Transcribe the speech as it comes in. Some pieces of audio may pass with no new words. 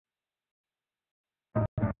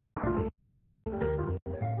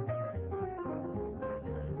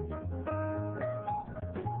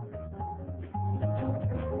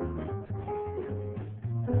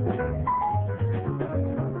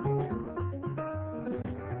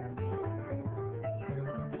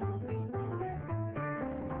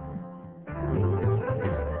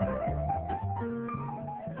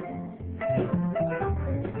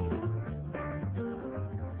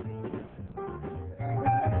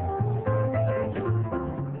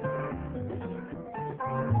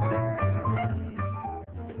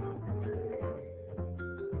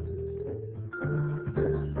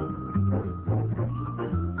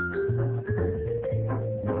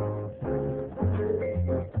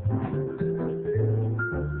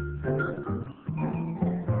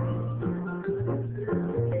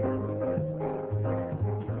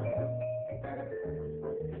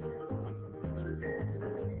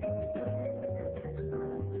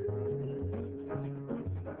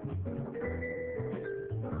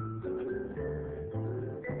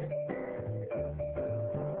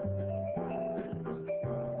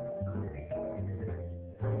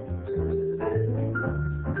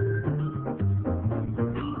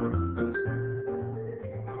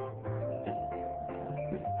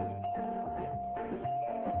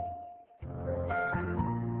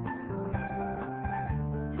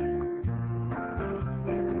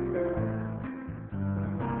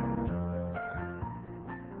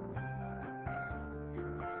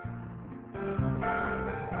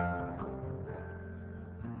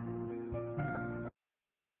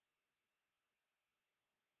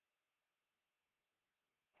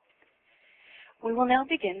We will now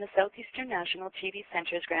begin the Southeastern National TB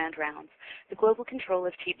Center's Grand Rounds, the global control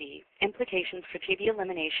of TB, implications for TB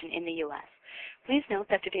elimination in the U.S. Please note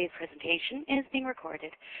that today's presentation is being recorded.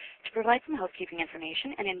 To provide some housekeeping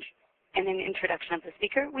information and an introduction of the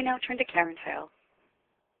speaker, we now turn to Karen Farrell.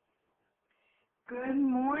 Good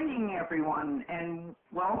morning, everyone, and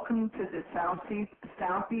welcome to the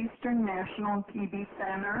Southeastern National TB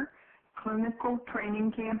Center Clinical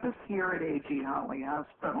Training Campus here at A.G. Holly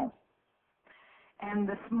Hospital. And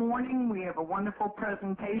this morning we have a wonderful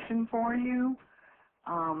presentation for you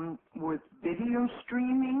with video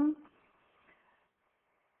streaming.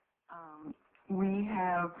 We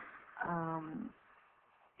have,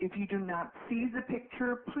 if you do not see the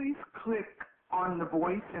picture, please click on the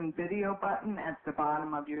voice and video button at the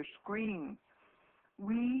bottom of your screen.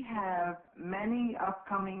 We have many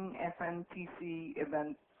upcoming FNTC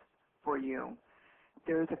events for you.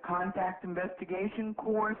 There's a contact investigation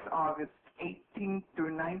course August 18th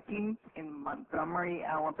through 19th in Montgomery,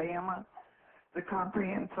 Alabama. The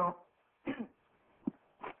comprehensive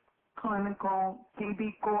clinical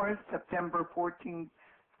TB course September 14th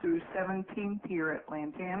through 17th here at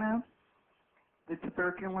Lantana. The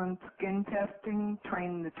tuberculin skin testing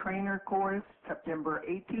Train the Trainer course September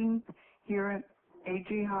 18th here at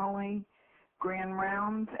A.G. Holly. Grand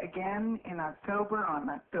Rounds again in October on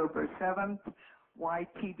October 7th. Why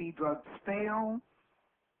TB drugs fail.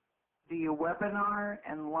 The webinar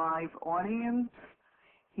and live audience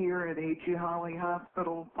here at A.G. Holly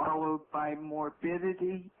Hospital, followed by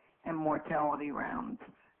morbidity and mortality rounds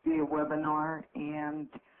via webinar and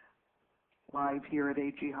live here at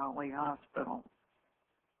A.G. Holly Hospital.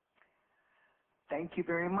 Thank you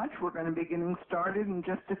very much. We're going to be getting started in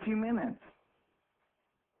just a few minutes.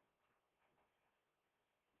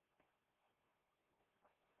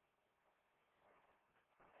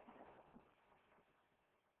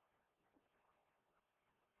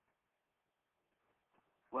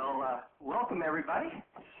 Well, welcome everybody.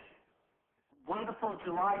 Wonderful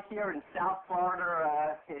July here in South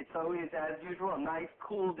Florida. It's always, as usual, a nice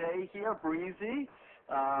cool day here, breezy.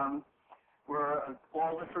 All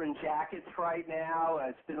of us are in jackets right now.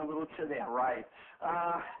 It's been a little chilly, right?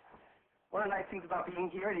 One of the nice things about being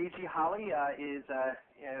here at A.G. Holly is that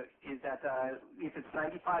if it's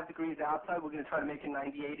 95 degrees outside, we're going to try to make it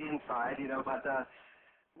 98 inside,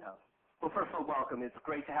 Well, first of all, welcome. It's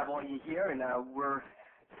great to have all you here, and we're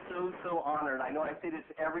so honored. I know I say this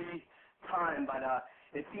every time, but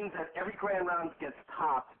it seems that every Grand Rounds gets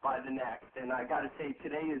topped by the next, and I got to say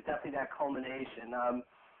today is definitely that culmination.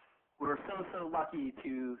 We're so lucky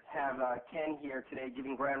to have Ken here today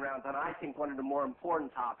giving Grand Rounds on, I think, one of the more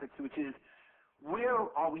important topics, which is where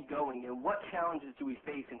are we going and what challenges do we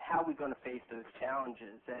face and how are we going to face those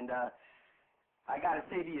challenges. And I got to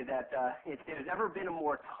say to you that if there's ever been a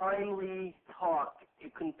more timely talk,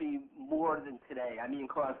 it couldn't be more than today. I mean,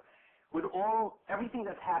 because with everything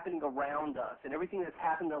that's happening around us and everything that's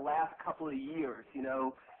happened the last couple of years,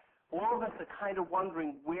 all of us are kind of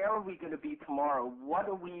wondering, where are we going to be tomorrow? What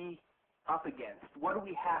are we up against? What do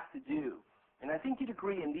we have to do? And I think you'd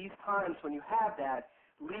agree in these times when you have that,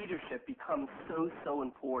 leadership becomes so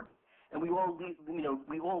important. And we all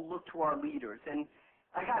look to our leaders. And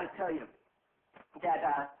I got to tell you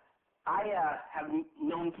that I have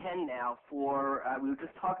known Ken now for, we were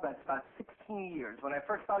just talking about, it's about 16 years. When I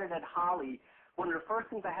first started at Holly, one of the first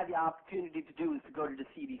things I had the opportunity to do was to go to the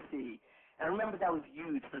CDC. And I remember that was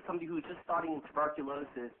huge for somebody who was just starting in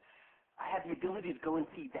tuberculosis. I had the ability to go and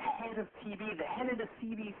see the head of TB, the head of the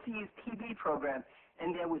CDC's TB program,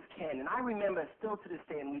 and there was Ken. And I remember still to this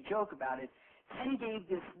day, and we joke about it, Ken gave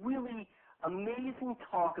this really amazing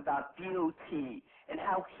talk about DOT and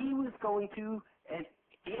how he was going to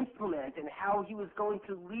implement and how he was going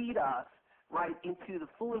to lead us right into the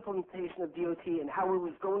full implementation of DOT and how it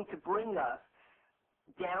was going to bring us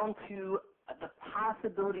down to the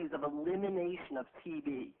possibilities of elimination of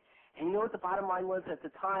TB. And you know what the bottom line was at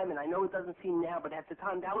the time, and I know it doesn't seem now, but at the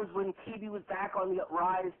time, that was when TB was back on the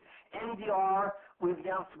rise. MDR was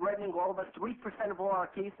now threatening all of us. 3% of all our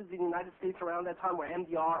cases in the United States around that time were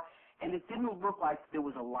MDR, and it didn't look like there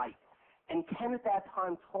was a light. And Ken at that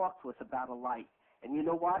time talked to us about a light. And you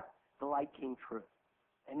know what? The light came true.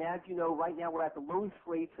 And as you know, right now we're at the lowest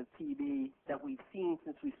rates of TB that we've seen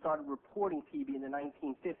since we started reporting TB in the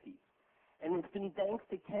 1950s. And it's been thanks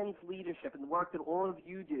to Ken's leadership and the work that all of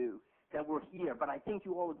you do that we're here. But I think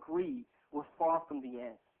you all agree we're far from the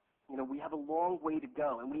end. We have a long way to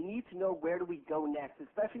go. And we need to know, where do we go next,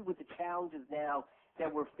 especially with the challenges now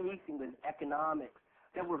that we're facing with economics,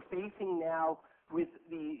 that we're facing now with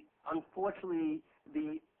the, unfortunately,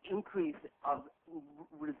 the increase of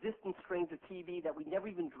resistant strains of TB that we never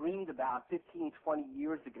even dreamed about 15, 20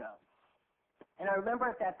 years ago. And I remember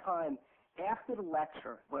at that time, after the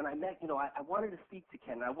lecture, when I met, I wanted to speak to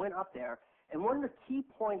Ken, and I went up there, and one of the key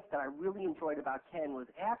points that I really enjoyed about Ken was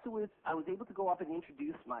afterwards I was able to go up and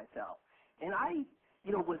introduce myself. And I,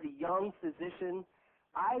 was a young physician.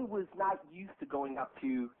 I was not used to going up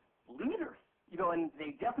to leaders, and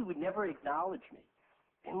they definitely would never acknowledge me.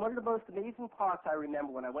 And one of the most amazing parts I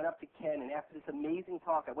remember when I went up to Ken, and after this amazing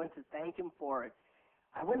talk, I went to thank him for it.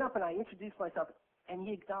 I went up and I introduced myself, and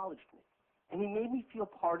he acknowledged me. And he made me feel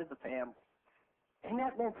part of the family. And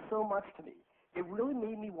that meant so much to me. It really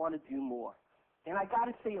made me want to do more. And I got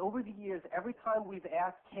to say, over the years, every time we've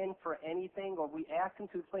asked Ken for anything or we asked him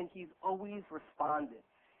to explain, he's always responded.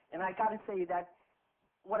 And I got to say that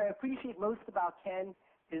what I appreciate most about Ken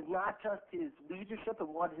is not just his leadership and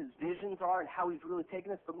what his visions are and how he's really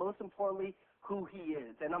taken us, but most importantly, who he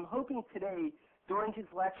is. And I'm hoping today, during his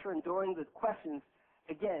lecture and during the questions,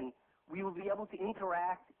 again, we will be able to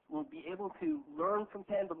interact, we'll be able to learn from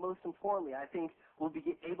Ken, but most importantly, I think we'll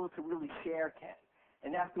be able to really share Ken.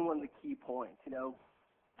 And that's been one of the key points,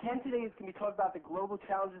 Ken today is going to be talking about the global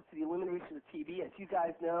challenges to the elimination of TB. As you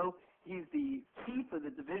guys know, he's the chief of the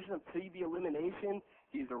Division of TB Elimination.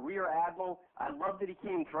 He's a rear admiral. I love that he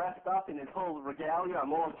came dressed up in his whole regalia.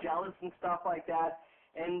 I'm all jealous and stuff like that.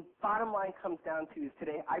 And bottom line comes down to is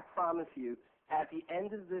today, I promise you, at the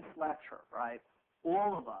end of this lecture, right,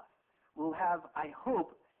 all of us will have, I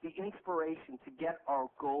hope, the inspiration to get our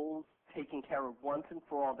goals taken care of once and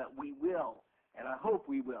for all, that we will, and I hope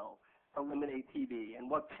we will, eliminate TB and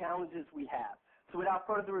what challenges we have. So without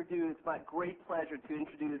further ado, it's my great pleasure to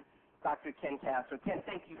introduce Dr. Ken Castro. Ken,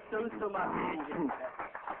 thank you so much for being here today.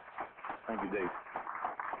 Thank you, Dave.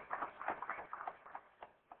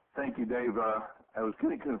 Thank you, Dave. I was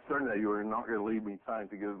getting concerned that you were not going to leave me time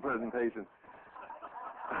to give a presentation.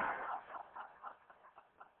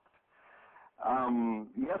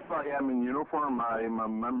 Yes, I am in uniform. I'm a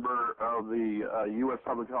member of the U.S.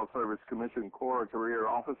 Public Health Service Commission Corps Career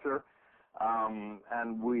Officer,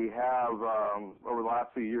 and we have, over the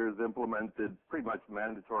last few years, implemented pretty much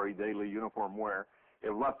mandatory daily uniform wear.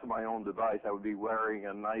 If left to my own device, I would be wearing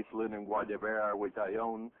a nice linen Bois de Verre, which I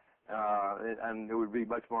own, and it would be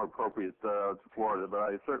much more appropriate to Florida, but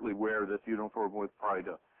I certainly wear this uniform with pride.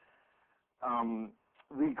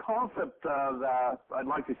 The concept that I'd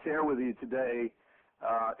like to share with you today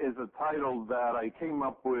is a title that I came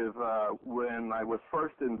up with when I was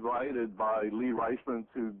first invited by Lee Reisman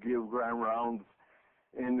to give grand rounds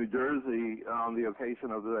in New Jersey on the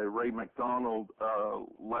occasion of the Ray McDonald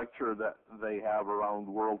lecture that they have around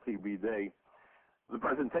World TB Day. The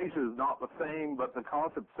presentation is not the same, but the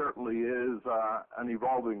concept certainly is an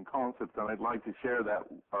evolving concept, and I'd like to share that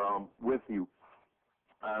with you.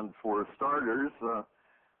 And for starters,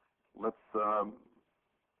 let's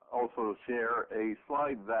also share a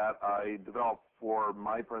slide that I developed for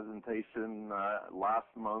my presentation last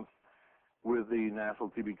month with the National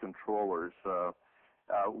TB Controllers.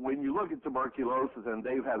 When you look at tuberculosis, and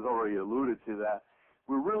Dave has already alluded to that,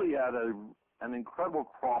 we're really at an incredible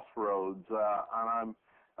crossroads, and I'm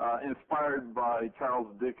inspired by Charles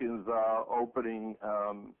Dickens' opening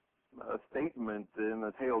statement in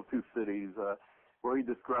A Tale of Two Cities, where he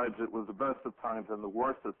describes it was the best of times and the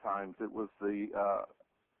worst of times. It was the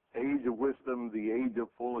age of wisdom, the age of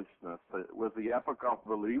foolishness. It was the epoch of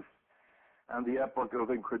belief and the epoch of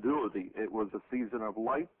incredulity. It was the season of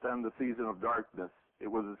light and the season of darkness.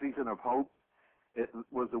 It was a season of hope. It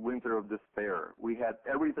was the winter of despair. We had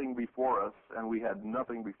everything before us, and we had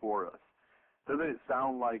nothing before us. Doesn't it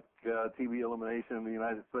sound like TB elimination in the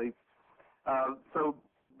United States? So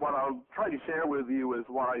what I'll try to share with you is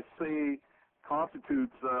what I see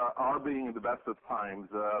constitutes our being in the best of times.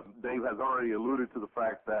 Dave has already alluded to the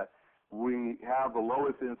fact that we have the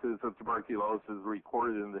lowest incidence of tuberculosis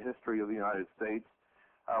recorded in the history of the United States.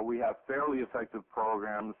 We have fairly effective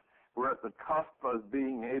programs. We're at the cusp of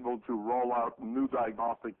being able to roll out new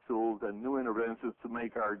diagnostic tools and new interventions to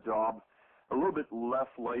make our jobs a little bit less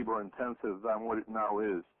labor intensive than what it now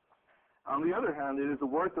is. On the other hand, it is the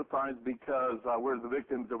worst of times because we're the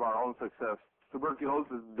victims of our own success.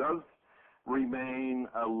 Tuberculosis does remain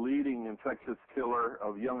a leading infectious killer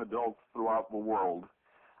of young adults throughout the world.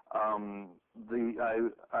 I've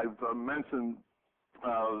mentioned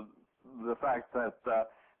the fact that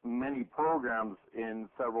many programs in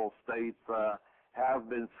several states have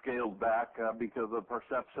been scaled back because of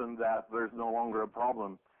perception that there's no longer a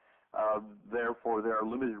problem. Therefore, there are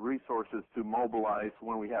limited resources to mobilize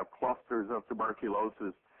when we have clusters of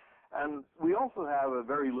tuberculosis. And we also have a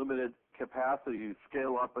very limited capacity to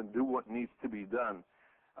scale up and do what needs to be done.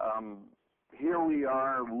 Here we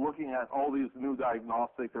are looking at all these new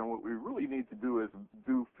diagnostics, and what we really need to do is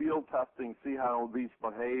do field testing, see how these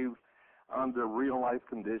behave under real-life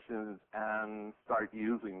conditions, and start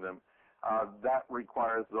using them. That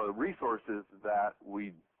requires the resources that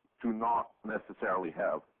we do not necessarily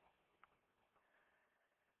have.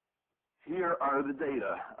 Here are the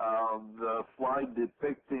data. The slide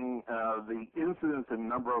depicting the incidence and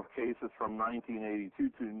number of cases from 1982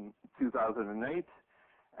 to 2008,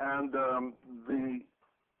 and the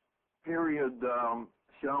period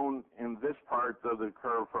shown in this part of the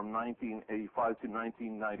curve from 1985 to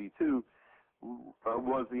 1992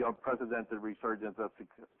 was the unprecedented resurgence of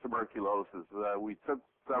tuberculosis. We took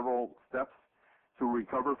several steps to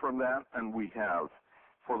recover from that, and we have.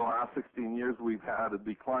 For the last 16 years, we've had a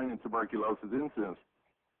decline in tuberculosis incidence.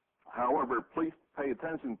 However, please pay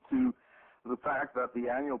attention to the fact that the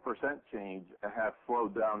annual percent change has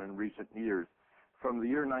slowed down in recent years. From the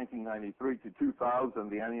year 1993 to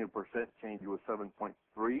 2000, the annual percent change was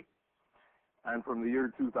 7.3, and from the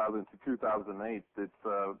year 2000 to 2008, it's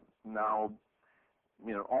now,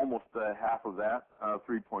 almost half of that,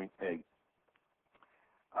 3.8.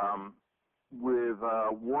 With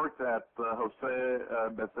work that Jose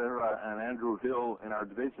Becerra and Andrew Hill in our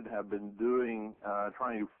division have been doing,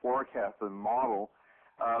 trying to forecast and model,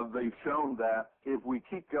 they've shown that if we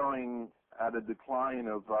keep going at a decline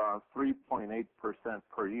of 3.8%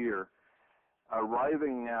 per year,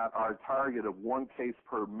 arriving at our target of 1 case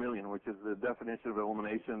per million, which is the definition of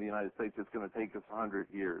elimination in the United States, is going to take us 100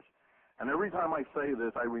 years. And every time I say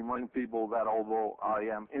this, I remind people that although I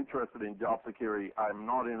am interested in job security, I'm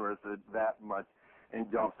not interested that much in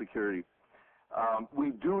job security.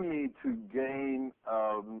 We do need to gain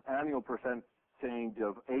annual percent change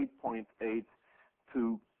of 8.8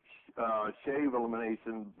 to shave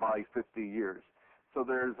elimination by 50 years. So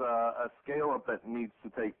there's a scale-up that needs to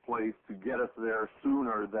take place to get us there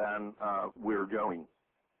sooner than we're going.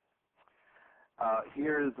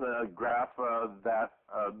 Here's a graph that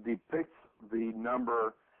depicts the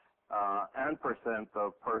number and percent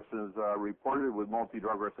of persons reported with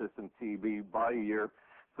multi-drug-resistant TB by year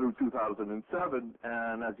through 2007.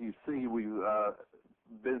 And as you see, we've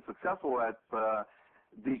been successful at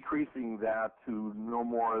decreasing that to no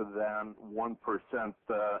more than 1%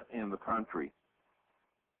 in the country.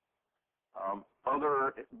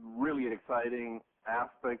 Other really exciting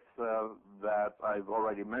aspects that I've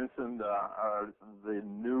already mentioned are the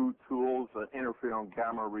new tools, interferon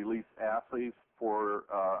gamma release assays for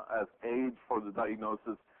as aids for the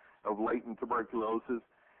diagnosis of latent tuberculosis.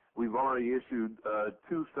 We've already issued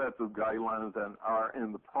 2 sets of guidelines and are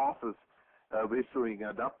in the process of issuing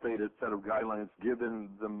an updated set of guidelines given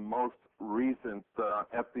the most recent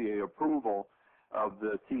FDA approval of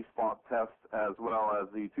the T-spot test, as well as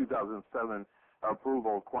the 2007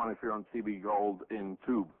 approval of QuantiFERON TB Gold in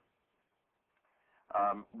tube.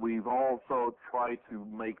 We've also tried to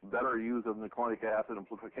make better use of nucleic acid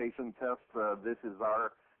amplification tests. This is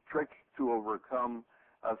our trick to overcome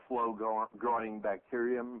a slow-growing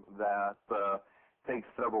bacterium that takes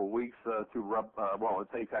several weeks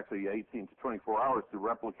it takes actually 18 to 24 hours to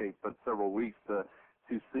replicate, but several weeks to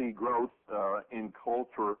see growth in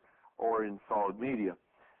culture or in solid media.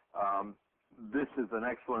 This is an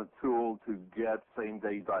excellent tool to get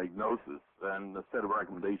same-day diagnosis, and a set of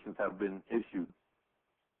recommendations have been issued.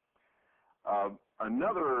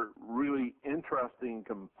 Another really interesting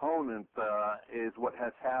component is what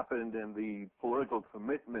has happened in the political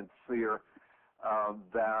commitment sphere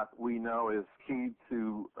that we know is key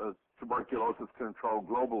to tuberculosis control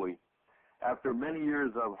globally. After many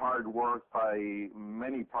years of hard work by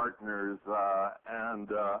many partners and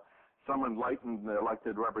some enlightened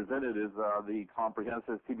elected representatives, the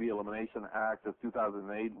Comprehensive TB Elimination Act of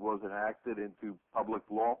 2008 was enacted into public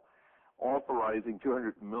law, authorizing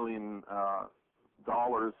 $200 million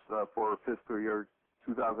for fiscal year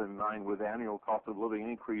 2009 with annual cost of living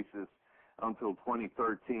increases until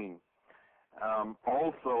 2013.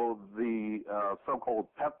 Also, the so-called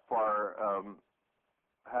PEPFAR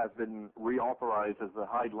has been reauthorized as the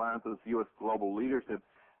High Atlantis U.S. global leadership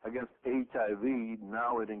against HIV.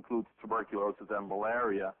 Now it includes tuberculosis and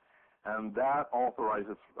malaria, and that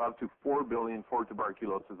authorizes up to $4 billion for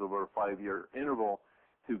tuberculosis over a 5-year interval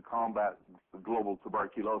to combat global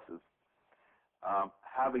tuberculosis.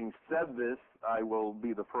 Having said this, I will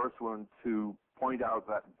be the first one to point out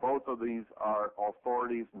that both of these are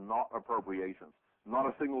authorities, not appropriations. Not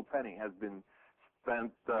a single penny has been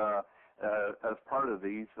spent as part of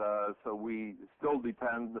these, so we still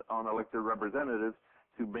depend on elected representatives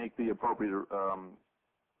to make the appropriate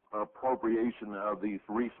appropriation of these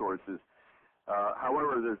resources.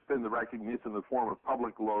 However, there's been the recognition in the form of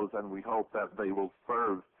public laws, and we hope that they will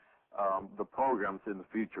serve the programs in the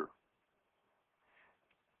future.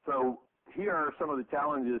 So here are some of the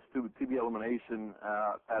challenges to TB elimination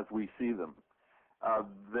as we see them.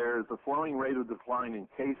 There's a slowing rate of decline in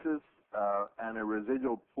cases and a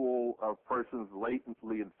residual pool of persons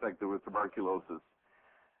latently infected with tuberculosis.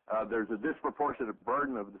 There's a disproportionate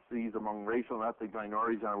burden of disease among racial and ethnic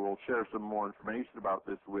minorities, and I will share some more information about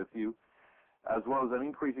this with you, as well as an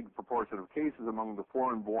increasing proportion of cases among the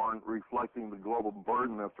foreign-born, reflecting the global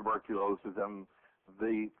burden of tuberculosis and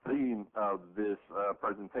the theme of this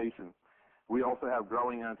presentation. We also have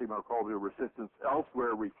growing antimicrobial resistance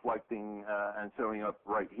elsewhere, reflecting and showing up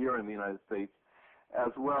right here in the United States,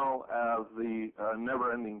 as well as the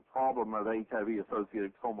never-ending problem of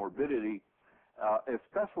HIV-associated comorbidity,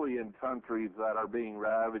 especially in countries that are being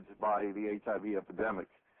ravaged by the HIV epidemic.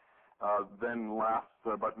 Then last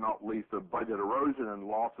but not least, the budget erosion and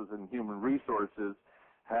losses in human resources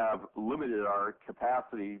have limited our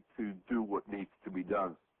capacity to do what needs to be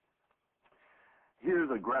done. Here's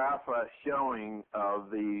a graph showing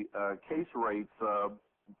the case rates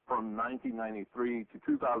from 1993 to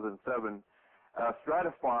 2007,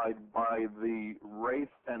 stratified by the race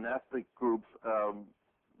and ethnic groups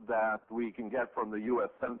that we can get from the U.S.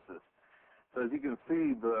 Census. So as you can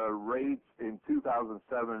see, the rates in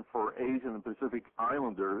 2007 for Asian and Pacific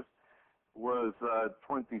Islanders was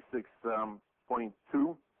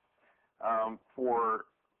 26.2. For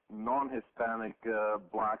non-Hispanic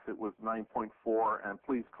blacks, it was 9.4, and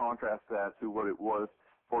please contrast that to what it was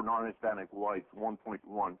for non-Hispanic whites,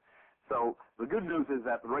 1.1. So the good news is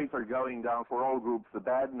that the rates are going down for all groups. The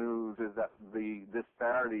bad news is that the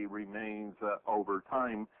disparity remains over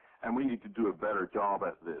time, and we need to do a better job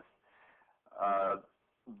at this.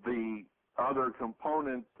 The other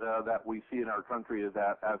component that we see in our country is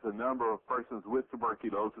that as the number of persons with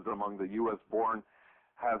tuberculosis among the U.S.-born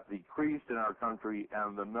has decreased in our country,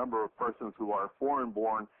 and the number of persons who are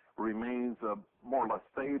foreign-born remains more or less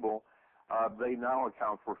stable, they now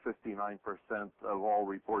account for 59% of all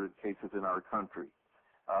reported cases in our country.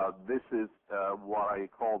 This is what I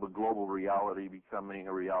call the global reality becoming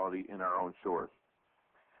a reality in our own shores.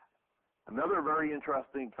 Another very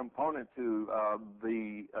interesting component to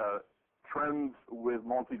the trends with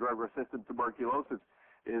multi-drug-resistant tuberculosis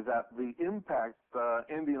is that the impact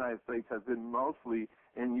in the United States has been mostly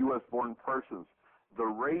in U.S.-born persons. The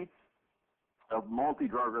rates of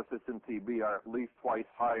multi-drug-resistant TB are at least twice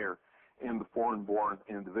higher in the foreign-born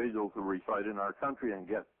individuals who reside in our country and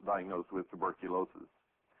get diagnosed with tuberculosis.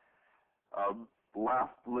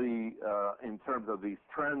 Lastly, in terms of these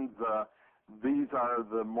trends, these are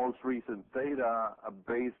the most recent data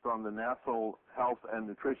based on the National Health and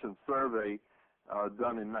Nutrition Survey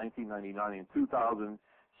done in 1999 and 2000,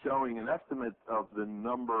 showing an estimate of the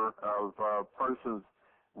number of persons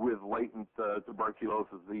with latent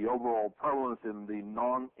tuberculosis. The overall prevalence in the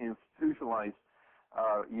non-institutionalized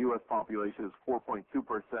U.S. population is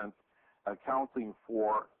 4.2%, accounting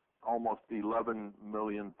for almost 11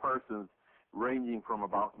 million persons, ranging from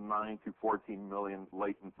about 9 to 14 million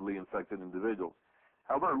latently infected individuals.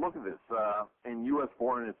 However, look at this. In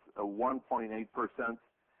U.S.-born, it's 1.8%.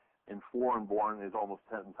 In foreign-born, is almost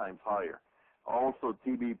 10 times higher. Also,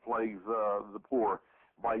 TB plagues the poor.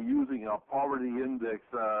 By using a poverty index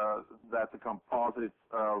that's a composite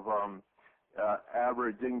of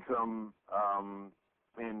average income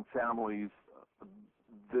in families,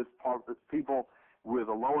 people with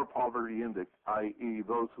a lower poverty index, i.e.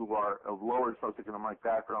 those who are of lower socioeconomic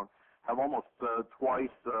background, have almost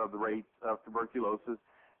twice the rate of tuberculosis.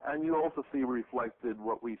 And you also see reflected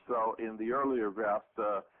what we saw in the earlier graph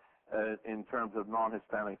in terms of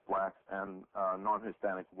non-Hispanic blacks and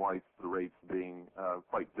non-Hispanic whites, the rates being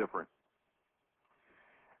quite different.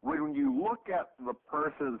 When you look at the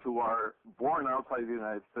persons who are born outside the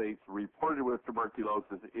United States reported with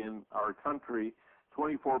tuberculosis in our country,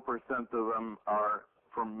 24% of them are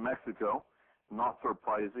from Mexico. Not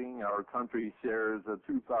surprising. Our country shares a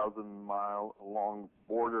 2,000-mile-long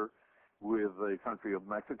border with the country of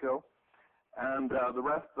Mexico. And the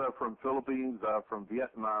rest from Philippines, from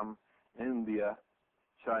Vietnam, India,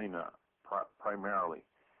 China, primarily.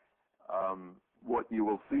 What you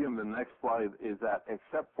will see in the next slide is that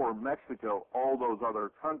except for Mexico, all those other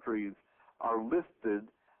countries are listed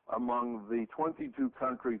among the 22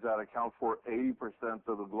 countries that account for 80%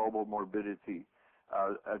 of the global morbidity.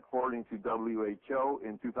 According to WHO,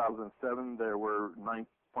 in 2007, there were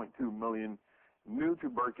 9.2 million new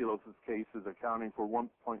tuberculosis cases, accounting for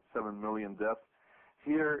 1.7 million deaths.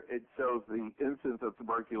 Here it shows the incidence of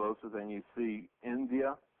tuberculosis, and you see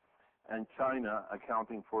India and China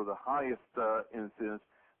accounting for the highest incidence,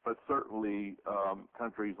 but certainly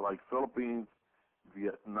countries like Philippines,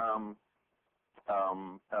 Vietnam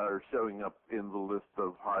are showing up in the list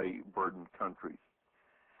of high-burden countries.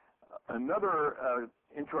 Another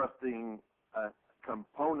interesting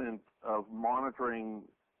component of monitoring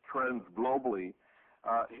trends globally,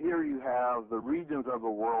 here you have the regions of the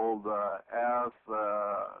world as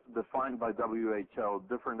defined by WHO,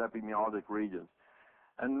 different epidemiologic regions.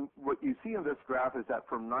 And what you see in this graph is that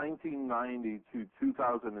from 1990 to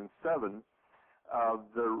 2007,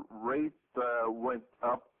 the rate went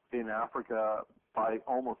up in Africa by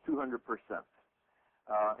almost 200%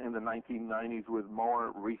 in the 1990s, with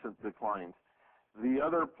more recent declines. The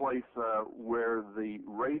other place where the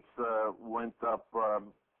rates went up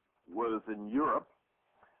was in Europe,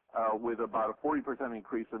 with about a 40%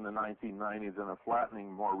 increase in the 1990s and a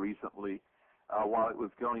flattening more recently, while it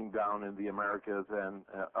was going down in the Americas and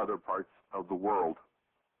other parts of the world.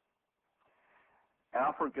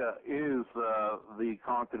 Africa is the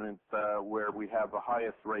continent where we have the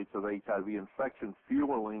highest rates of HIV infection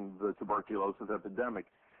fueling the tuberculosis epidemic.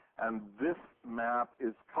 And this map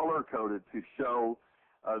is color-coded to show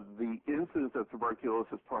the incidence of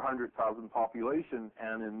tuberculosis per 100,000 population.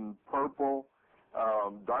 And in purple,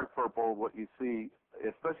 dark purple, what you see,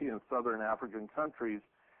 especially in southern African countries,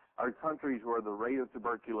 are countries where the rate of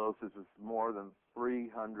tuberculosis is more than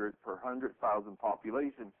 300 per 100,000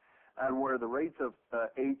 population, and where the rates of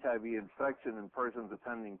HIV infection in persons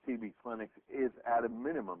attending TB clinics is at a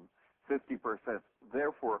minimum 50%.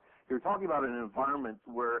 Therefore, you're talking about an environment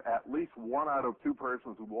where at least 1 out of 2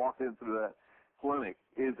 persons who walk into that clinic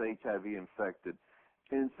is HIV infected.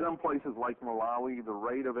 In some places like Malawi, the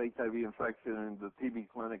rate of HIV infection in the TB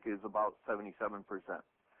clinic is about 77%.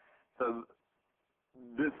 So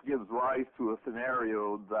this gives rise to a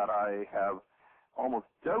scenario that I have almost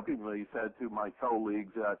jokingly said to my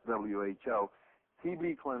colleagues at WHO: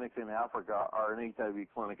 TB clinics in Africa are an HIV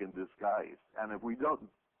clinic in disguise. And if we don't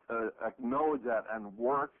acknowledge that and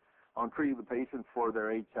work on treating the patients for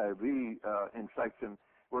their HIV infection,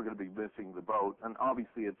 we're going to be missing the boat. And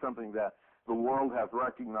obviously it's something that the world has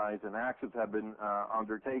recognized and actions have been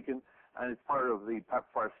undertaken, and it's part of the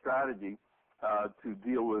PEPFAR strategy to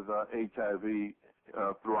deal with HIV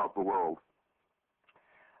throughout the world.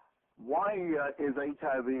 Why is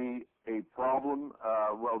HIV a problem?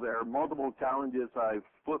 Well, there are multiple challenges. I've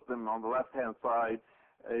split them on the left-hand side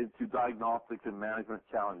into diagnostics and management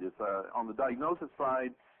challenges. On the diagnosis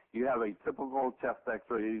side, you have a typical chest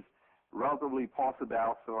x-rays, relatively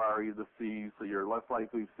possibacillary disease, so you're less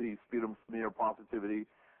likely to see sputum smear positivity,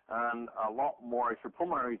 and a lot more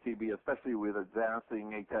extrapulmonary TB, especially with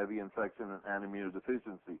advancing HIV infection and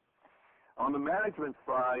immunodeficiency. On the management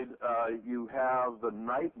side, you have the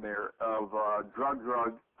nightmare of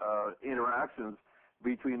drug-drug interactions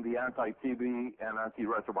between the anti-TB and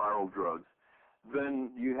antiretroviral drugs. Then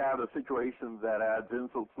you have a situation that adds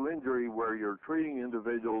insult to injury, where you're treating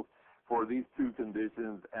individuals for these two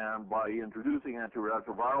conditions, and by introducing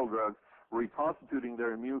antiretroviral drugs, reconstituting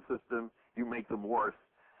their immune system, you make them worse.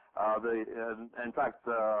 In fact,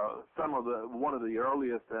 one of the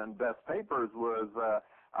earliest and best papers was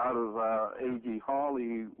out of A.G.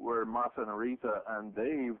 Hawley, where Masa Narita and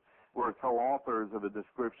Dave were co-authors of a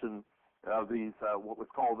description of these, what was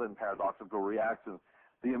called then paradoxical reactions.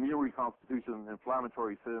 The immune reconstitution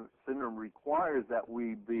inflammatory syndrome requires that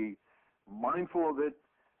we be mindful of it,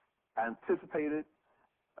 anticipate it,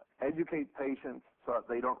 educate patients so that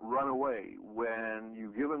they don't run away when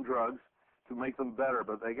you give them drugs to make them better,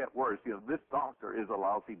 but they get worse. You know, this doctor is a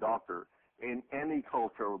lousy doctor in any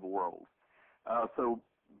culture of the world. So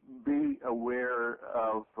be aware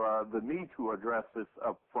of the need to address this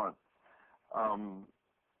up front.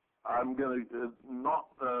 I'm going to not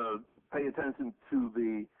pay attention to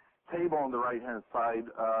the table on the right-hand side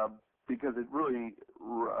because it really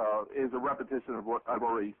is a repetition of what I've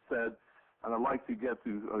already said, and I'd like to get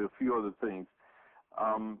to a few other things.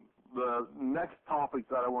 The next topic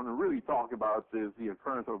that I want to really talk about is the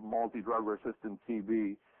occurrence of multi-drug resistant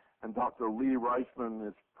TB. And Dr. Lee Reisman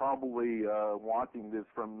is probably watching this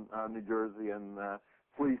from New Jersey, and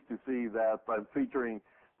pleased to see that I'm featuring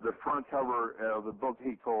the front cover of the book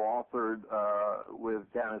he co-authored with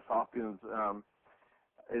Janice Hopkins,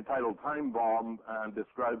 entitled Time Bomb, and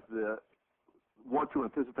describes what to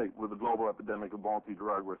anticipate with the global epidemic of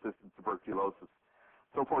multi-drug resistant tuberculosis.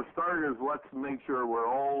 So for starters, let's make sure we're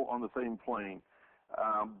all on the same plane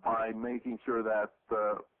by making sure that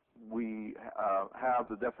we have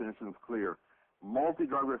the definitions clear.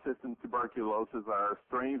 Multi-drug resistant tuberculosis are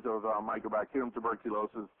strains of Mycobacterium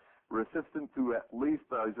tuberculosis resistant to at least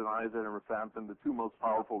isoniazid and rifampin, the two most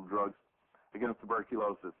powerful drugs against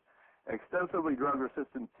tuberculosis. Extensively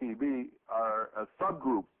drug-resistant TB are a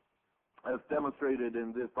subgroup, as demonstrated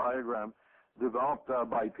in this diagram, developed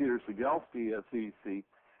by Peter Cegelski at CDC,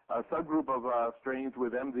 a subgroup of strains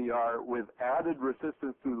with MDR with added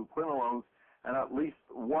resistance to the quinolones and at least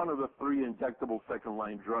one of the three injectable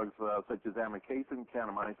second-line drugs, such as amikacin,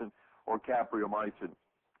 kanamycin, or capreomycin.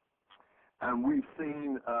 And we've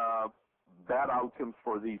seen bad outcomes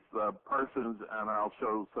for these persons, and I'll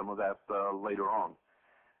show some of that later on.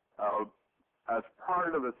 As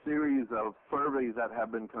part of a series of surveys that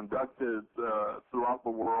have been conducted throughout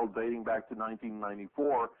the world dating back to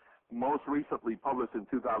 1994, most recently published in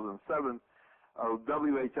 2007,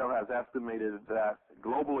 WHO has estimated that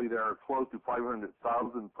globally there are close to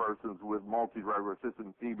 500,000 persons with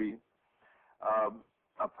multi-drug-resistant TB,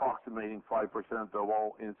 approximating 5% of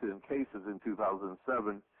all incident cases in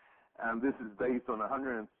 2007, and this is based on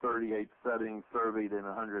 138 settings surveyed in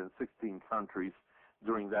 116 countries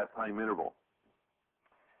during that time interval.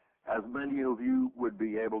 As many of you would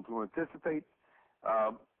be able to anticipate,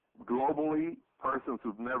 globally, persons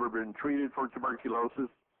who've never been treated for tuberculosis,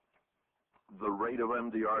 the rate of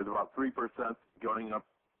MDR is about 3%, going up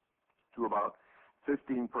to about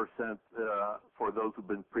 15% for those who've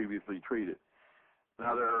been previously treated.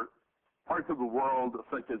 Now, there are parts of the world,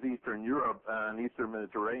 such as Eastern Europe and Eastern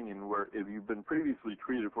Mediterranean, where if you've been previously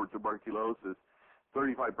treated for tuberculosis,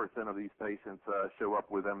 35% of these patients show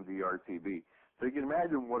up with MDR-TB. So you can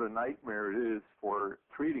imagine what a nightmare it is for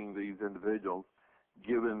treating these individuals,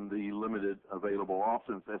 given the limited available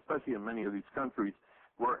options, especially in many of these countries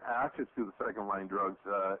where access to the second-line drugs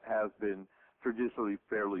has been traditionally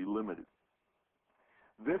fairly limited.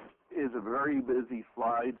 This is a very busy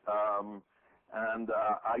slide, and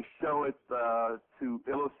I show it to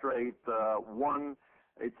illustrate one.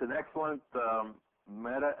 It's an excellent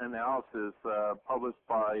meta-analysis published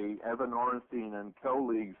by Evan Orenstein and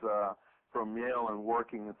colleagues from Yale and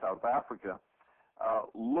working in South Africa,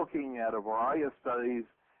 looking at a variety of studies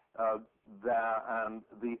and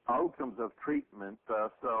the outcomes of treatment.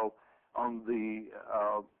 So on the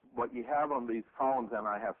what you have on these columns, and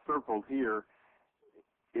I have circled here,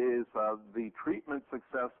 is the treatment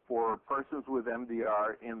success for persons with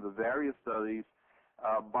MDR in the various studies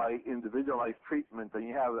by individualized treatment, and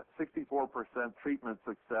you have 64% treatment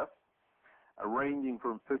success, ranging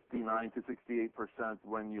from 59 to 68%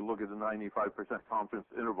 when you look at the 95% confidence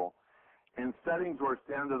interval. In settings where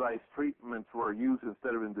standardized treatments were used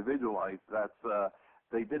instead of individualized, that's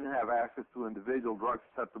they didn't have access to individual drug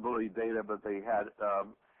susceptibility data, but they had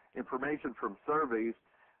information from surveys,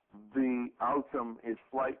 the outcome is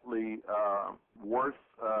slightly worse,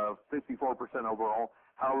 54% overall.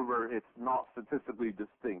 However, it's not statistically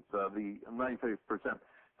distinct. The 95%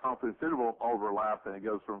 confidence interval overlaps, and it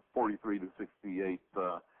goes from 43 to 68%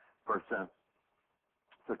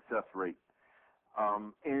 success rate.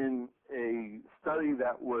 In a study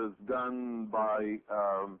that was done by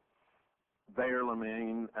Bayer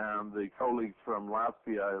Lemaine and the colleagues from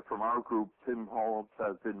Latvia, from our group, Tim Holtz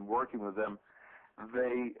has been working with them.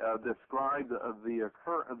 They described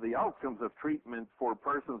the outcomes of treatment for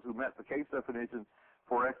persons who met the case definition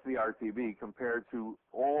for XDR-TB compared to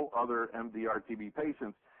all other MDR-TB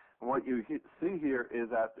patients. And what you see here is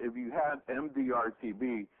that if you had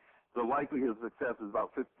MDR-TB, the likelihood of success is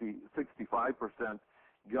about 65%,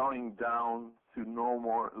 going down to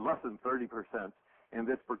less than 30% in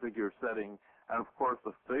this particular setting. And of course,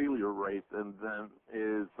 the failure rate and then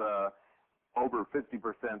is over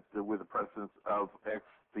 50% with the presence of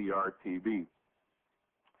XDR-TB.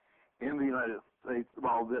 In the United States,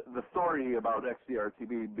 well, the story about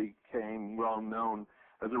XDR-TB became well known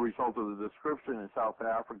as a result of the description in South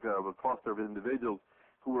Africa of a cluster of individuals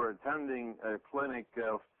who were attending a clinic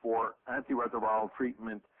for antiretroviral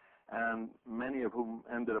treatment, and many of whom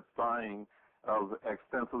ended up dying of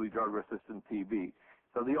extensively drug-resistant TB.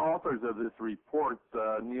 So the authors of this report,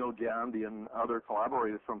 Neil Gandhi and other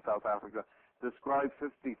collaborators from South Africa, described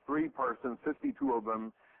 53 persons, 52 of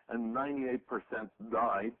them, and 98%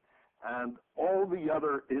 died. And all the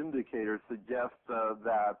other indicators suggest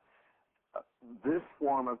that this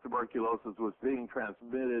form of tuberculosis was being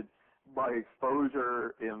transmitted by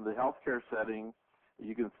exposure in the healthcare setting.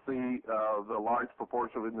 You can see the large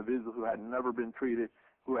proportion of individuals who had never been treated,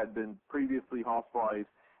 who had been previously hospitalized,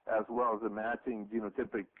 as well as the matching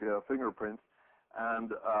genotypic fingerprints.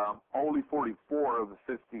 And only 44 of the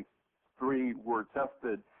 53 were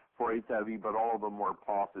tested for HIV, but all of them were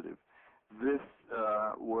positive. This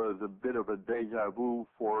was a bit of a deja vu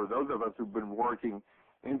for those of us who've been working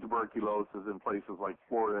in tuberculosis in places like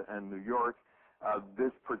Florida and New York.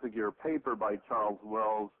 This particular paper by Charles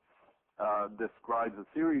Wells describes a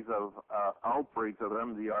series of outbreaks of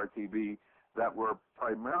MDR-TB that were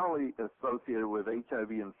primarily associated with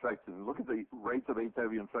HIV infection. Look at the rates of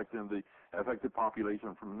HIV infection in the affected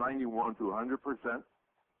population from 91 to 100%.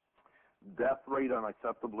 Death rate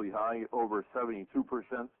unacceptably high, over 72%,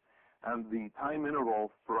 and the time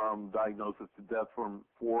interval from diagnosis to death from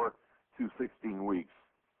 4 to 16 weeks.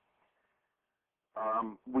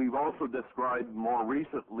 We've also described more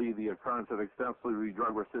recently the occurrence of extensively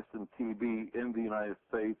drug-resistant TB in the United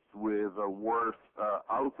States with worse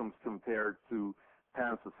outcomes compared to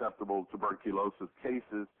pan-susceptible tuberculosis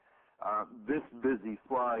cases. This busy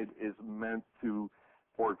slide is meant to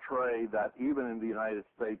portray that even in the United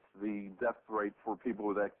States, the death rate for people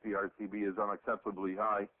with XDR-TB is unacceptably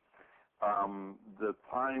high. The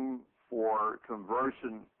time for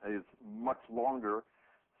conversion is much longer.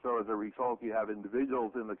 So as a result, you have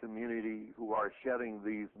individuals in the community who are shedding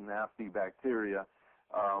these nasty bacteria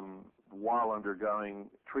while undergoing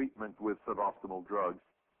treatment with suboptimal drugs.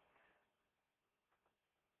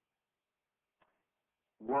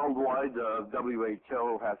 Worldwide,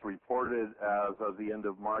 WHO has reported as of the end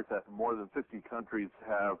of March that more than 50 countries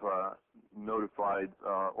have notified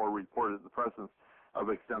or reported the presence of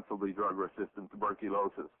extensively drug-resistant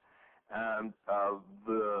tuberculosis. And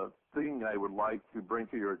the thing I would like to bring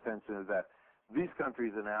to your attention is that these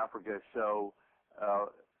countries in Africa show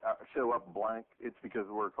up blank. It's because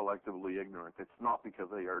we're collectively ignorant. It's not because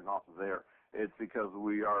they are not there. It's because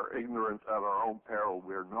we are ignorant at our own peril.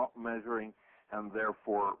 We're not measuring, and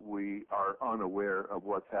therefore we are unaware of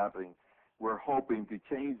what's happening. We're hoping to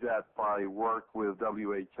change that by work with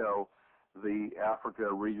WHO, the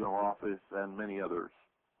Africa Regional Office, and many others.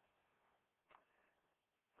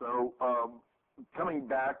 So coming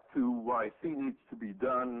back to what I see needs to be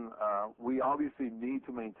done, we obviously need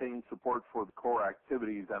to maintain support for the core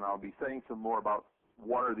activities, and I'll be saying some more about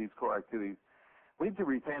what are these core activities. We need to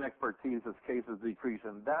retain expertise as cases decrease,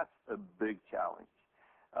 and that's a big challenge.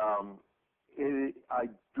 I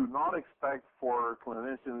do not expect for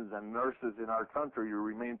clinicians and nurses in our country to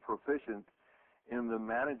remain proficient in the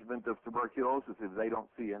management of tuberculosis if they don't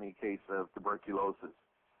see any case of tuberculosis.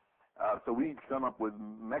 So we need to come up with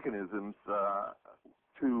mechanisms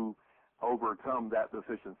to overcome that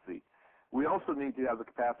deficiency. We also need to have the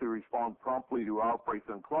capacity to respond promptly to outbreaks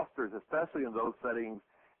and clusters, especially in those settings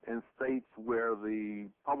in states where the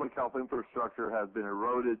public health infrastructure has been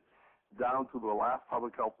eroded down to the last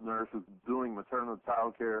public health nurse who's doing maternal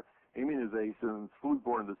child care, immunizations,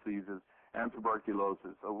 foodborne diseases, and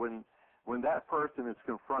tuberculosis. So when that person is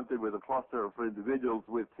confronted with a cluster of individuals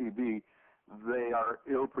with TB, they are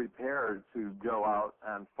ill-prepared to go out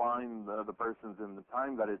and find the persons in the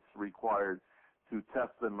time that it's required to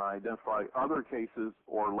test them and identify other cases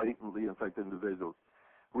or latently infected individuals.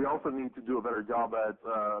 We also need to do a better job at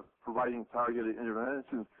providing targeted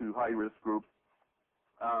interventions to high-risk groups.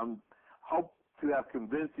 Hope to have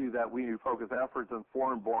convinced you that we need to focus efforts on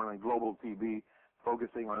foreign-born and global TB,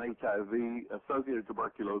 focusing on HIV-associated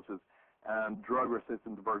tuberculosis and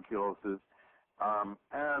drug-resistant tuberculosis.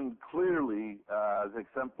 And clearly, as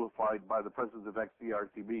exemplified by the presence of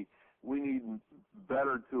XDR-TB, we need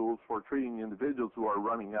better tools for treating individuals who are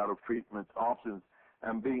running out of treatment options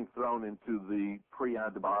and being thrown into the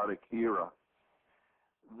pre-antibiotic era.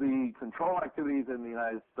 The control activities in the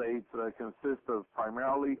United States consist of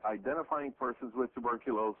primarily identifying persons with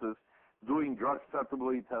tuberculosis, doing drug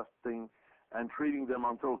susceptibility testing, and treating them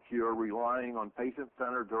until cure, relying on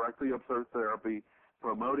patient-centered, directly observed therapy,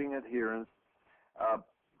 promoting adherence,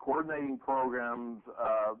 coordinating programs,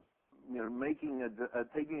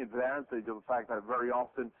 taking advantage of the fact that very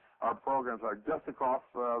often our programs are just across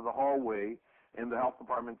the hallway in the health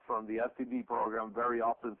department from the STD program, very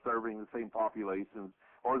often serving the same populations,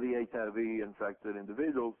 or the HIV-infected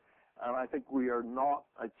individuals, and I think we are not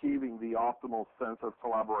achieving the optimal sense of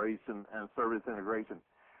collaboration and service integration.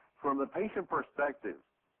 From the patient perspective,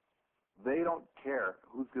 they don't care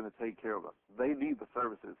who's going to take care of them. They need the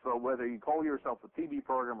services. So whether you call yourself the TB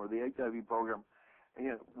program or the HIV program,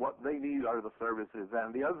 what they need are the services.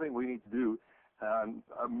 And the other thing we need to do,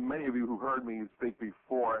 many of you who heard me speak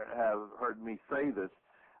before have heard me say this,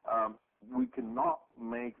 we cannot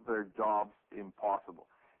make their jobs impossible.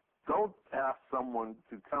 Don't ask someone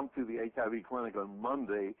to come to the HIV clinic on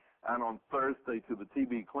Monday and on Thursday to the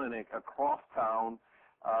TB clinic across town,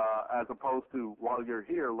 as opposed to, while you're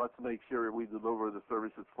here, let's make sure we deliver the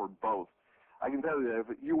services for both. I can tell you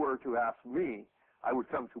that if you were to ask me, I would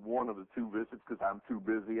come to one of the two visits because I'm too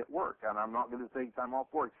busy at work and I'm not going to take time off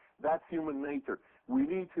work. That's human nature. We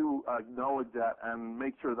need to acknowledge that and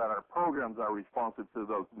make sure that our programs are responsive to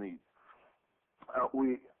those needs.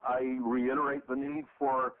 I reiterate the need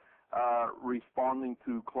for responding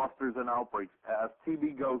to clusters and outbreaks. As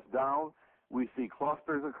TB goes down, we see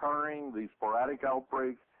clusters occurring, these sporadic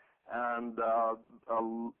outbreaks, and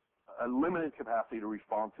a limited capacity to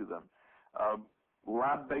respond to them.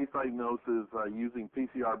 Lab-based diagnosis using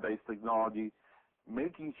PCR-based technology,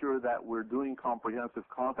 making sure that we're doing comprehensive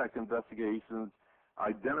contact investigations,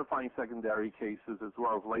 identifying secondary cases as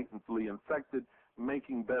well as latently infected,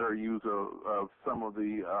 making better use of some of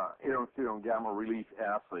the interferon gamma release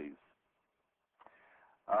assays.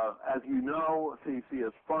 As you know, CDC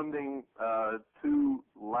is funding two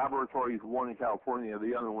laboratories, one in California,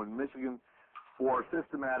 the other one in Michigan, for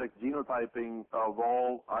systematic genotyping of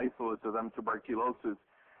all isolates of M. tuberculosis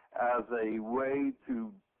as a way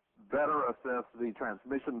to better assess the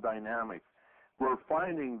transmission dynamics. We're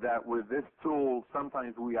finding that with this tool,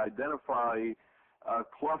 sometimes we identify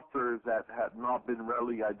clusters that had not been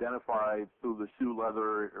readily identified through the shoe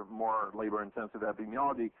leather, more labor-intensive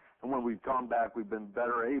epidemiology, and when we've gone back, we've been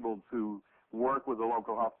better able to work with the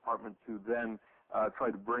local health department to then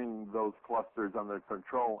try to bring those clusters under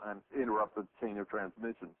control and interrupt the chain of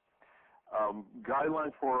transmission.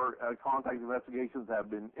 Guidelines for contact investigations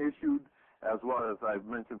have been issued, as well as I've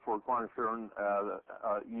mentioned for quantiferon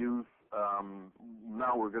use.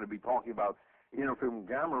 Now we're going to be talking about interferon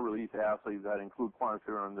gamma release assays that include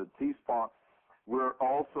quantiferon and the T-spot. We're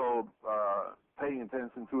also paying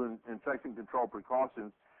attention to infection control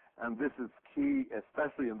precautions, and this is key,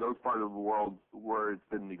 especially in those parts of the world where it's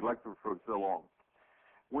been neglected for so long.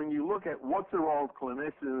 When you look at what's the role of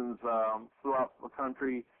clinicians throughout the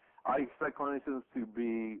country, I expect clinicians to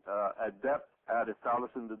be adept at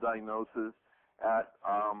establishing the diagnosis, at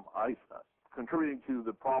contributing to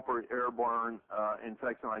the proper airborne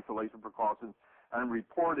infection isolation precautions, and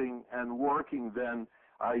reporting and working then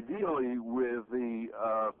ideally with the,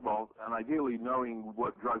 and ideally knowing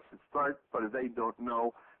what drugs to start, but if they don't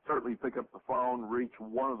know, certainly pick up the phone, reach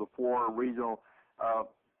one of the 4 regional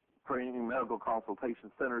training medical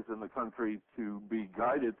consultation centers in the country to be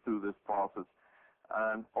guided through this process,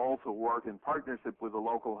 and also work in partnership with the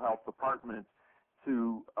local health department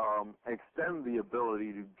to extend the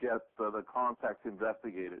ability to get the contacts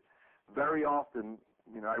investigated. Very often,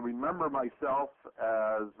 I remember myself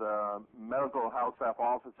as a medical health staff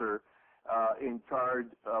officer in charge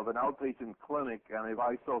of an outpatient clinic, and if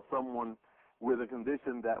I saw someone with a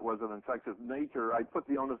condition that was of infectious nature, I put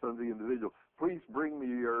the onus on the individual. Please bring me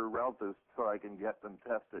your relatives so I can get them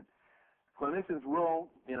tested. Clinicians will,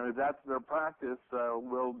 if that's their practice,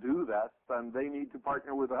 will do that, and they need to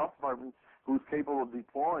partner with the health department who's capable of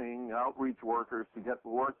deploying outreach workers to get the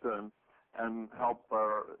work done and help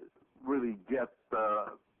really get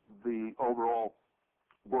the overall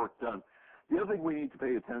work done. The other thing we need to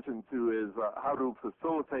pay attention to is how to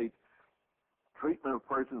facilitate treatment of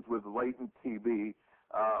persons with latent TB,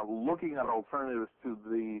 looking at alternatives to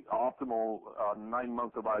the optimal 9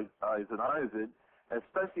 months of isoniazid,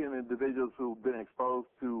 especially in individuals who've been exposed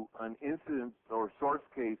to an incident or source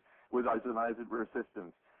case with isoniazid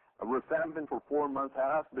resistance. Rifampin for 4 months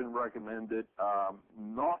has been recommended,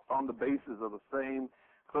 not on the basis of the same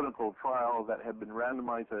clinical trial that had been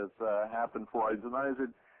randomized as happened for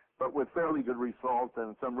isoniazid, but with fairly good results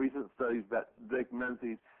and some recent studies that Dick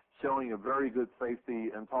Menzies showing a very good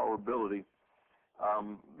safety and tolerability.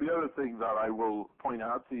 The other thing that I will point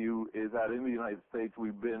out to you is that in the United States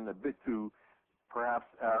we've been a bit too, perhaps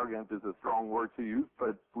arrogant is a strong word to use,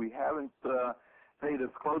 but we haven't paid as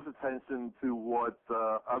close attention to what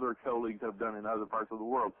other colleagues have done in other parts of the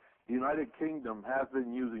world. The United Kingdom has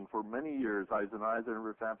been using for many years isoniazid and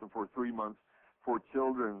rifampin for 3 months for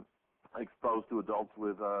children exposed to adults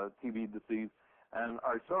with TB disease, and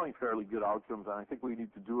are showing fairly good outcomes. And I think we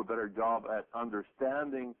need to do a better job at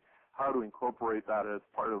understanding how to incorporate that as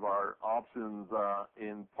part of our options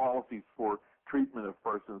in policies for treatment of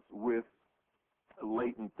persons with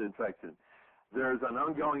latent infection. There's an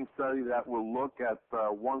ongoing study that will look at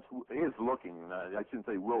I shouldn't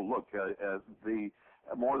say will look, as the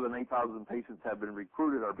more than 8,000 patients have been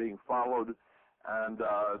recruited, are being followed, and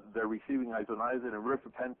they're receiving isoniazid and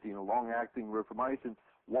rifapentine, a long-acting rifamycin,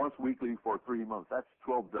 once weekly for 3 months. That's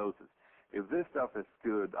 12 doses. If this stuff is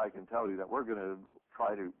good, I can tell you that we're going to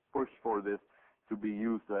try to push for this to be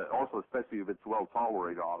used, also especially if it's well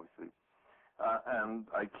tolerated, obviously. And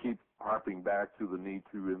I keep harping back to the need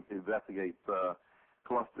to investigate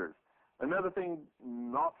clusters. Another thing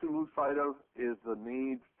not to lose sight of is the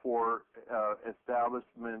need for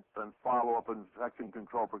establishment and follow-up infection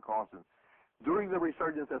control precautions. During the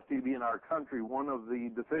resurgence of TB in our country, one of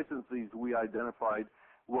the deficiencies we identified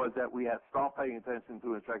was that we had stopped paying attention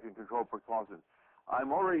to infection control precautions.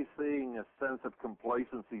 I'm already seeing a sense of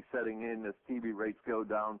complacency setting in as TB rates go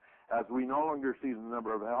down, as we no longer see the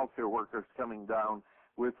number of healthcare workers coming down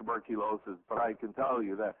with tuberculosis. But I can tell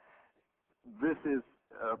you that this is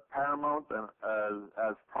paramount and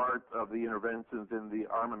as part of the interventions in the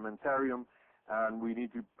armamentarium, and we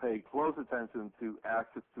need to pay close attention to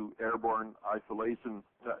access to airborne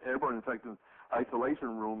infection isolation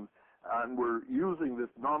rooms. And we're using this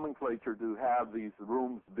nomenclature to have these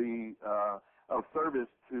rooms be of service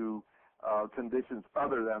to conditions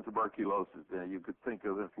other than tuberculosis. You could think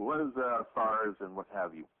of influenza, SARS, and what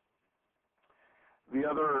have you. The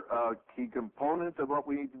other key component of what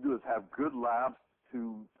we need to do is have good labs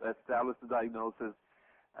to establish the diagnosis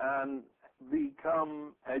and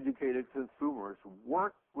become educated consumers.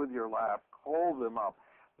 Work with your lab, call them up.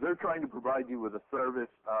 They're trying to provide you with a service,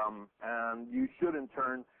 and you should in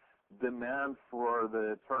turn demand for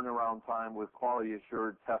the turnaround time with quality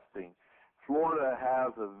assured testing. Florida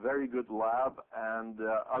has a very good lab, and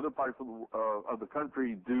other parts of the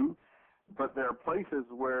country do, but there are places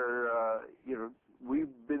where we've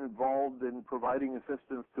been involved in providing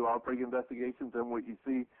assistance to outbreak investigations, and what you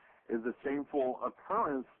see is a shameful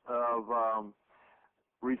occurrence of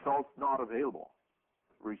results not available.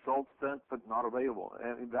 Results sent but not available.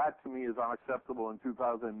 And that to me is unacceptable in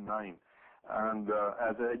 2009. And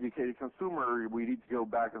as an educated consumer, we need to go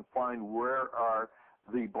back and find where are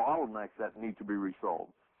the bottlenecks that need to be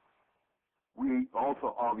resolved. We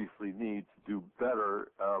also obviously need to do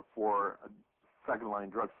better for second-line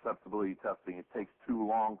drug susceptibility testing. It takes too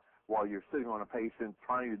long while you're sitting on a patient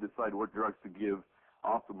trying to decide what drugs to give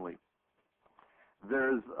optimally.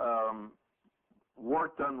 There's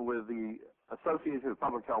work done with the Association of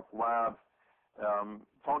Public Health Labs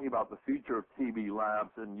talking about the future of TB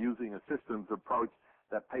labs and using a systems approach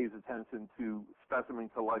that pays attention to specimen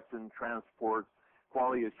collection, transport,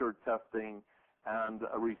 quality assured testing, and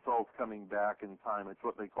results coming back in time. It's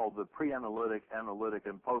what they call the pre-analytic, analytic,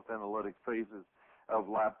 and post-analytic phases of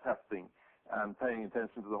lab testing, and paying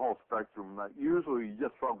attention to the whole spectrum. Usually you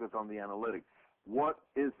just focus on the analytic. What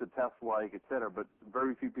is the test like, et cetera, but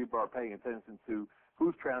very few people are paying attention to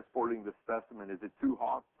who's transporting the specimen. Is it too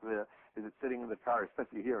hot? Is it sitting in the car,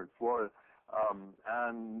 especially here in Florida?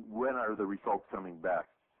 And when are the results coming back?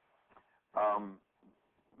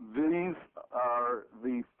 These are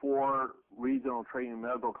the 4 regional training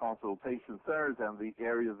medical consultation centers and the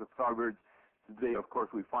areas of coverage. Today, of course,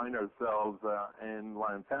 we find ourselves in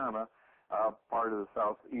Lantana, part of the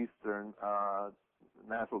Southeastern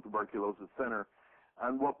National Tuberculosis Center.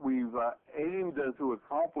 And what we've aimed to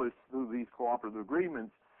accomplish through these cooperative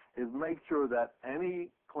agreements is make sure that any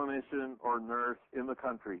clinician or nurse in the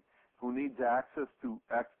country who needs access to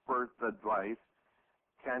expert advice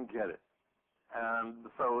can get it. And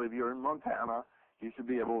so if you're in Montana, you should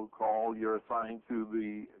be able to call. You're assigned to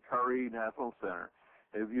the Curry National Center.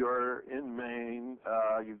 If you're in Maine,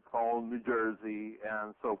 you call New Jersey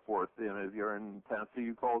and so forth. And if you're in Tennessee,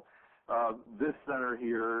 you call this center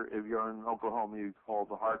here. If you're in Oklahoma, you call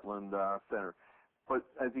the Heartland Center. But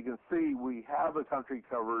as you can see, we have the country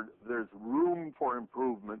covered. There's room for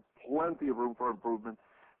improvement, plenty of room for improvement.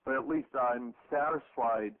 But at least I'm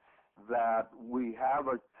satisfied that we have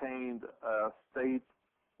attained a state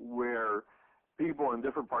where people in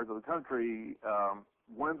different parts of the country,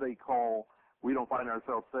 when they call, we don't find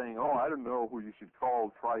ourselves saying, oh, I don't know who you should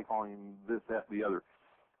call, try calling this, that, the other.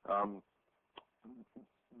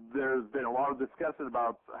 There's been a lot of discussion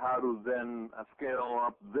about how to then scale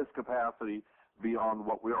up this capacity beyond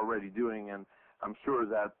what we're already doing, and I'm sure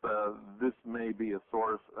that this may be a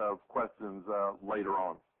source of questions later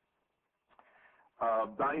on.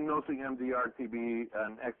 Diagnosing MDR-TB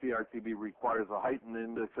and XDR-TB requires a heightened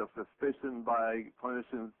index of suspicion by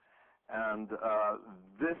clinicians, and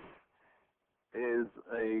this is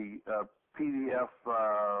a PDF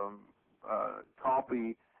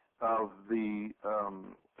copy of the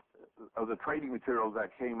training materials that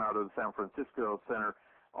came out of the San Francisco Center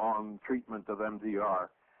on treatment of MDR.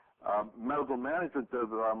 Medical management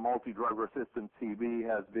of multi-drug-resistant TB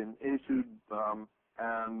has been issued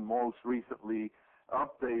and most recently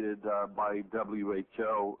updated by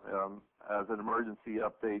WHO as an emergency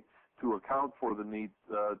update to account for the need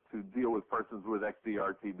to deal with persons with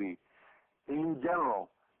XDR-TB. In general,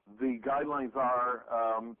 the guidelines are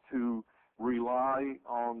to rely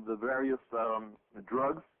on the various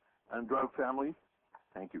drugs and drug families.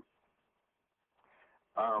 Thank you.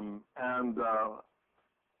 And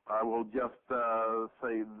I will just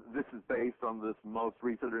say this is based on this most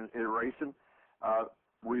recent iteration.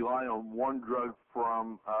 Rely on one drug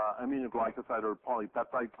from aminoglycoside or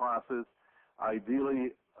polypeptide classes,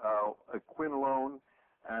 ideally a quinolone,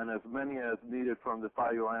 and as many as needed from the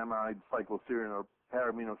thioamide, cycloserine, or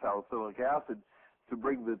paramino-salicylic acid to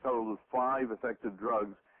bring the total to 5 effective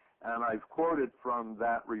drugs. And I've quoted from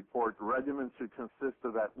that report, regimens should consist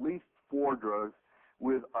of at least 4 drugs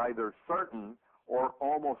with either certain or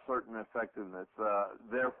almost certain effectiveness.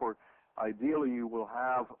 Therefore, ideally, you will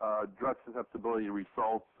have drug susceptibility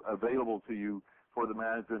results available to you for the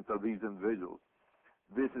management of these individuals.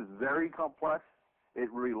 This is very complex. It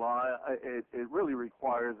really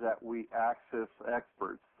requires that we access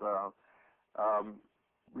experts.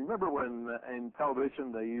 Remember when in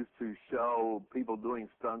television they used to show people doing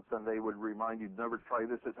stunts and they would remind you, never try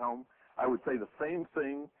this at home? I would say the same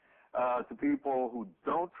thing to people who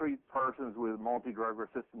don't treat persons with multi-drug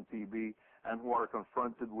resistant TB and who are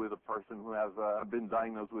confronted with a person who has been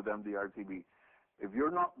diagnosed with MDR-TB. If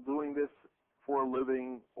you're not doing this for a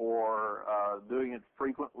living or doing it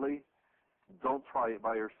frequently, don't try it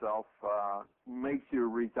by yourself. Make sure you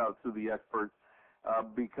reach out to the experts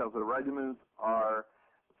because the regimens are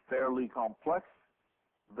fairly complex.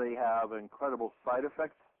 They have incredible side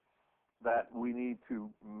effects that we need to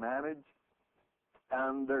manage.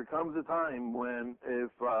 And there comes a time when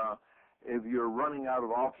if you're running out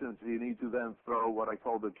of options, you need to then throw what I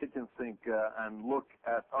call the kitchen sink and look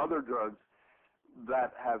at other drugs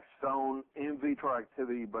that have shown in vitro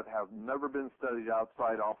activity but have never been studied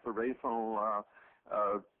outside observational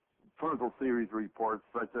clinical series reports,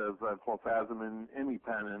 such as clofazimine,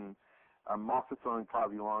 imipenem, and amoxicillin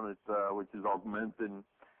clavulanate, which is augmentin,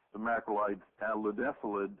 the macrolides, and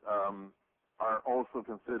ladesolid are also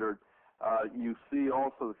considered. You see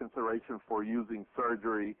also the consideration for using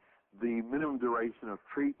surgery, the minimum duration of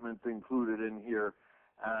treatment included in here,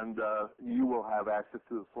 and you will have access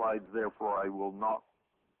to the slides. Therefore, I will not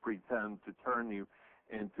pretend to turn you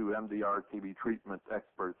into MDR-TB treatment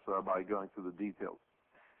experts by going through the details.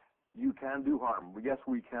 You can do harm. Yes,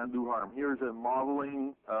 we can do harm. Here's a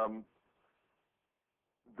modeling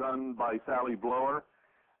done by Sally Blower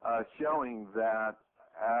showing that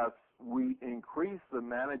as we increase the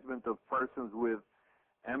management of persons with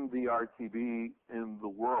MDR-TB in the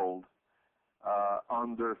world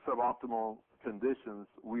under suboptimal conditions,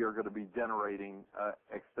 we are going to be generating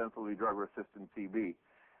extensively drug-resistant TB.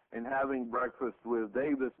 In having breakfast with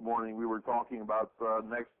Dave this morning, we were talking about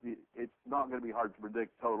it's not going to be hard to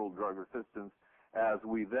predict total drug resistance as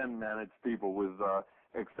we then manage people with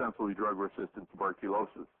extensively drug-resistant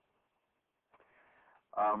tuberculosis.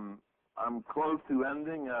 I'm close to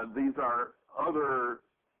ending. These are other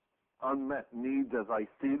unmet needs as I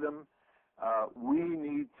see them. We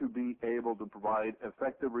need to be able to provide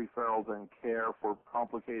effective referrals and care for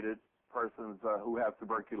complicated persons who have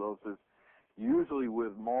tuberculosis, usually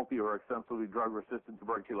with multi or extensively drug-resistant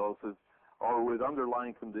tuberculosis or with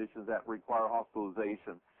underlying conditions that require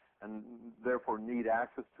hospitalization and therefore need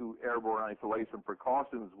access to airborne isolation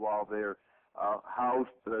precautions while they're housed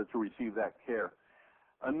to receive that care.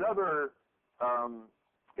 Another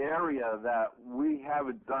area that we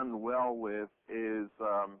haven't done well with is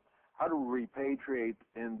how to repatriate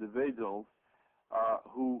individuals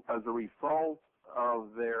who, as a result of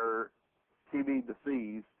their TB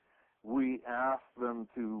disease, we ask them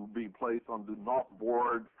to be placed on do not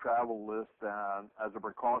board travel list and as a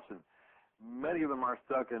precaution. Many of them are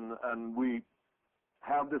stuck, and we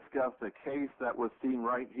have discussed a case that was seen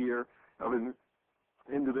right here of an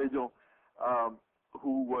individual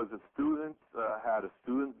who was a student, had a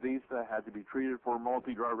student visa, had to be treated for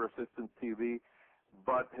multi-drug resistant TB,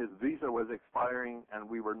 but his visa was expiring, and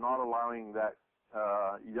we were not allowing that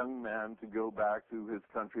young man to go back to his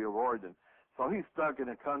country of origin. So he's stuck in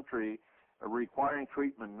a country requiring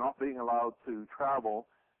treatment, not being allowed to travel,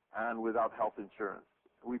 and without health insurance.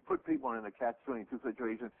 We put people in a catch-22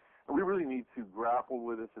 situation, and we really need to grapple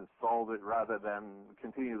with this and solve it rather than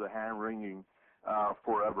continue the hand-wringing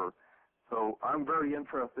forever. So I'm very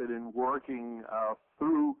interested in working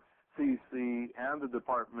through CDC and the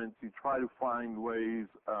department to try to find ways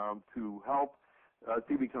to help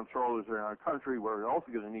TB controllers in our country. We're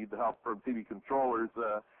also going to need the help from TB controllers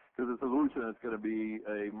because the solution is going to be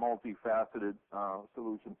a multifaceted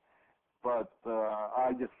solution. But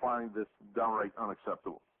I just find this downright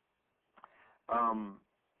unacceptable.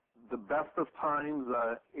 The best of times,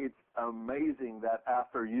 it's amazing that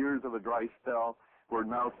after years of a dry spell, we're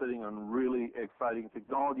now sitting on really exciting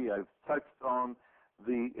technology. I've touched on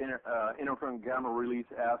the interferon gamma release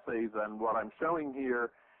assays, and what I'm showing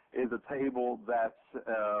here is a table that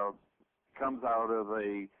comes out of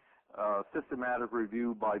a systematic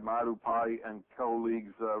review by Madhu Pai and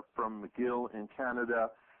colleagues from McGill in Canada,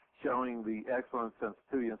 showing the excellent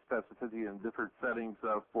sensitivity and specificity in different settings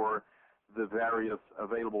for the various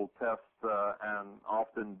available tests and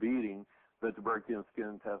often beating the tuberculin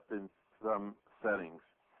skin test in some settings.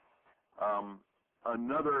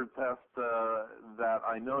 Another test that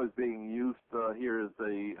I know is being used here is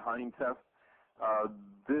the Hind test.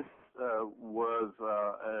 This was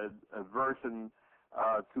a version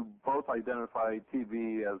to both identify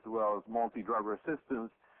TB as well as multi-drug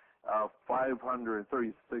resistance.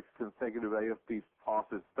 536 consecutive AFP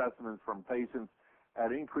positive specimens from patients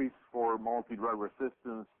had increased for multi-drug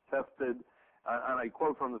resistance tested, and I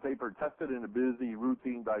quote from the paper, tested in a busy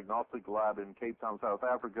routine diagnostic lab in Cape Town, South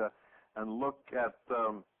Africa, and look at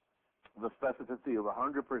the specificity of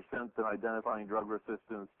 100% in identifying drug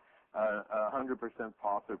resistance, 100%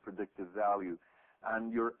 positive predictive value.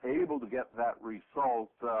 And you're able to get that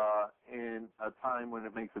result in a time when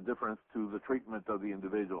it makes a difference to the treatment of the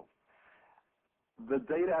individual. The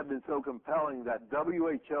data have been so compelling that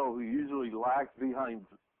WHO, who usually lags behind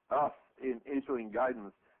us in issuing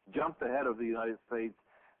guidance, jumped ahead of the United States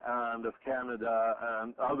and of Canada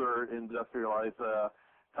and other industrialized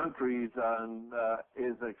countries and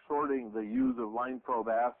is exhorting the use of line probe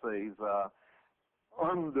assays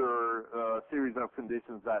under a series of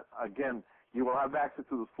conditions that, again, you will have access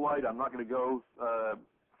to the slide. I'm not going to go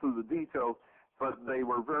through the details, but they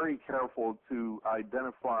were very careful to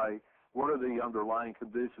identify what are the underlying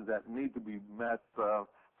conditions that need to be met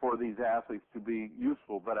for these assays to be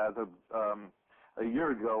useful. But as of a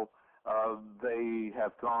year ago, they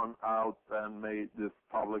have gone out and made this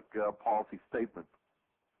public policy statement.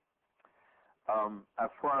 As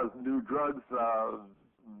far as new drugs,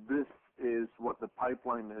 this is what the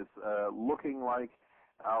pipeline is looking like.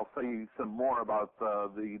 I'll say some more about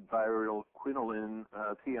the diaryl quinoline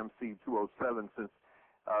TMC 207 since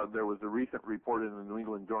there was a recent report in the New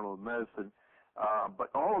England Journal of Medicine. But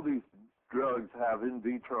all of these drugs have in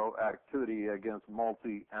vitro activity against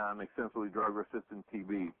multi and extensively drug-resistant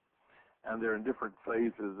TB, and they're in different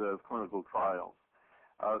phases of clinical trials.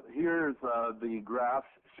 Here's the graph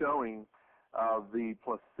showing the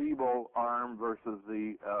placebo arm versus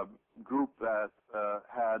the group that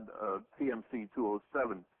had TMC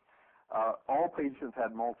 207. All patients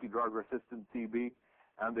had multi-drug resistant TB,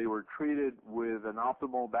 and they were treated with an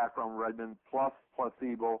optimal background regimen plus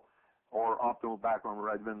placebo or optimal background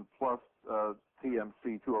regimen plus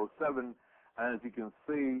TMC 207. And as you can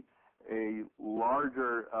see, a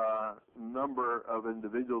larger number of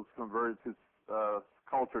individuals converted to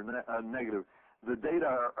culture negative. The data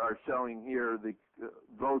are showing here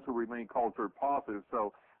those who remain culture positive.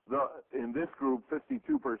 So in this group,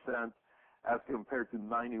 52% as compared to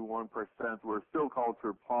 91% were still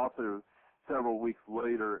culture positive several weeks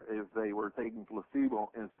later if they were taking placebo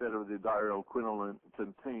instead of the diaryl quinoline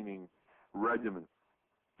containing regimen.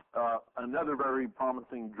 Another very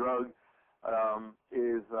promising drug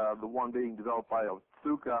is the one being developed by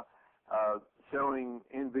Otsuka, showing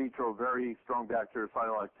in vitro very strong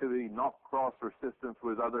bactericidal activity, not cross-resistance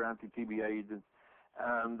with other anti-TB agents,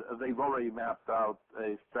 and they've already mapped out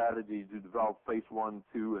a strategy to develop phase 1,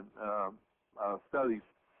 2, and studies.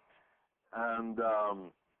 And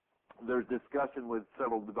there's discussion with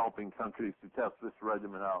several developing countries to test this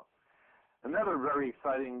regimen out. Another very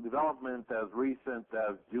exciting development as recent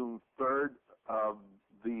as June 3rd,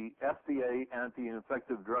 the FDA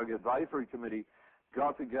Anti-Infective Drug Advisory Committee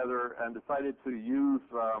got together and decided to use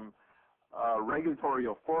regulatory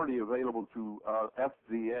authority available to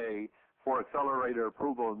FDA for accelerated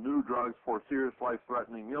approval of new drugs for serious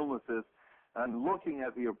life-threatening illnesses, and looking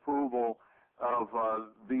at the approval of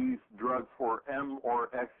these drugs for M or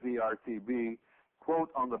XDR-TB,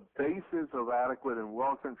 quote, on the basis of adequate and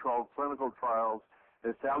well-controlled clinical trials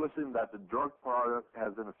establishing that the drug product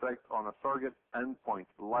has an effect on a surrogate endpoint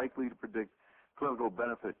likely to predict clinical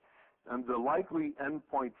benefit. And the likely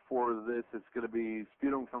endpoint for this is going to be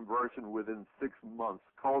sputum conversion within 6 months,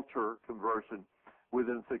 culture conversion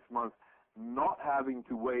within 6 months, not having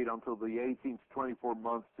to wait until the 18 to 24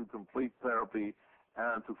 months to complete therapy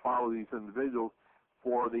and to follow these individuals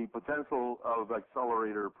for the potential of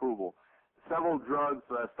accelerated approval. Several drugs,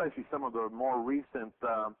 especially some of the more recent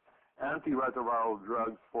antiretroviral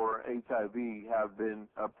drugs for HIV, have been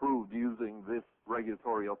approved using this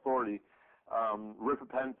regulatory authority.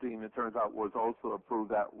 Rifapentine, it turns out, was also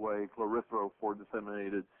approved that way, Clarithro for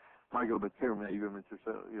disseminated mycobacterium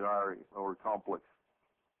intracellular or complex.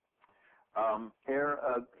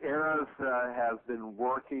 ERAS has been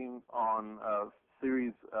working on a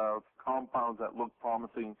series of compounds that look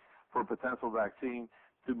promising for potential vaccine.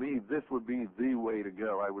 To me, this would be the way to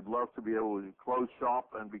go. I would love to be able to close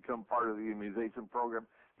shop and become part of the immunization program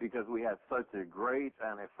because we had such a great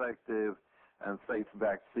and effective and safe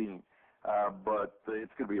vaccine. but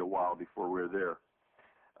it's going to be a while before we're there.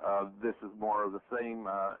 This is more of the same.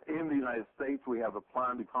 In the United States, we have a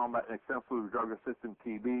plan to combat extensive drug-resistant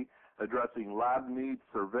TB, addressing lab needs,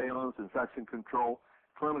 surveillance, infection control,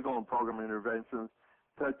 clinical and program interventions,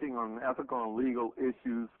 touching on ethical and legal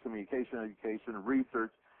issues, communication, education,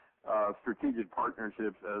 research, strategic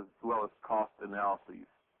partnerships, as well as cost analyses.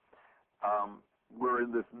 We're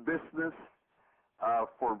in this business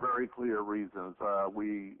for very clear reasons.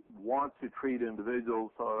 We want to treat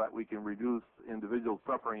individuals so that we can reduce individual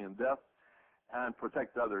suffering and death and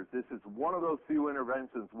protect others. This is one of those few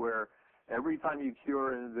interventions where every time you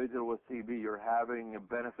cure an individual with TB, you're having a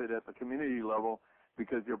benefit at the community level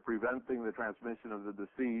because you're preventing the transmission of the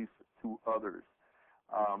disease to others.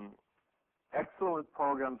 Excellent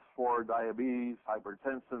programs for diabetes,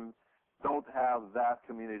 hypertension don't have that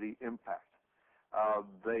community impact.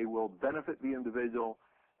 They will benefit the individual,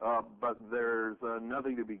 but there's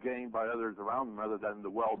nothing to be gained by others around them other than the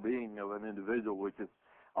well-being of an individual, which is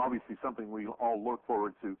obviously something we all look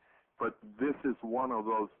forward to. But this is one of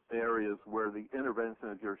those areas where the intervention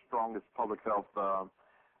is your strongest public health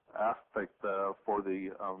aspect for the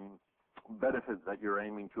benefits that you're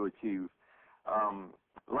aiming to achieve.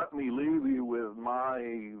 Let me leave you with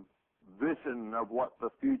my vision of what the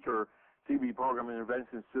future TB program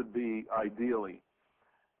intervention should be ideally.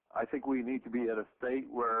 I think we need to be at a state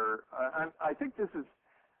where, and I think this is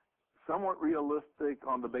somewhat realistic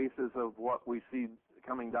on the basis of what we see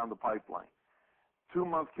coming down the pipeline.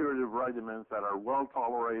 2-month curative regimens that are well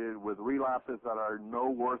tolerated with relapses that are no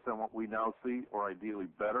worse than what we now see, or ideally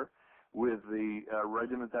better, with the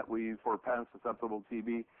regimen that we use for pan-susceptible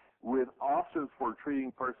TB, with options for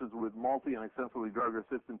treating persons with multi- and extensively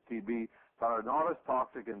drug-resistant TB that are not as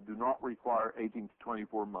toxic and do not require 18 to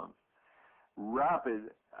 24 months.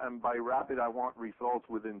 Rapid, and by rapid I want results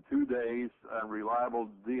within 2 days and reliable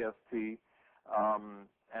DST,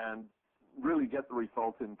 and really get the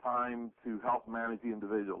results in time to help manage the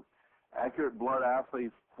individuals. Accurate blood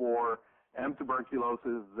assays for M.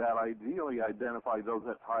 tuberculosis that ideally identify those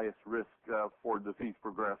at highest risk for disease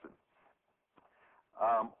progression.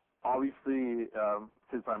 Obviously,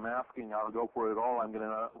 since I'm asking, I'll go for it all. I'm going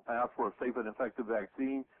to ask for a safe and effective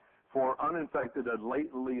vaccine for uninfected and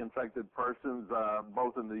latently infected persons,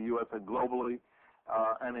 both in the U.S. and globally.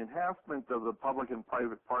 An enhancement of the public and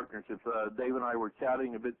private partnerships. Dave and I were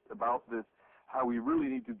chatting a bit about this, how we really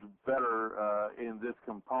need to do better in this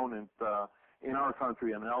component in our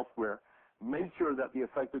country and elsewhere. Make sure that the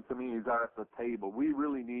affected communities are at the table. We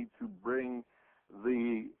really need to bring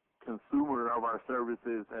the consumer of our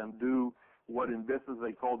services and do what in business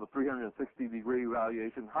they call the 360-degree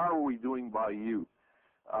evaluation. How are we doing by you?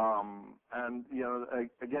 And, you know,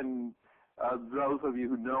 again, those of you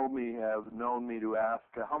who know me have known me to ask,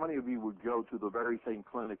 how many of you would go to the very same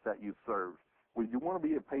clinic that you serve? Would you want to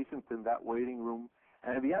be a patient in that waiting room?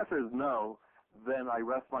 And if the answer is no, then I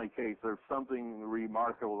rest my case. There's something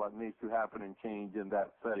remarkable that needs to happen and change in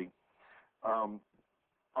that setting.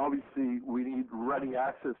 Obviously, we need ready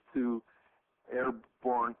access to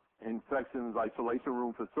airborne infections, isolation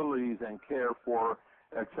room facilities, and care for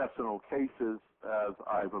exceptional cases, as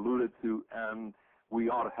I've alluded to, and we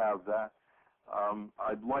ought to have that.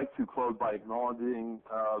 I'd like to close by acknowledging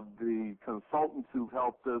the consultants who've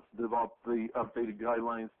helped us develop the updated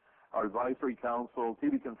guidelines, our advisory council,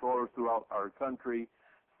 TB controllers throughout our country,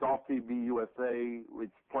 Stop TB USA, which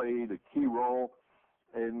played a key role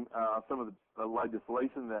in some of the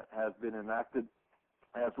legislation that has been enacted,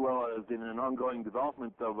 as well as in an ongoing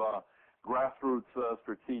development of a grassroots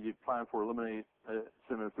strategic plan for elimination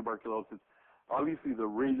of tuberculosis. Obviously, the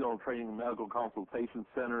regional training and medical consultation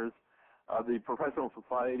centers, the professional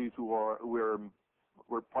societies we're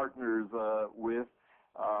partners with,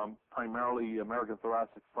 primarily American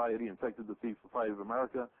Thoracic Society, Infectious Disease Society of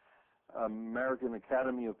America, American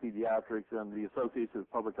Academy of Pediatrics, and the Association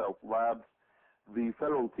of Public Health Labs, the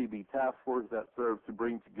Federal TB Task Force that serves to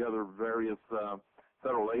bring together various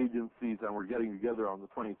federal agencies, and we're getting together on the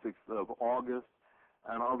 26th of August,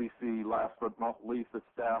 and obviously, last but not least, the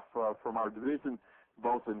staff from our division,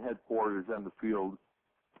 both in headquarters and the field.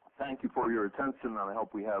 Thank you for your attention, and I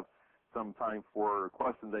hope we have some time for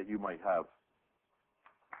questions that you might have.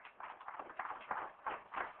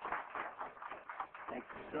 Thanks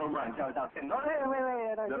so much. No, wait.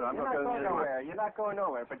 You're not going nowhere. You're not going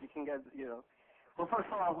nowhere, but you can get, you know. Well, first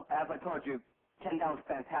of all, as I told you, Ken, that was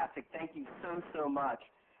fantastic. Thank you so much.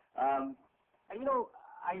 And, you know,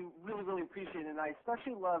 I really appreciate it, and I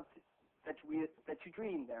especially loved that you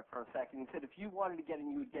dreamed there for a second. You said if you wanted to get it,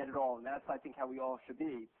 you would get it all, and that's, I think, how we all should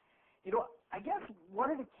be. You know, I guess one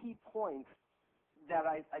of the key points that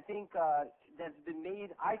I think that's been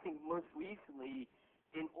made, I think, most recently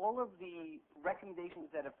in all of the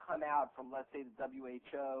recommendations that have come out from, let's say, the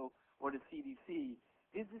WHO or the CDC,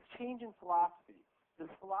 is this change in philosophy.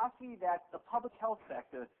 This philosophy that the public health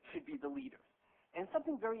sector should be the leader. And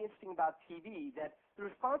something very interesting about TB, that the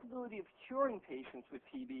responsibility of curing patients with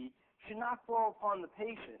TB should not fall upon the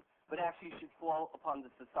patient, but actually should fall upon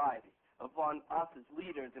the society, upon us as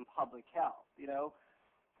leaders in public health, you know.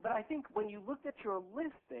 But I think when you looked at your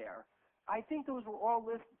list there, I think those were all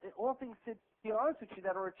things, to be honest with you,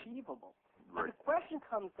 that are achievable. Right. But the question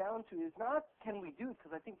comes down to is not can we do it,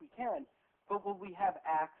 because I think we can, but will we have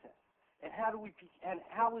access? And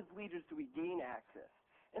how as leaders do we gain access?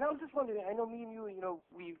 And I was just wondering, I know me and you, you know,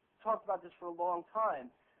 we've talked about this for a long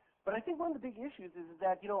time, but I think one of the big issues is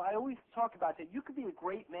that, you know, I always talk about that you could be a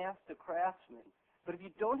great master craftsman, but if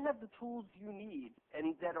you don't have the tools you need and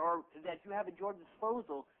that you have at your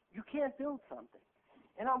disposal, you can't build something.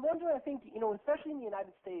 And I'm wondering, I think, you know, especially in the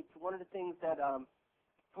United States, one of the things that,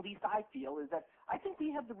 at least I feel, is that I think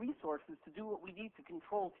we have the resources to do what we need to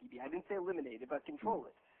control TB. I didn't say eliminate it, but control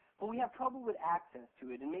it. But we have trouble with access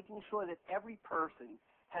to it and making sure that every person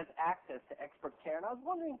has access to expert care. And I was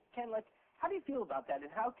wondering, Ken, like, how do you feel about that,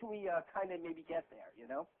 and how can we kind of maybe get there, you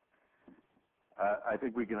know? I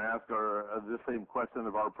think we can ask the same question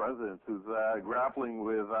of our president, who's grappling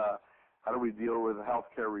with how do we deal with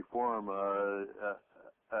healthcare reform,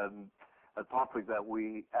 and a topic that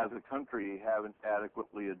we, as a country, haven't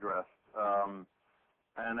adequately addressed.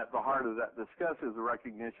 And at the heart of that discussion is the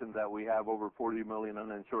recognition that we have over 40 million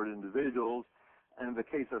uninsured individuals. And in the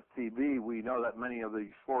case of TB, we know that many of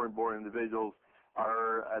these foreign-born individuals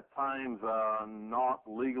are at times not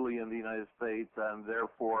legally in the United States and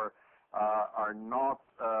therefore are not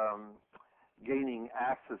gaining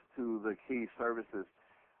access to the key services.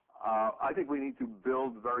 I think we need to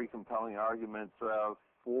build very compelling arguments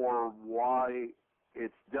for why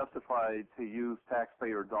it's justified to use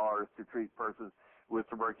taxpayer dollars to treat persons with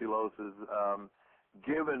tuberculosis,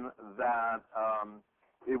 given that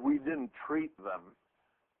if we didn't treat them,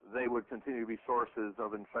 they would continue to be sources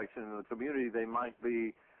of infection in the community. They might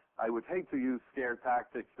be, I would hate to use scare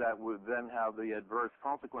tactics that would then have the adverse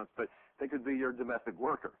consequence, but they could be your domestic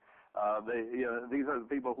worker. These are the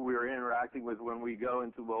people who we are interacting with when we go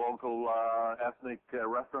into the local ethnic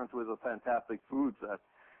restaurants with the fantastic foods that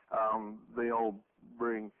they all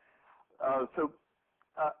bring.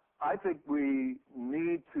 I think we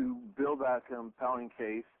need to build that compelling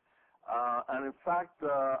case. And in fact,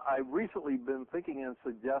 I've recently been thinking and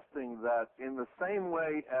suggesting that in the same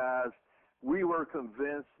way as we were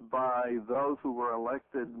convinced by those who were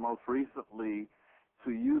elected most recently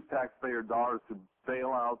to use taxpayer dollars to bail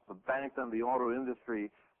out the banks and the auto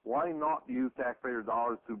industry, why not use taxpayer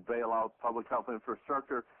dollars to bail out public health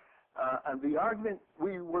infrastructure? And the argument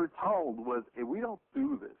we were told was, if we don't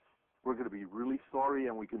do this, we're going to be really sorry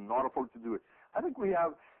and we cannot afford to do it. I think we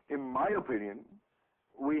have, in my opinion,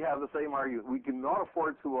 we have the same argument. We cannot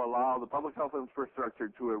afford to allow the public health infrastructure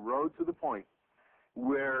to erode to the point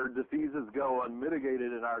where diseases go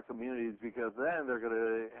unmitigated in our communities, because then they're going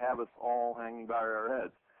to have us all hanging by our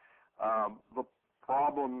heads. The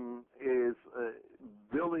problem is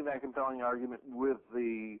building that compelling argument with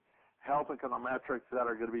the health econometrics that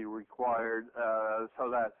are going to be required so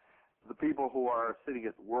that the people who are sitting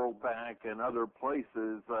at the World Bank and other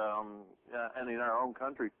places and in our own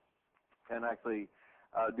country can actually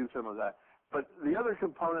do some of that. But the other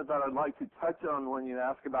component that I'd like to touch on when you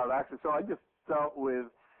ask about access, so I just dealt with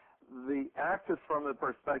the access from the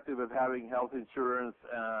perspective of having health insurance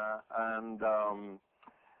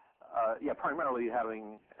primarily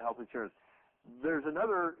having health insurance. There's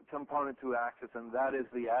another component to access, and that is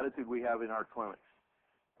the attitude we have in our clinics.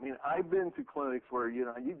 I mean, I've been to clinics where, you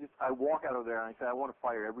know, I walk out of there and I say, I want to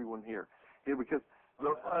fire everyone here. Because,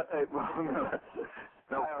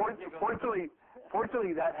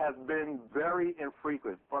 fortunately, that has been very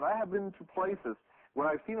infrequent. But I have been to places where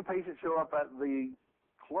I've seen a patient show up at the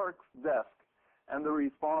clerk's desk, and the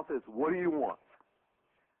response is, what do you want?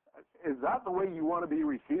 Is that the way you want to be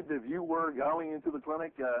received if you were going into the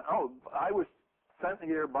clinic? I was sent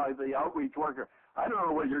here by the outreach worker. I don't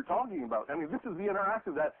know what you're talking about. I mean, this is the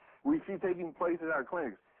interaction that we see taking place in our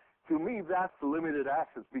clinics. To me, that's limited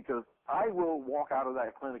access, because I will walk out of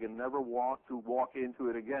that clinic and never want to walk into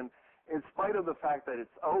it again, in spite of the fact that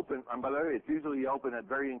it's open. And by the way, it's usually open at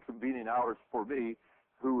very inconvenient hours for me,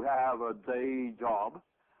 who have a day job.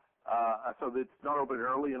 So it's not open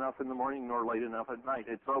early enough in the morning nor late enough at night.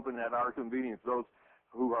 It's open at our convenience, those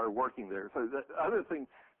who are working there. So the other thing,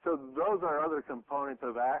 so those are other components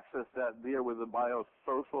of access that deal with the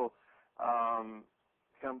biosocial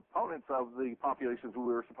component segments of the populations we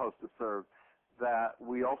were supposed to serve that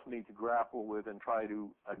we also need to grapple with and try to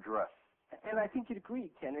address. And I think you'd agree,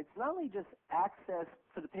 Ken, it's not only just access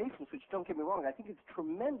for the patients, which don't get me wrong, I think it's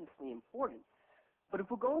tremendously important. But if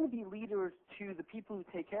we're going to be leaders to the people who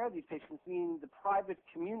take care of these patients, meaning the private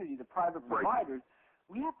community, the private providers,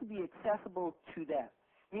 we have to be accessible to them.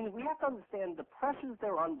 Meaning we have to understand the pressures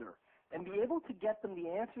they're under and be able to get them the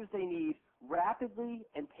as they need rapidly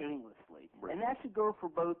and painlessly. Right. And that should go for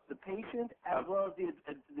both the patient as well as the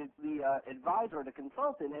advisor or the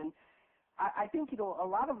consultant. And I think, a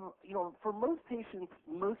lot of, for most patients,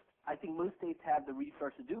 I think most states have the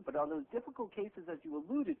resources to do, but on those difficult cases, as you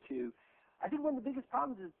alluded to, I think one of the biggest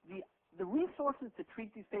problems is the resources to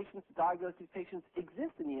treat these patients, to diagnose these patients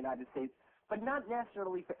exist in the United States, but not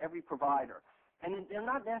necessarily for every provider. And they're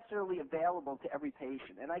not necessarily available to every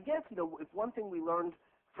patient. And I guess, if one thing we learned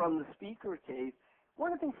from the speaker case,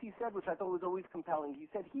 one of the things he said, which I thought was always compelling, he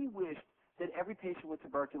said he wished that every patient with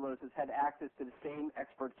tuberculosis had access to the same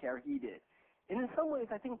expert care he did. And in some ways,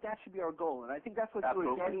 I think that should be our goal. And I think that's what you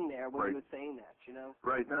were getting there when you were saying that,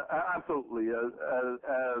 Right. Absolutely.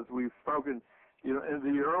 As we've spoken, in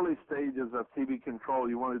the early stages of TB control,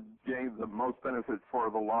 you want to gain the most benefit for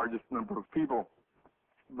the largest number of people.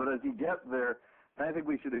 But as you get there, I think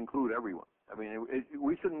we should include everyone. I mean,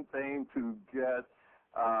 we shouldn't aim to get,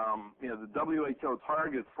 the WHO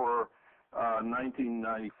targets for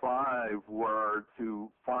 1995 were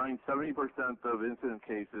to find 70% of incident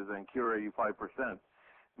cases and cure 85%.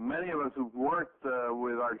 Many of us who've worked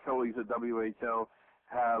with our colleagues at WHO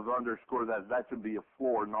have underscored that that should be a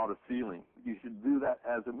floor, not a ceiling. You should do that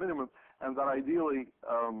as a minimum, and that ideally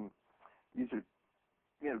you should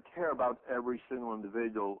care about every single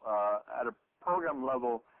individual. At a program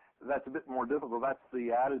level, that's a bit more difficult. That's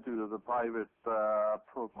the attitude of the private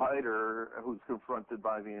provider who's confronted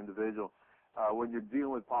by the individual. When you're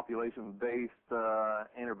dealing with population-based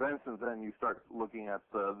interventions, then you start looking at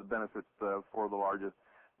the benefits for the largest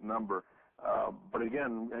number. But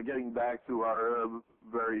again, getting back to our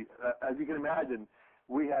as you can imagine,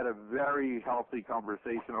 we had a very healthy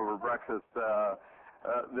conversation over breakfast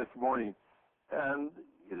this morning. And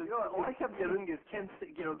all I kept doing is Ken,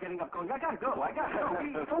 getting up, going, I gotta go.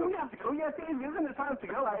 We have to go. Yes, isn't it time to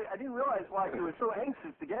go? I didn't realize why you were so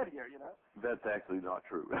anxious to get here. That's actually not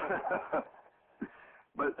true.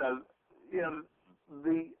 But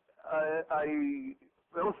I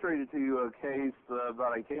illustrated to you a case that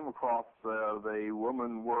I came across of a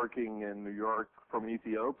woman working in New York from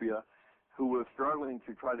Ethiopia who was struggling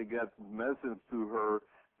to try to get medicines to her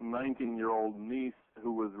 19-year-old niece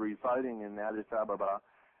who was residing in Addis Ababa,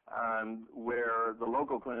 and where the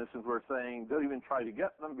local clinicians were saying, don't even try to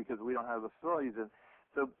get them because we don't have the facilities. And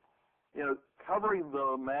so, covering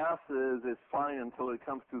the masses is fine until it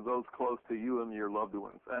comes to those close to you and your loved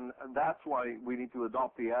ones. And that's why we need to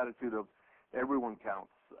adopt the attitude of everyone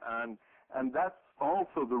counts. And that's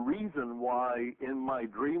also the reason why in my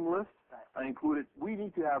dream list I included we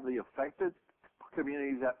need to have the affected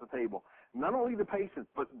communities at the table. Not only the patients,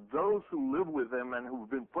 but those who live with them and who've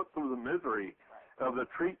been put through the misery of the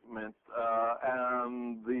treatment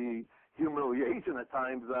and the humiliation at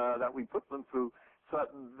times that we put them through, so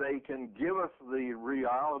that they can give us the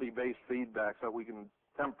reality-based feedback so we can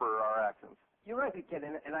temper our actions. You're right, Ken,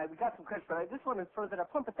 and we got some questions, but I just want to further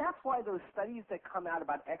that point. But that's why those studies that come out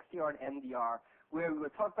about XDR and MDR, where we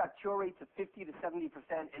were talking about cure rates of 50 to 70%,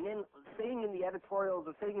 and then saying in the editorials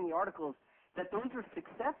or saying in the articles that those are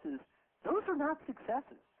successes, those are not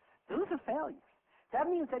successes. Those are failures. That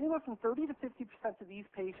means anywhere from 30 to 50% of these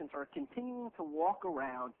patients are continuing to walk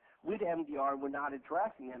around with MDR and we're not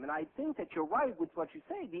addressing them. And I think that you're right with what you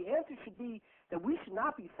say. The answer should be that we should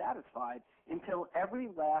not be satisfied until every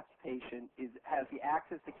last patient has the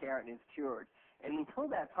access to care and is cured. And until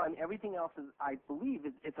that time, everything else is, I believe,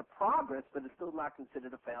 it's a progress, but it's still not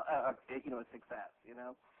considered a success.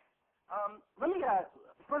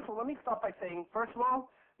 First of all, let me start by saying, first of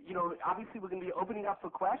all, obviously we're going to be opening up for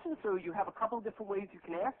questions, so you have a couple of different ways you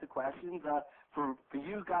can ask the questions. For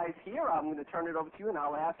you guys here, I'm going to turn it over to you, and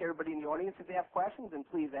I'll ask everybody in the audience if they have questions, and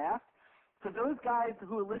please ask. For those guys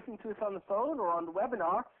who are listening to us on the phone or on the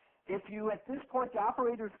webinar, if you, at this point, the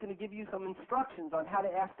operator is going to give you some instructions on how to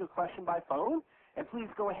ask a question by phone, and please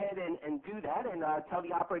go ahead and do that, and tell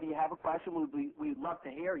the operator you have a question. We'd love to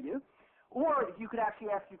hear you. Or if you could actually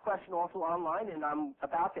ask your question also online, and I'm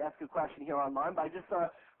about to ask a question here online, by just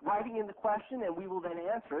writing in the question, and we will then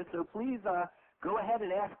answer it. So please go ahead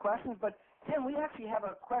and ask questions. But, Ken, we actually have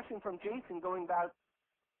a question from Jason going about.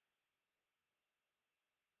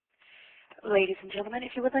 Ladies and gentlemen,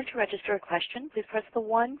 if you would like to register a question, please press the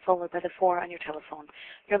 1 followed by the 4 on your telephone.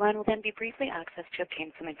 Your line will then be briefly accessed to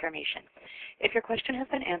obtain some information. If your question has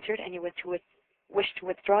been answered and you wish to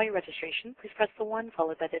withdraw your registration, please press the 1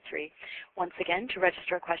 followed by the 3. Once again, to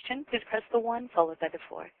register a question, please press the 1 followed by the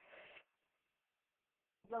 4.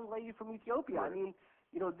 Young lady from Ethiopia. I mean,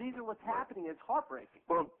 these are what's happening. It's heartbreaking.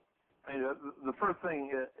 Well, the first thing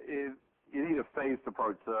is you need a phased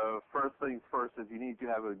approach. First things first is you need to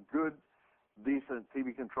have a good, decent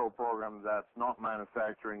TB control program that's not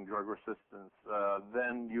manufacturing drug resistance.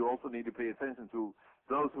 Then you also need to pay attention to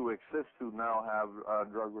those who exist who now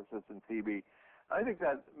have drug-resistant TB. I think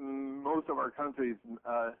that most of our countries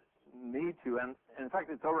need to, and in fact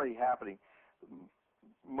it's already happening.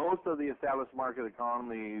 Most of the established market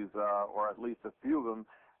economies, or at least a few of them,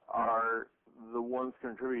 are the ones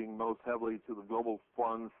contributing most heavily to the global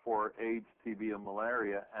funds for AIDS, TB, and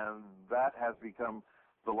malaria, and that has become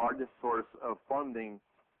the largest source of funding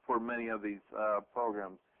for many of these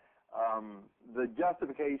programs. The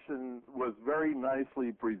justification was very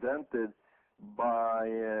nicely presented by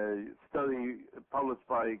a study published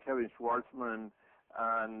by Kevin Schwartzman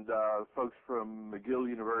and folks from McGill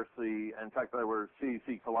University. In fact, they were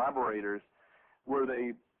CDC collaborators, where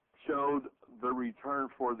they showed the return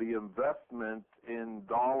for the investment in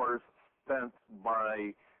dollars spent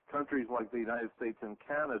by countries like the United States and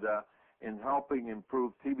Canada in helping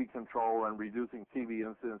improve TB control and reducing TB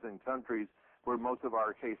incidence in countries where most of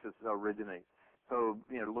our cases originate. So,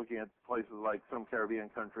 looking at places like some Caribbean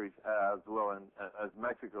countries as well as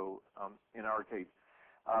Mexico in our case.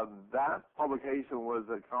 That publication was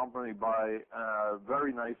accompanied by a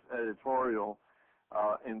very nice editorial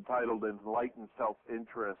entitled Enlightened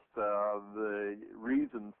Self-Interest, the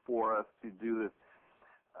reason for us to do this.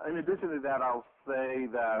 In addition to that, I'll say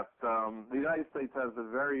that the United States has a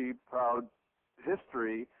very proud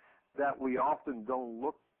history that we often don't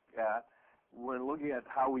look at when looking at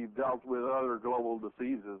how we've dealt with other global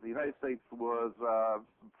diseases. The United States was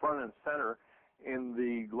front and center in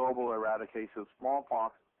the global eradication of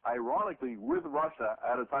smallpox, ironically with Russia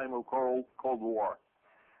at a time of Cold War.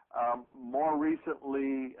 More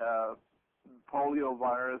recently, polio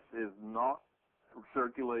virus is not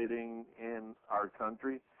circulating in our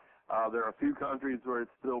country. There are a few countries where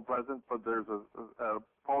it's still present, but there's a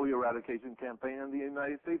polio eradication campaign, and the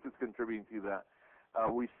United States is contributing to that.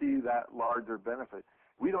 We see that larger benefit.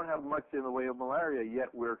 We don't have much in the way of malaria,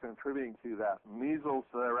 yet we're contributing to that. Measles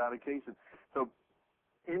eradication. So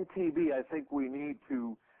in TB, I think we need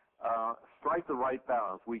to strike the right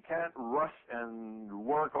balance. We can't rush and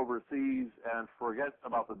work overseas and forget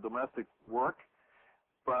about the domestic work,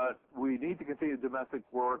 but we need to continue domestic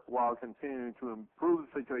work while continuing to improve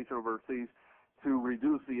the situation overseas to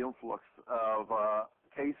reduce the influx of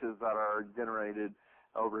cases that are generated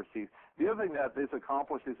overseas. The other thing that this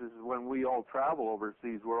accomplishes is when we all travel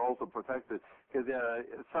overseas, we're also protected, because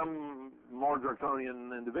some more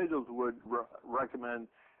draconian individuals would recommend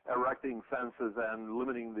erecting fences and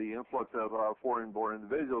limiting the influx of foreign-born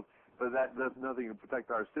individuals, but that does nothing to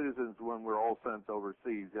protect our citizens when we're all sent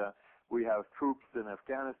overseas. We have troops in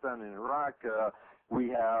Afghanistan and Iraq. We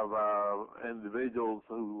have individuals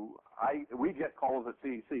who we get calls at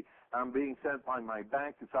CDC. I'm being sent by my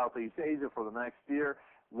bank to Southeast Asia for the next year.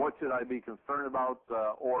 What should I be concerned about?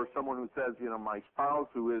 Or someone who says, my spouse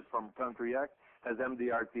who is from country X has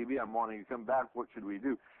MDR TB. I'm wanting to come back. What should we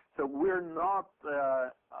do? So we're not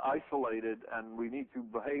isolated, and we need to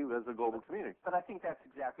behave as a global community. But I think that's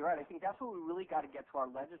exactly right. I think that's what we really got to get to our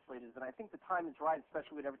legislators, and I think the time is right,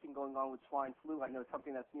 especially with everything going on with swine flu. I know it's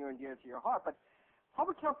something that's near and dear to your heart, but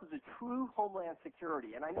public health is a true homeland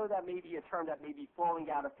security, and I know that may be a term that may be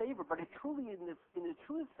falling out of favor, but it truly, in the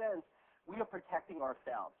truest sense, we are protecting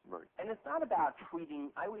ourselves. Right. And it's not about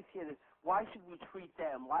treating, I always hear this, why should we treat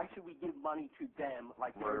them? Why should we give money to them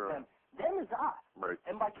like they're them? Them is us. Right.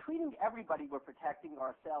 And by treating everybody, we're protecting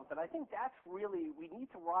ourselves. And I think that's really, we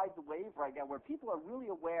need to ride the wave right now where people are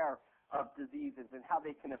really aware of diseases and how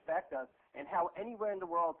they can affect us and how anywhere in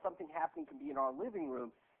the world something happening can be in our living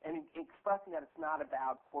room, and expressing that it's not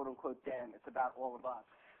about, quote, unquote, them. It's about all of us.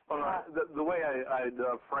 Well, the way I'd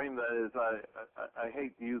frame that is I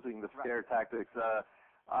hate using the scare tactics.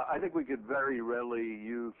 I think we could very readily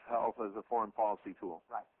use health as a foreign policy tool.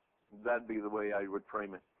 Right. That'd be the way I would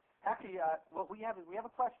frame it. Actually, what we have a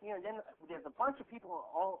question here, and then there's a bunch of people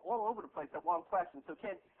all over the place that want questions. So,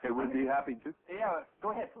 Ken. Okay, we'd be happy to. Yeah,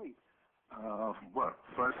 go ahead, please. Well,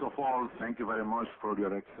 first of all, thank you very much for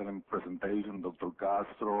your excellent presentation, Dr.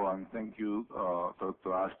 Castro, and thank you,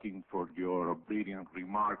 Dr. Askin, for your brilliant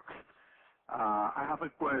remarks. I have a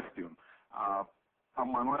question.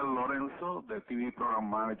 I'm Manuel Lorenzo, the TV program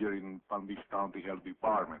manager in Palm Beach County Health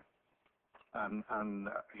Department. And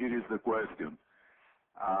here is the question.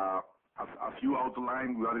 As you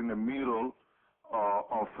outlined, we are in the middle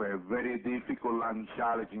of a very difficult and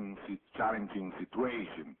challenging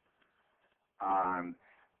situation. And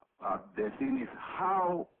the thing is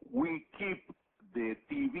how we keep the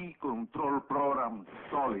TV control program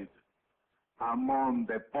solid among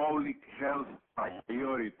the public health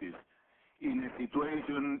priorities in a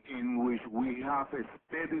situation in which we have a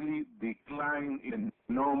steadily decline in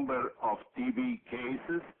number of TB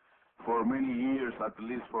cases for many years, at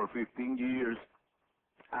least for 15 years,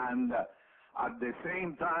 and at the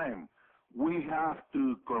same time, we have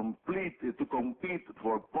to compete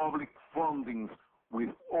for public fundings with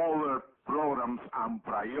other programs and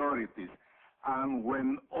priorities. And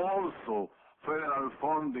when also federal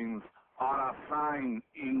fundings are assigned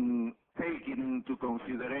in taking into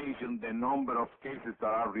consideration the number of cases that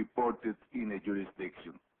are reported in a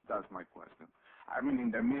jurisdiction. That's my question. I mean,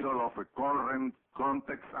 in the middle of a current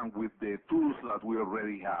context and with the tools that we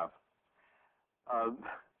already have.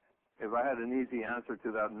 If I had an easy answer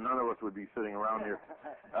to that, none of us would be sitting around here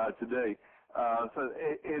today. So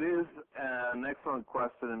it is an excellent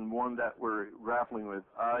question and one that we're grappling with.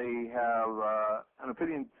 I have an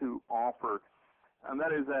opinion to offer, and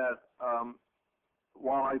that is that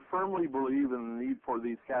while I firmly believe in the need for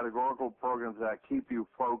these categorical programs that keep you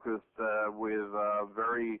focused with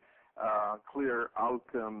very clear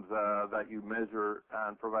outcomes that you measure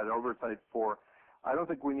and provide oversight for, I don't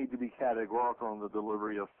think we need to be categorical in the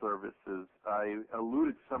delivery of services. I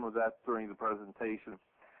alluded to some of that during the presentation.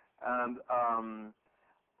 And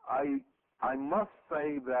I must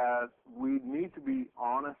say that we need to be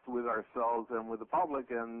honest with ourselves and with the public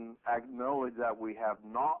and acknowledge that we have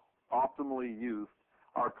not optimally used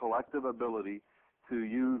our collective ability to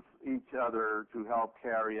use each other to help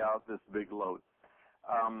carry out this big load.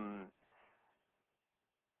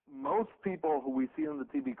 Most people who we see in the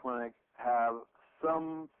TB clinic have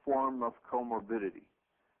some form of comorbidity.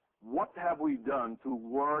 What have we done to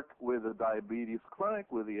work with the diabetes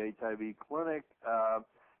clinic, with the HIV clinic,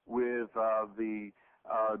 with the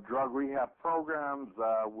drug rehab programs,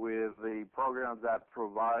 with the programs that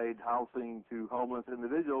provide housing to homeless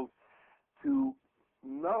individuals to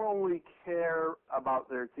not only care about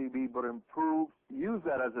their TB, but use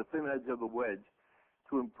that as a thin edge of the wedge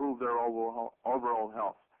to improve their overall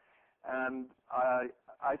health. And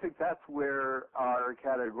I think that's where our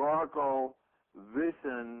categorical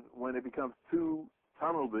vision, when it becomes too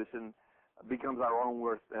tunnel vision, becomes our own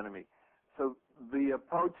worst enemy. So the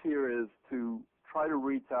approach here is to try to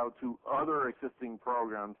reach out to other existing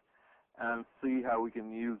programs and see how we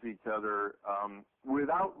can use each other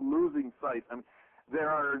without losing sight. I mean, there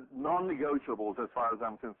are non-negotiables as far as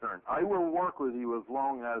I'm concerned. I will work with you as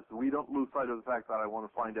long as we don't lose sight of the fact that I want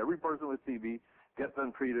to find every person with TB, get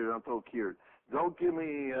them treated until cured. Don't give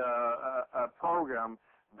me a program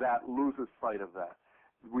that loses sight of that.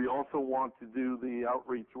 We also want to do the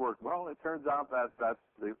outreach work. Well, it turns out that that's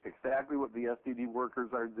exactly what the STD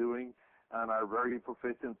workers are doing and are very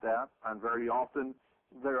proficient at, and very often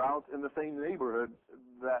they're out in the same neighborhood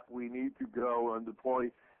that we need to go and deploy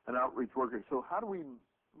an outreach worker. So how do we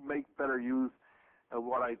make better use of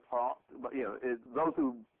what I taught? But, you know, those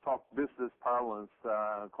who talk business parlance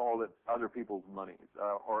call it other people's money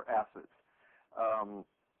or assets.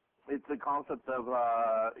 It's the concept of,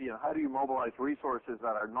 how do you mobilize resources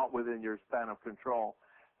that are not within your span of control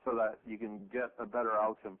so that you can get a better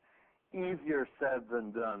outcome? Easier said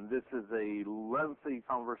than done. This is a lengthy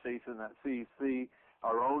conversation at CDC.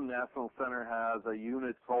 Our own national center has a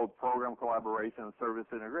unit called Program Collaboration and Service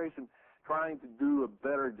Integration, trying to do a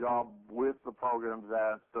better job with the programs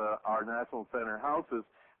that our national center houses,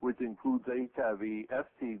 which includes HIV,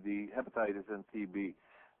 STD, hepatitis, and TB.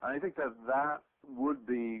 I think that would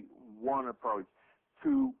be one approach,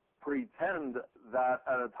 to pretend that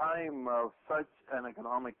at a time of such an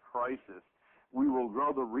economic crisis, we will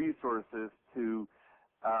grow the resources to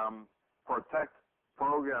protect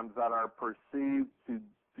programs that are perceived to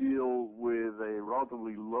deal with a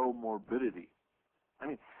relatively low morbidity. I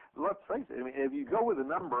mean, let's face it, if you go with the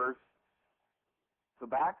numbers,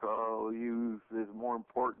 tobacco use is more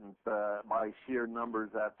important by sheer numbers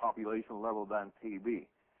at population level than TB.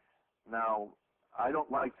 Now, I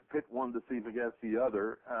don't like to pit one disease against the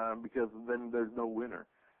other because then there's no winner.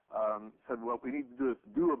 So what we need to do is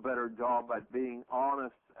do a better job at being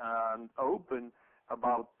honest and open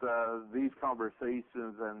about these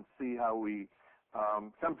conversations and see how we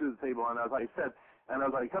come to the table. And as I said, And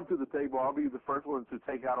as I come to the table, I'll be the first one to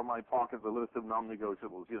take out of my pocket the list of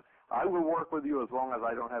non-negotiables. You know, I will work with you as long as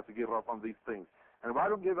I don't have to give up on these things. And if I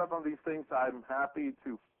don't give up on these things, I'm happy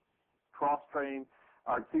to cross-train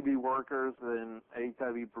our TB workers in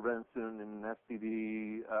HIV prevention, in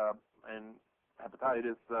STD, and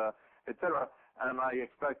hepatitis, et cetera. And I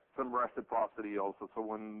expect some reciprocity also. So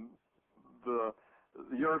when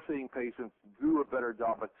you're seeing patients, do a better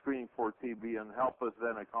job at screening for TB and help us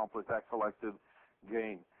then accomplish that collective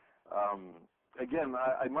gain. Again,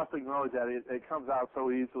 I must acknowledge that it comes out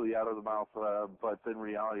so easily out of the mouth, but in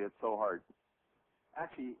reality it's so hard.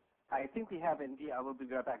 Actually, I think we have, I will be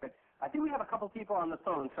right back, but I think we have a couple people on the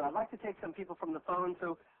phone, so I'd like to take some people from the phone.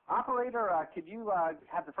 So, operator, could you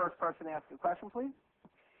have the first person ask a question, please?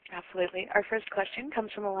 Absolutely. Our first question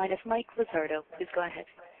comes from the line of Mike Lizardo. Please go ahead.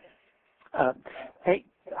 Hey,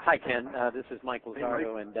 hi, Ken. This is Mike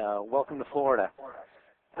Lizardo, and welcome to Florida.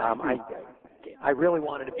 I really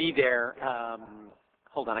wanted to be there.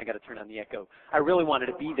 Hold on, I got to turn on the echo. I really wanted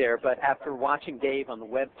to be there, but after watching Dave on the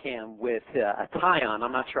webcam with a tie on,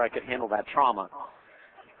 I'm not sure I could handle that trauma.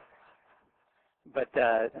 But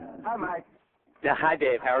hi, Mike. Hi,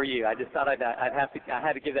 Dave. How are you? I just thought I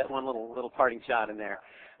had to give that one little parting shot in there.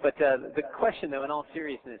 But the question, though, in all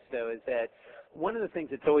seriousness, though, is that one of the things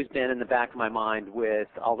that's always been in the back of my mind with,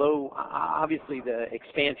 although obviously the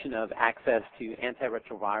expansion of access to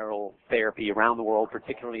antiretroviral therapy around the world,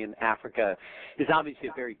 particularly in Africa, is obviously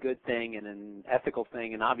a very good thing and an ethical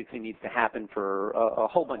thing and obviously needs to happen for a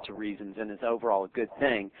whole bunch of reasons and is overall a good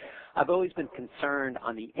thing. I've always been concerned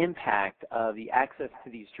on the impact of the access to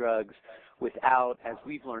these drugs without, as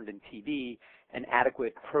we've learned in TB, an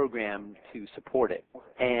adequate program to support it,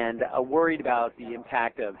 and worried about the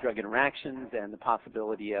impact of drug interactions and the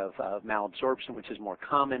possibility of malabsorption, which is more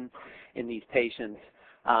common in these patients.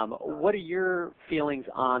 What are your feelings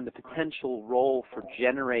on the potential role for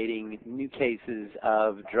generating new cases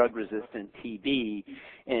of drug-resistant TB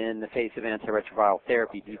in the face of antiretroviral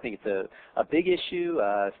therapy? Do you think it's a big issue,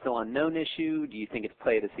 still unknown issue? Do you think it's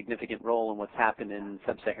played a significant role in what's happened in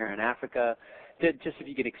sub-Saharan Africa? Just if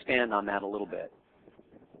you could expand on that a little bit.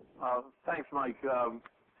 Thanks, Mike.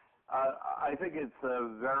 I think it's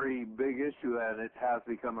a very big issue, and it has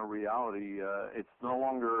become a reality. It's no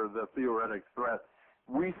longer the theoretic threat.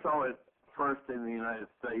 We saw it first in the United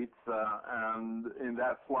States, and in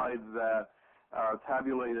that slide that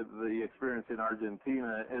tabulated the experience in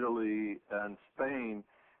Argentina, Italy, and Spain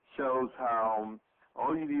shows how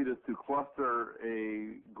all you need is to cluster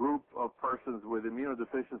a group of persons with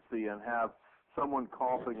immunodeficiency and have someone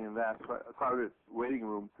coughing in that crowded waiting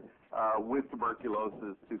room with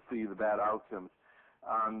tuberculosis to see the bad outcomes.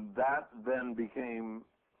 That then became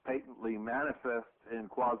patently manifest in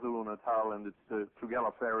KwaZulu-Natal and the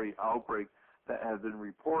Tugela Ferry outbreak that has been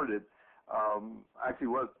reported. Actually,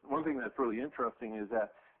 one thing that's really interesting is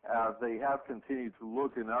that as they have continued to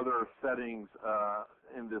look in other settings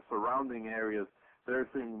in the surrounding areas, they're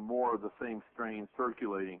seeing more of the same strain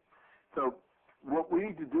circulating. So what we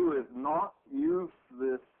need to do is not use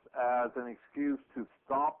this as an excuse to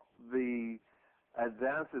stop the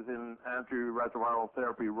advances in antiretroviral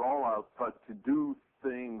therapy rollout, but to do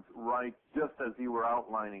things right, just as you were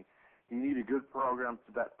outlining. You need a good program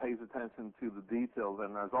that pays attention to the details,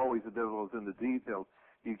 and as always, the devil is in the details.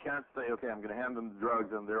 You can't say, okay, I'm going to hand them the drugs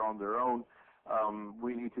and they're on their own.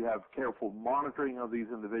 We need to have careful monitoring of these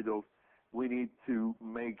individuals. We need to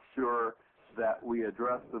make sure that we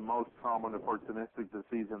address the most common opportunistic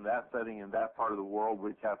disease in that setting, in that part of the world,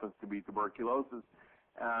 which happens to be tuberculosis.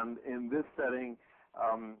 And in this setting,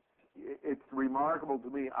 it's remarkable to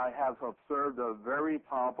me. I have observed a very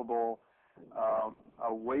palpable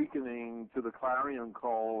awakening to the clarion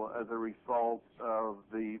call as a result of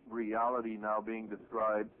the reality now being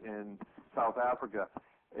described in South Africa.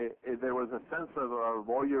 There was a sense of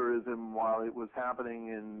voyeurism while it was happening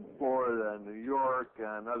in Florida and New York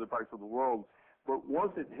and other parts of the world. But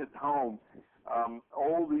once it hit home,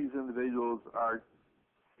 all these individuals are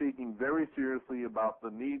speaking very seriously about the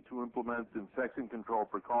need to implement infection control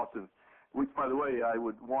precautions, which, by the way, I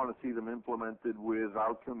would want to see them implemented with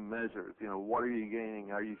outcome measures. You know, what are you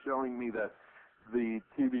gaining? Are you showing me that the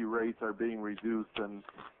TB rates are being reduced? And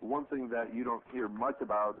one thing that you don't hear much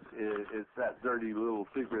about is that dirty little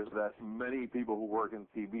secret that many people who work in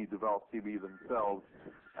TB develop TB themselves,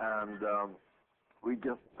 and we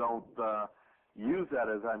just don't use that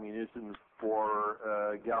as ammunition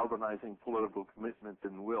for galvanizing political commitment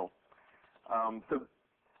and will. So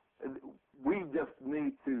we just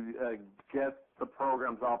need to get the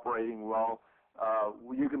programs operating well.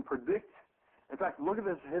 You can predict. In fact, look at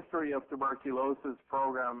this history of tuberculosis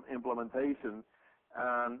program implementation.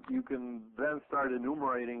 and you can then start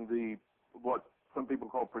enumerating what some people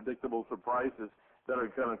call predictable surprises that are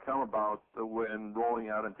going to come about when rolling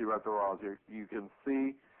out antiretrovirals. You can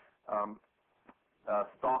see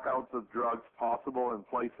stockouts of drugs possible in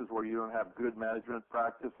places where you don't have good management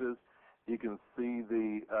practices. You can see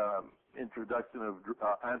the introduction of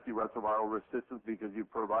antiretroviral resistance because you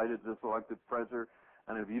provided the selective pressure,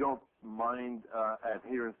 and if you don't mind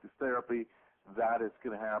adherence to therapy, that is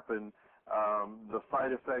going to happen. The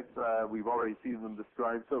side effects, we've already seen them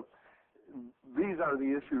described. So these are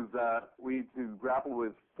the issues that we need to grapple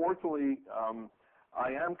with. Fortunately,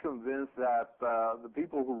 I am convinced that the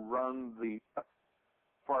people who run the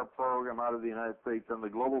PhAR program out of the United States and the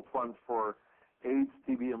global funds for AIDS,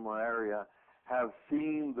 TB, and malaria have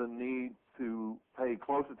seen the need to pay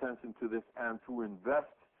close attention to this and to invest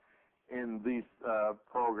in these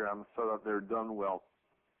programs so that they're done well.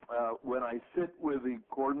 When I sit with the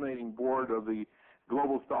coordinating board of the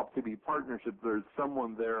Global Stop TB Partnership, there's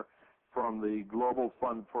someone there from the Global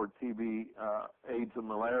Fund for TB, AIDS, and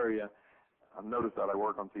Malaria. I've noticed that I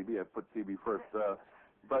work on TB. I put TB first.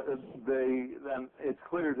 But then it's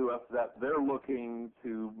clear to us that they're looking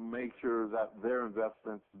to make sure that their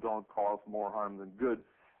investments don't cause more harm than good.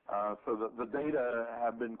 So the data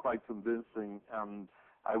have been quite convincing, and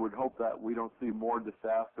I would hope that we don't see more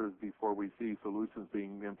disasters before we see solutions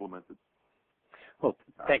being implemented. Well,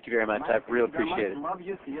 thank you very much. I really appreciate it. Love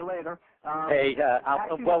you. See you later. Hey,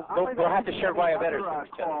 we'll have to share why I better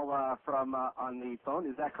call from on the phone.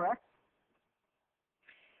 Is that correct?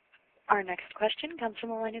 Our next question comes from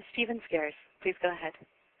the line of Stephen Scares. Please go ahead.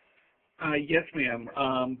 Yes, ma'am.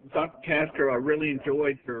 Dr. Castro, I really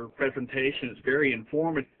enjoyed your presentation. It's very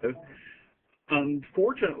informative.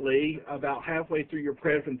 Unfortunately, about halfway through your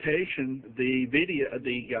presentation, the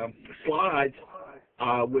slides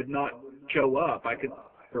would not show up. I could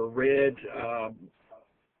see a red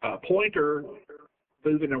pointer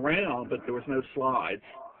moving around, but there was no slides,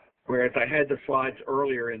 whereas I had the slides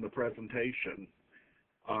earlier in the presentation.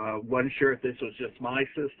 Wasn't sure if this was just my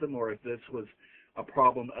system or if this was a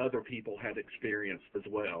problem other people had experienced as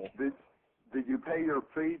well. Did you pay your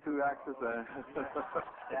fee to access that?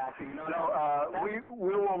 We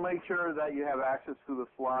will make sure that you have access to the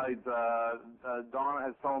slides. Donna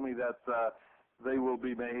has told me that they will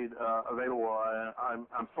be made available.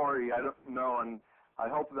 I'm sorry, I don't know, and I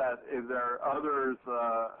hope that if there are others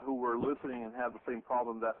who were listening and have the same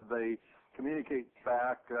problem, that they communicate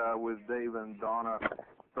back with Dave and Donna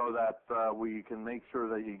so that we can make sure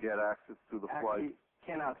that you get access to the slides.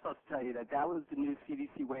 Ken, I was supposed to tell you that was the new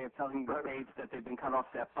CDC way of telling the states that they've been cut off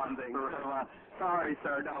that funding. So, sorry,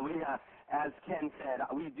 sir. No, we, as Ken said,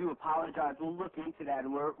 we do apologize. We'll look into that,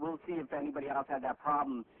 and we'll see if anybody else had that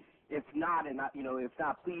problem. If not, if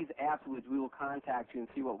not, please afterwards we will contact you and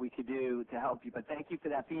see what we could do to help you. But thank you for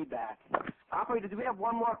that feedback. Operator, do we have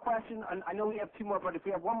one more question? I know we have two more, but if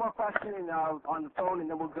we have one more question on the phone, and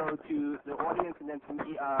then we'll go to the audience, and then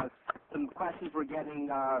some questions we're getting,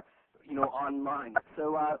 online.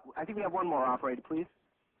 So I think we have one more, operator, please.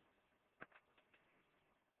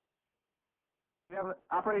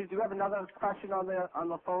 Operator, do we have another question on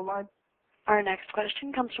the phone line? Our next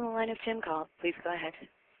question comes from the line of Jim Cobb. Please go ahead.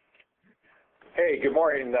 Hey, good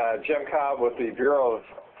morning. Jim Cobb with the Bureau of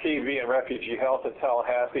TB and Refugee Health in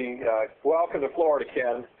Tallahassee. Welcome to Florida,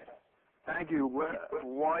 Ken. Thank you.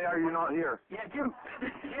 Why are you not here? Yeah, Jim.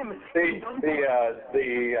 The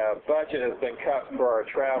budget has been cut for our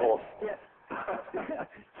travel. Yeah.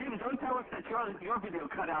 Jim, don't tell us that your video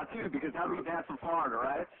cut out too, because that would be bad for Florida,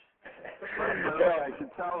 right? I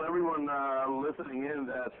should tell everyone listening in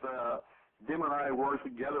that Jim and I worked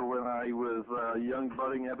together when I was a young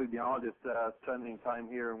budding epidemiologist spending time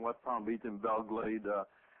here in West Palm Beach and Belle Glade.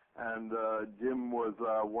 And Jim was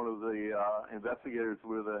one of the investigators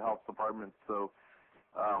with the health department. So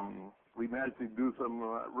we managed to do some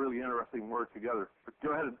really interesting work together. But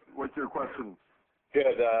go ahead. What's your question?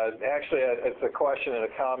 Good. Actually, it's a question and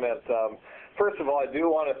a comment. First of all, I do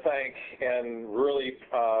want to thank and really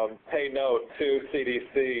pay note to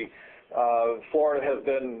CDC. Florida has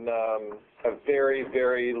been a very,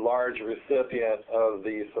 very large recipient of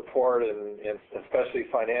the support and especially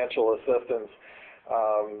financial assistance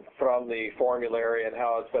from the formulary and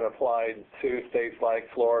how it's been applied to states like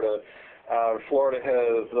Florida. Florida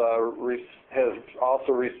has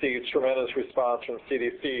also received tremendous response from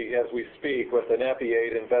CDC as we speak with an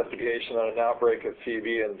EPI-8 investigation on an outbreak of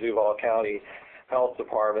TB in Duval County Health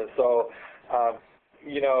Department. So,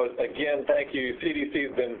 again, thank you. CDC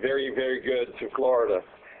has been very, very good to Florida.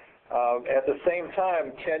 At the same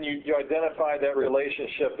time, Ken, you identified that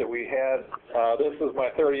relationship that we had. This is my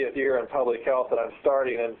 30th year in public health that I'm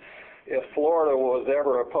starting, and if Florida was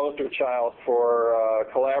ever a poster child for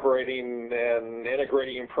collaborating and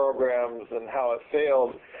integrating programs and how it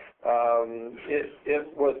failed,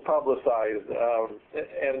 it was publicized.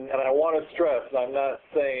 And I want to stress, I'm not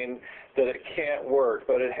saying that it can't work,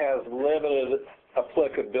 but it has limited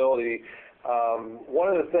applicability. One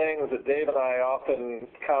of the things that Dave and I often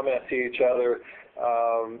comment to each other,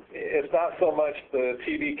 it's not so much the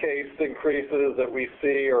TB case increases that we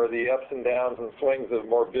see or the ups and downs and swings of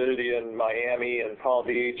morbidity in Miami and Palm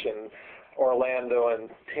Beach and Orlando and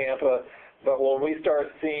Tampa, but when we start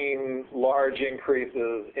seeing large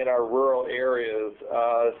increases in our rural areas,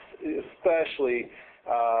 especially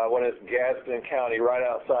when it's Gadsden County right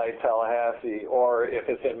outside Tallahassee, or if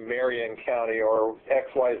it's in Marion County or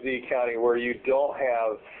XYZ County where you don't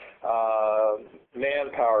have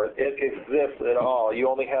manpower, it exists at all. You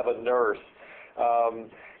only have a nurse.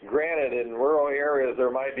 Granted, in rural areas there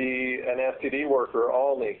might be an STD worker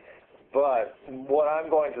only, but what I'm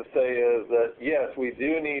going to say is that yes, we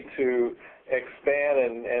do need to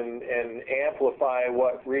expand and amplify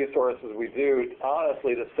what resources we do,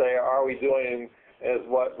 honestly, to say, are we doing as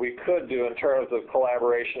what we could do in terms of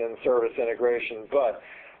collaboration and service integration? But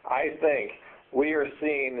I think we are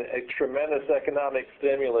seeing a tremendous economic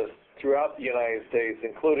stimulus throughout the United States,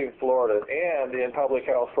 including Florida, and in public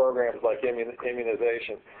health programs like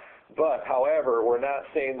immunization. But, however, we're not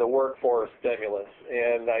seeing the workforce stimulus.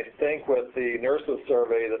 And I think with the nurses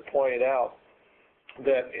survey that pointed out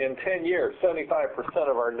that in 10 years, 75%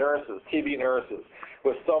 of our nurses, TB nurses,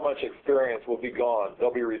 with so much experience will be gone.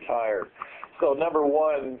 They'll be retired. So number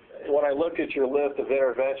one, when I look at your list of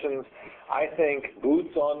interventions, I think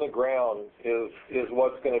boots on the ground is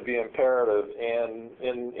what's going to be imperative. And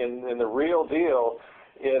in the real deal,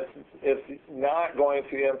 it's not going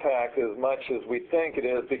to impact as much as we think it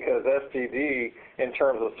is, because STD, in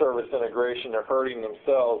terms of service integration, are hurting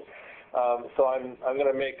themselves. So I'm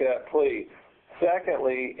going to make that plea.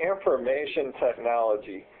 Secondly, information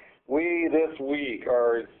technology. We, this week,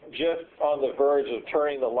 are just on the verge of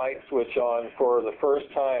turning the light switch on for the first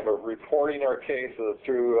time of reporting our cases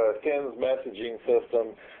through THIN's messaging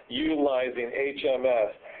system utilizing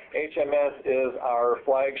HMS. HMS is our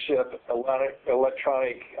flagship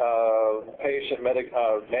electronic patient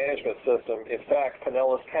management system. In fact,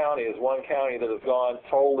 Pinellas County is one county that has gone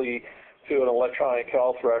totally to an electronic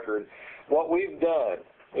health record. What we've done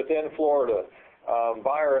within Florida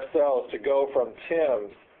by ourselves to go from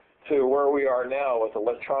TIMS to where we are now with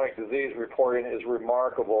electronic disease reporting is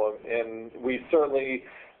remarkable, and we certainly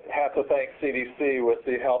have to thank CDC with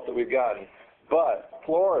the help that we've gotten. But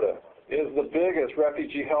Florida is the biggest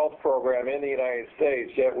refugee health program in the United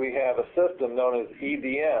States, yet we have a system known as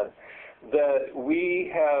EDN, that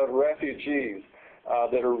we have refugees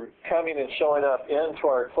that are coming and showing up into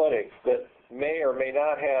our clinics that may or may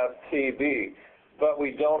not have TB, but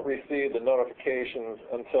we don't receive the notifications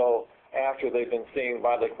until after they've been seen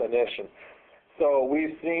by the clinician. So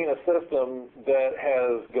we've seen a system that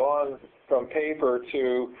has gone from paper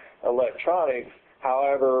to electronics.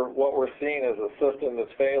 However, what we're seeing is a system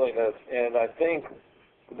that's failing us, and I think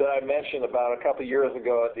that I mentioned about a couple years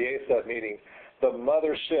ago at the ASEP meeting, the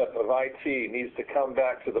mothership of IT needs to come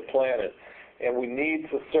back to the planet, and we need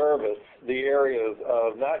to service the areas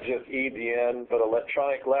of not just EDN, but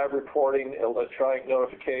electronic lab reporting, electronic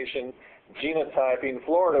notification, genotyping.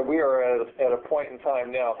 Florida, we are at a point in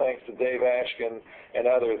time now, thanks to Dave Ashkin and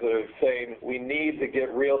others, that are saying we need to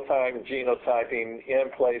get real-time genotyping in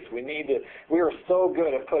place. We are so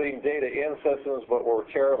good at putting data in systems, but we're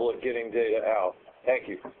terrible at getting data out. Thank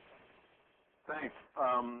you. Thanks,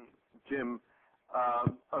 Jim.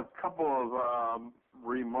 A couple of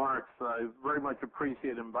remarks I very much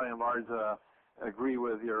appreciate, and by and large agree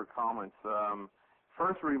with your comments.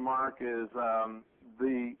 First remark is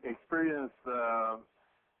the experience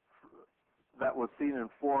that was seen in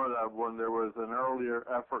Florida when there was an earlier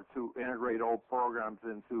effort to integrate old programs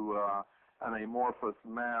into an amorphous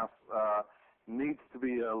mass needs to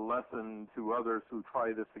be a lesson to others who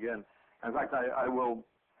try this again. In fact, I will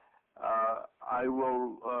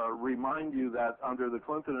remind you that under the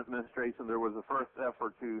Clinton administration, there was a first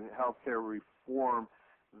effort to healthcare reform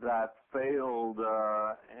that failed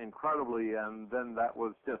incredibly, and then that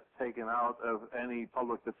was just taken out of any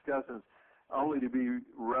public discussions, only to be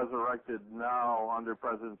resurrected now under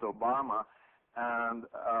President Obama. And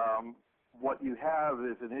what you have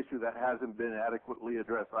is an issue that hasn't been adequately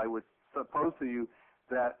addressed. I would suppose to you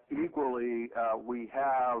that equally we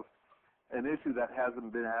have an issue that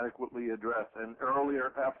hasn't been adequately addressed, and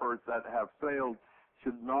earlier efforts that have failed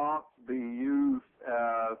should not be used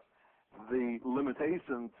as the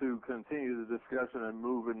limitation to continue the discussion and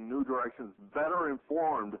move in new directions, better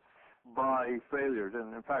informed by failures.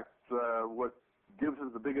 And in fact, what gives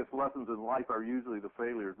us the biggest lessons in life are usually the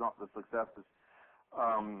failures, not the successes.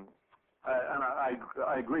 And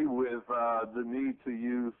I agree with the need to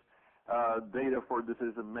use data for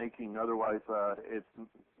decision making. Otherwise,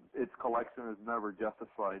 its collection is never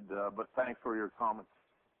justified. But thanks for your comments.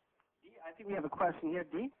 I think we have a question here.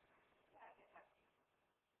 Dee?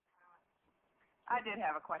 I did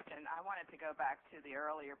have a question. I wanted to go back to the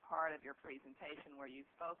earlier part of your presentation where you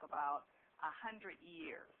spoke about 100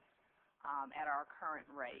 years at our current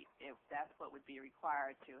rate, if that's what would be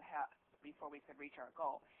required to have before we could reach our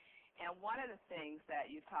goal. And one of the things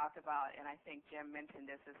that you talked about, and I think Jim mentioned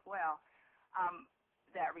this as well,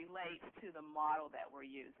 that relates to the model that we're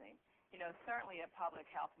using. You know, certainly a public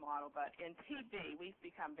health model, but in TB, we've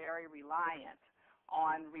become very reliant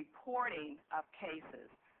on reporting of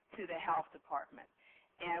cases to the health department.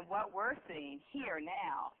 And what we're seeing here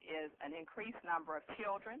now is an increased number of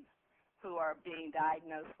children who are being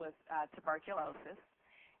diagnosed with tuberculosis.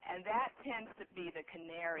 And that tends to be the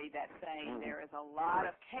canary that's saying there is a lot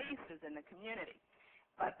of cases in the community.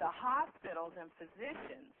 But the hospitals and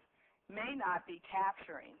physicians may not be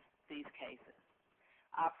capturing these cases,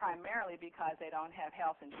 primarily because they don't have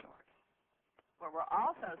health insurance. What we're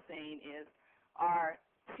also seeing is our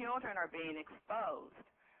children are being exposed,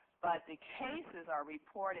 but the cases are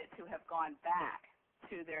reported to have gone back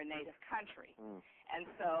to their native country. And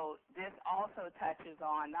so this also touches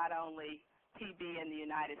on not only TB in the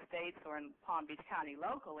United States or in Palm Beach County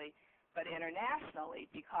locally, but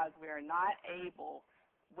internationally, because we are not able,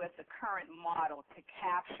 with the current model, to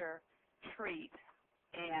capture, treat,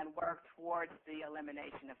 and work towards the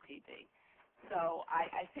elimination of TB. So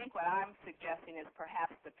I think what I'm suggesting is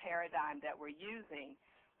perhaps the paradigm that we're using,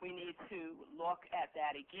 we need to look at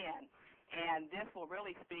that again. And this will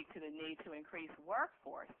really speak to the need to increase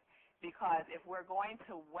workforce, because if we're going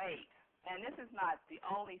to wait, and this is not the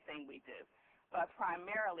only thing we do, but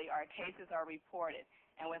primarily our cases are reported,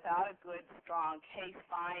 and without a good, strong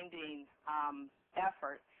case-finding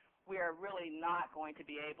effort, we are really not going to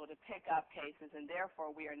be able to pick up cases, and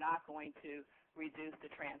therefore we are not going to reduce the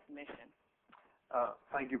transmission.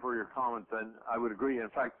 Thank you for your comments, and I would agree. In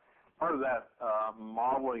fact, part of that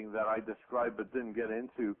modeling that I described but didn't get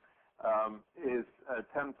into is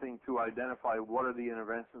attempting to identify what are the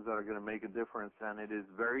interventions that are going to make a difference, and it is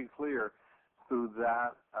very clear through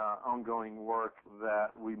that ongoing work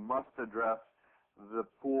that we must address the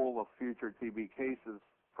pool of future TB cases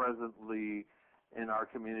presently in our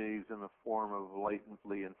communities in the form of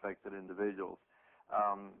latently infected individuals.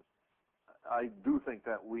 I do think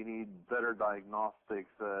that we need better diagnostics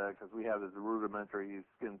because we have this rudimentary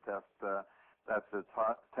skin test. That's a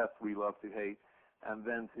test we love to hate. And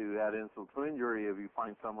then to add insult to injury, if you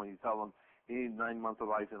find someone, you tell them, you need 9 months of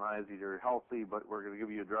isoniazid, you're healthy, but we're going to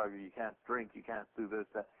give you a drug, you can't drink, you can't do this,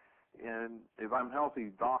 that. And if I'm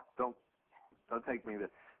healthy, doc, don't take me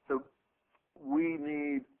there. So we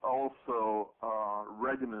need also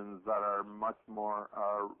regimens that are much more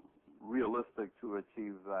realistic to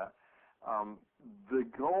achieve that. The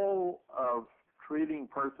goal of treating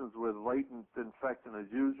persons with latent infection is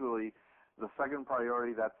usually the second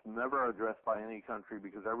priority. That's never addressed by any country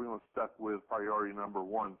because everyone's stuck with priority number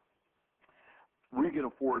one. We can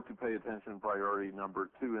afford to pay attention to priority number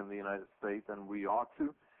two in the United States, and we ought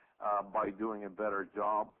to by doing a better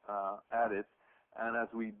job at it. And as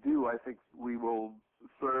we do, I think we will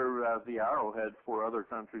serve as the arrowhead for other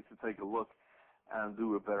countries to take a look and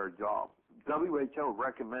do a better job. WHO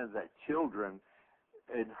recommends that children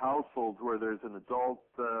in households where there's an adult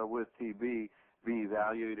with TB be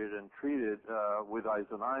evaluated and treated with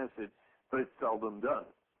isoniazid, but it's seldom done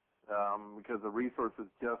because the resources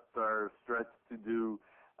just are stretched to do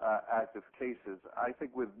active cases. I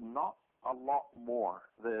think with not a lot more,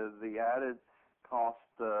 the added cost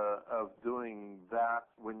of doing that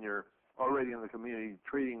when you're already in the community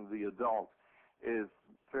treating the adults is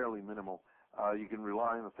fairly minimal. You can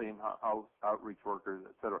rely on the same outreach workers,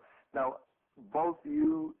 et cetera. Now, both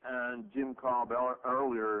you and Jim Cobb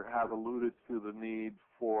earlier have alluded to the need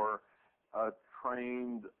for a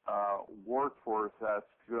trained workforce that's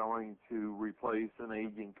going to replace an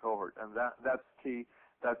aging cohort, and that's key.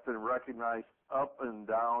 That's been recognized up and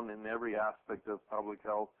down in every aspect of public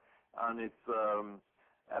health, and it's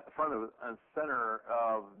at the front of and center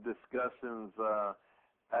of discussions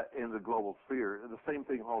in the global sphere. And the same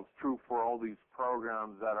thing holds true for all these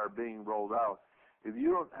programs that are being rolled out. If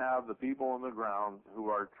you don't have the people on the ground who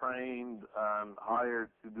are trained and hired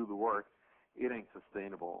to do the work, it ain't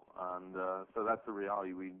sustainable. And so that's the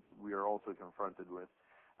reality we are also confronted with.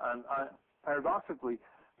 And paradoxically,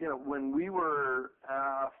 when we were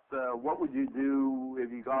asked, what would you do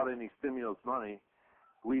if you got any stimulus money,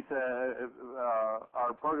 we said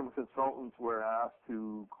our program consultants were asked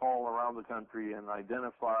to call around the country and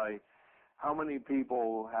identify how many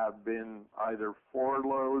people have been either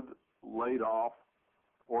furloughed, laid off,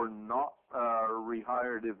 or not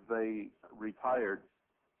rehired if they retired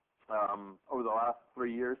over the last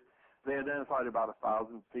 3 years. They identified about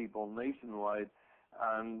 1,000 people nationwide,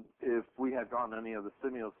 and if we had gotten any of the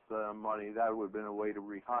stimulus money, that would have been a way to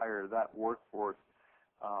rehire that workforce.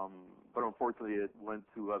 But unfortunately, it went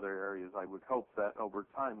to other areas. I would hope that over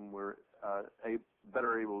time we're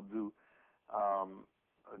better able to do a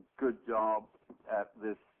good job at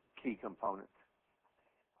this key component.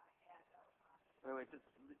 Wait,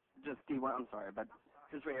 just Steve, I'm sorry, but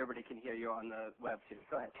just so everybody can hear you on the web too.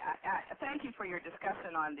 Go ahead. Thank you for your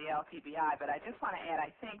discussion on the LTBI, but I just want to add,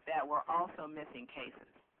 I think that we're also missing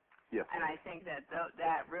cases. Yes. And I think that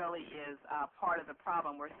that really is part of the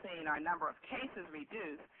problem. We're seeing our number of cases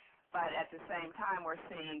reduce, but at the same time we're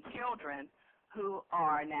seeing children who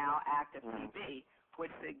are now active TB,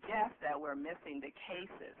 which suggests that we're missing the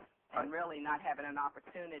cases and really not having an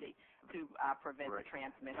opportunity to prevent the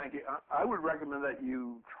transmission. Thank you. I would recommend that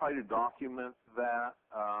you try to document that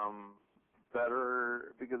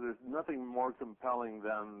better, because there's nothing more compelling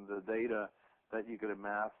than the data that you could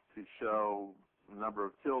amass to show the number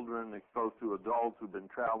of children exposed to adults who've been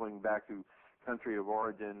traveling back to country of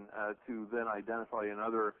origin to then identify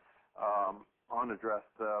another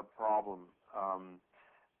unaddressed problem.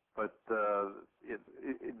 But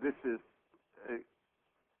this is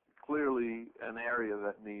clearly an area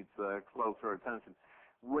that needs closer attention.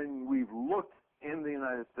 When we've looked in the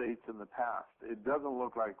United States in the past, it doesn't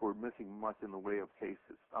look like we're missing much in the way of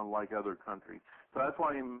cases, unlike other countries. So that's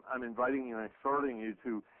why I'm inviting you and exhorting you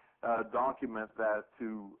to document that,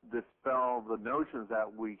 to dispel the notions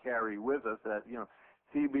that we carry with us that,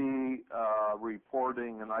 TB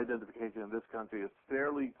reporting and identification in this country is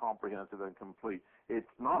fairly comprehensive and complete. It's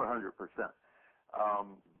not 100%.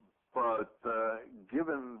 But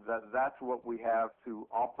given that that's what we have to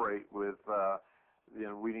operate with,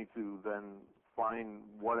 we need to then find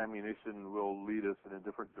what ammunition will lead us in a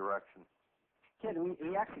different direction. Ken,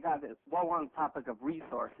 we actually got it while we're on the topic of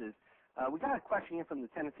resources. We got a question here from the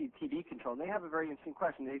Tennessee TB Control, and they have a very interesting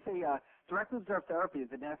question. They say directly observed therapy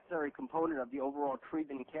is a necessary component of the overall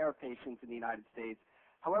treatment and care of patients in the United States.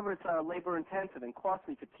 However, it's labor-intensive and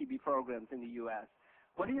costly for TB programs in the U.S.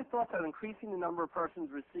 What are your thoughts on increasing the number of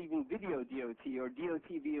persons receiving video DOT or DOT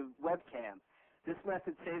via webcam? This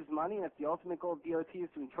method saves money, and if the ultimate goal of DOT is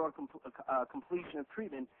to ensure completion of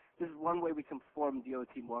treatment, this is one way we can perform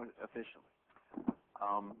DOT more efficiently.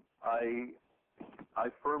 I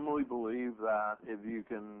firmly believe that if you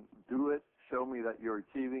can do it, show me that you're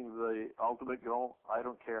achieving the ultimate goal, I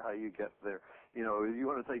don't care how you get there. If you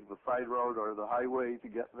want to take the side road or the highway to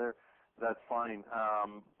get there, that's fine.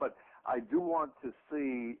 But I do want to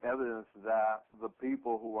see evidence that the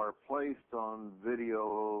people who are placed on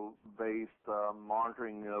video-based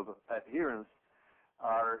monitoring of adherence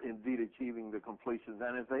are indeed achieving the completions.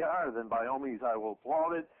 And if they are, then by all means I will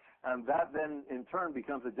applaud it. And that then, in turn,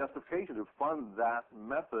 becomes a justification to fund that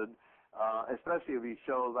method, especially if you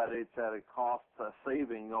show that it's at a cost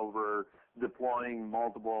saving over deploying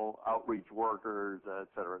multiple outreach workers, et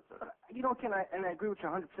cetera, et cetera. Ken, I agree with you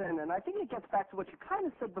 100%, and I think it gets back to what you kind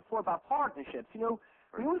of said before about partnerships. We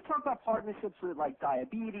always talk about partnerships with, like,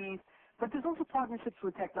 diabetes, but there's also partnerships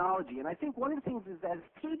with technology. And I think one of the things is that as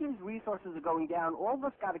TB's resources are going down, all of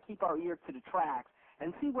us got to keep our ear to the tracks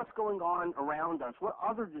and see what's going on around us, what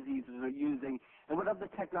other diseases are using, and what other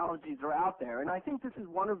technologies are out there. And I think this is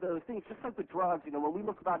one of those things, just like with drugs, when we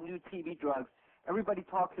look about new TB drugs, everybody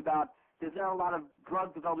talks about there's not a lot of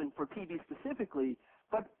drug development for TB specifically,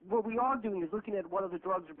 but what we are doing is looking at what other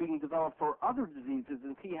drugs are being developed for other diseases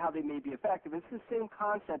and see how they may be effective. It's the same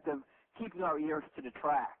concept of keeping our ears to the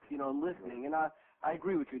tracks, and listening. And I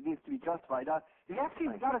agree with you. It needs to be justified. We got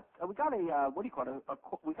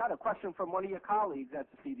a question from one of your colleagues at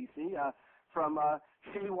the CDC, from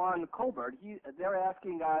Shaywan Colbert. They're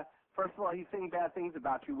asking, first of all, he's saying bad things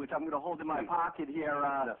about you, which I'm going to hold in my pocket here.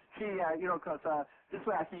 Because this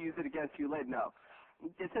way I can use it against you later. No.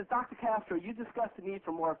 It says, Dr. Castro, you discussed the need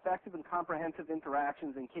for more effective and comprehensive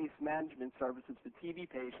interactions and case management services for TB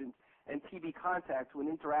patients and TB contacts when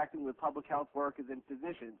interacting with public health workers and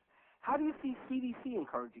physicians. How do you see CDC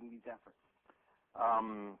encouraging these efforts?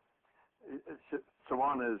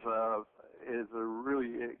 Shawan is a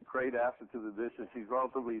really great asset to the dish. She's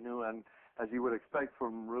relatively new, and as you would expect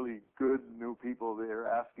from really good new people, they're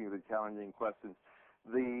asking the challenging questions.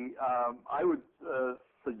 I would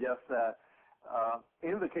suggest that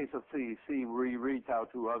In the case of CDC, we reach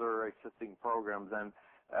out to other existing programs, and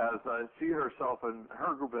as she herself and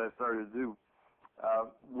her group has started to do,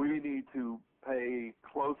 we need to pay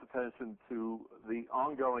close attention to the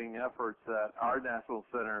ongoing efforts at our National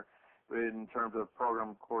Center in terms of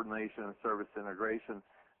program coordination and service integration,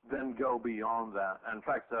 then go beyond that. In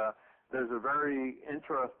fact, there's a very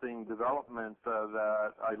interesting development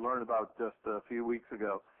that I learned about just a few weeks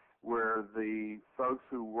ago, where the folks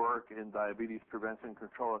who work in diabetes prevention and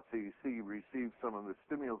control at CDC received some of the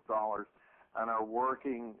stimulus dollars and are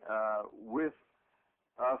working with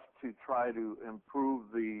us to try to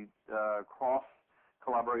improve the cross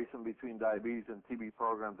collaboration between diabetes and TB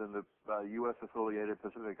programs in the U.S.-affiliated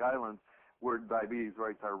Pacific Islands, where diabetes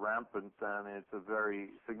rates are rampant and it's a very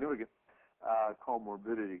significant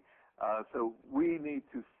comorbidity. So we need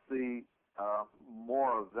to see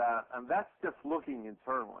more of that, and that's just looking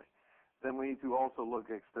internally. Then we need to also look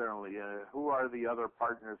externally. Who are the other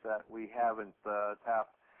partners that we haven't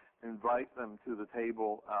tapped? Invite them to the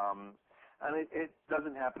table. And it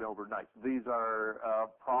doesn't happen overnight. These are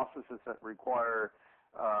processes that require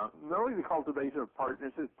not only the cultivation of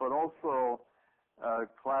partnerships, but also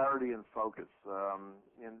clarity and focus.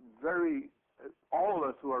 And all of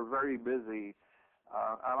us who are very busy,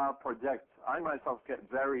 and I'll project, I myself get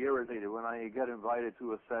very irritated when I get invited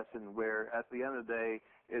to a session where at the end of the day,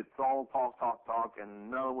 it's all talk, and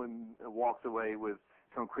no one walks away with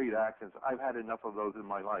concrete actions. I've had enough of those in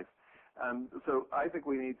my life. And so I think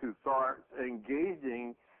we need to start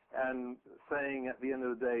engaging and saying at the end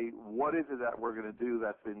of the day, what is it that we're going to do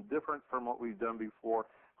that's been different from what we've done before?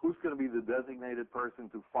 Who's going to be the designated person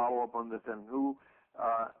to follow up on this, and who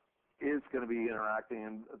is going to be interacting?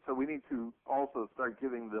 And so we need to also start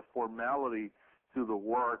giving the formality to the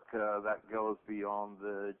work that goes beyond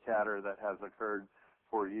the chatter that has occurred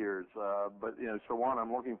for years. But, Shawan,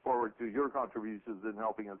 I'm looking forward to your contributions in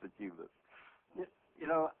helping us achieve this.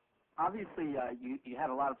 Obviously, you had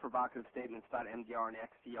a lot of provocative statements about MDR and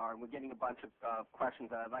XDR, and we're getting a bunch of questions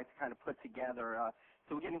that I'd like to kind of put together.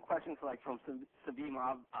 So we're getting questions like from Sabim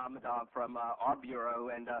Ahmedov from our bureau,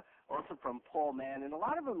 and also from Paul Mann, and a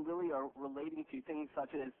lot of them really are relating to things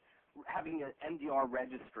such as having an MDR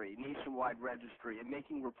registry, nationwide registry, and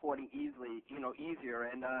making reporting easier.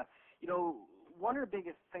 And one of the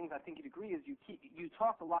biggest things I think you'd agree is you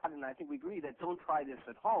talk a lot, and I think we agree that don't try this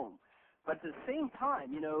at home. But at the same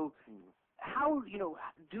time, how,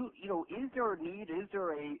 is there a need, is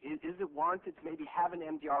it warranted to maybe have an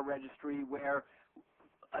MDR registry where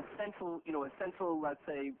a central, let's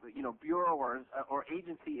say, bureau or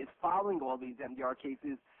agency is following all these MDR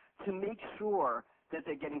cases to make sure that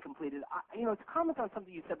they're getting completed? To comment on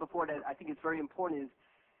something you said before that I think is very important is,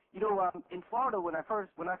 in Florida, when I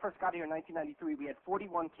first got here in 1993, we had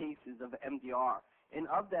 41 cases of MDR. And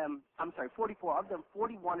of them, 44 of them,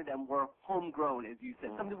 41 of them were homegrown, as you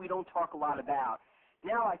said, something we don't talk a lot about.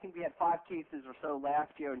 Now I think we had 5 cases or so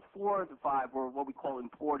last year, and 4 of the 5 were what we call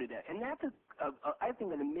imported. And that's, I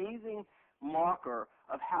think, an amazing marker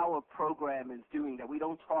of how a program is doing that we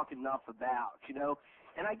don't talk enough about,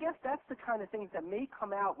 And I guess that's the kind of things that may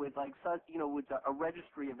come out with, like, with a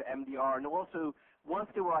registry of MDR, and also once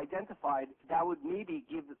they were identified, that would maybe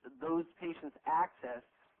give those patients access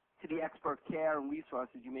to the expert care and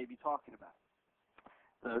resources you may be talking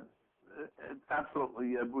about.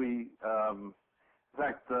 Absolutely. In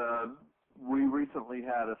fact, we recently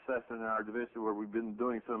had a session in our division where we've been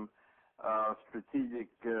doing some strategic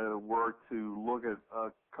work to look at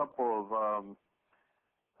a couple of,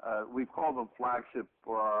 we've called them flagship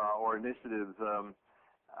or initiatives,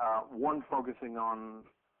 one focusing on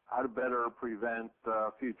how to better prevent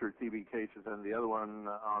future TB cases, and the other one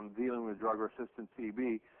on dealing with drug-resistant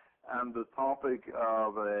TB. And the topic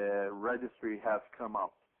of a registry has come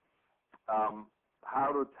up.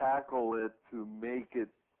 How to tackle it to make it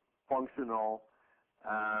functional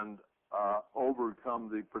and overcome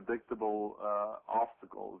the predictable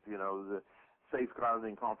obstacles, the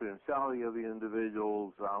safeguarding confidentiality of the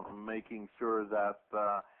individuals, making sure that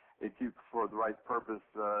it's used for the right purpose.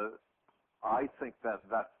 I think that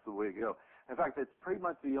that's the way to go. In fact, it's pretty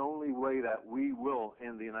much the only way that we will,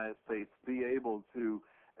 in the United States, be able to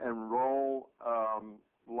enroll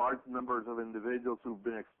large numbers of individuals who've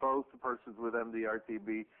been exposed to persons with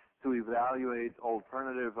MDR-TB, to evaluate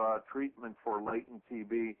alternative treatment for latent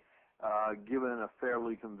TB, given a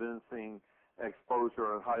fairly convincing exposure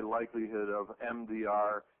or high likelihood of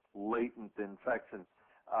MDR latent infection.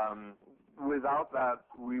 Without that,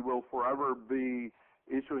 we will forever be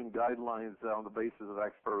issuing guidelines on the basis of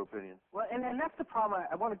expert opinion. Well, and that's the problem.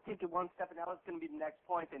 I want to take it one step, and that was going to be the next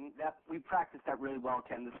point, and that we practiced that really well,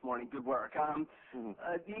 Ken, this morning. Good work.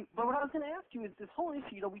 But what I was going to ask you is this whole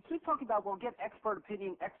issue. We keep talking about, well, get expert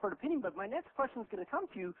opinion, but my next question is going to come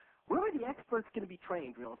to you. Where are the experts going to be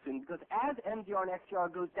trained real soon? Because as MDR and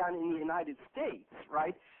XDR goes down in the United States,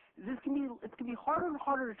 right, it's going to be harder and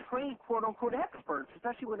harder to train quote-unquote experts,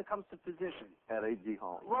 especially when it comes to physicians. At AG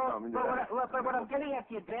Hall. Well, but what I'm getting at,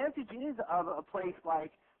 the advantage is of a place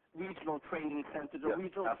like regional training centers or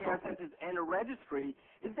regional care centers and a registry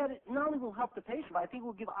is that it not only will help the patient, but I think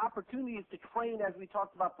will give opportunities to train, as we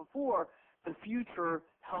talked about before, the future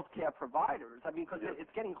healthcare providers. I mean, because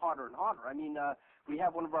it's getting harder and harder. I mean, we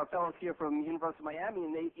have one of our fellows here from the University of Miami,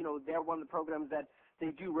 and they're one of the programs that they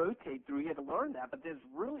do rotate through here to learn that. But there's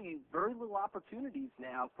really very little opportunities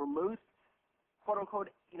now for most quote unquote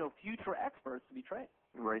future experts to be trained.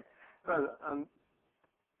 Right. I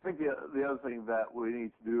think the other thing that we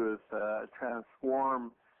need to do is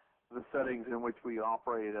transform the settings in which we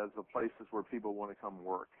operate as the places where people want to come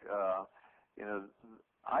work.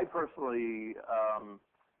 I personally,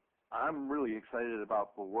 I'm really excited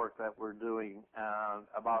about the work that we're doing and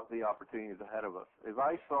about the opportunities ahead of us. If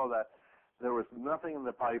I saw that there was nothing in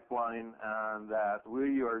the pipeline and that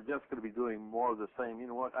we are just going to be doing more of the same, you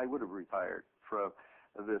know what, I would have retired from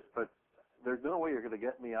this. But there's no way you're going to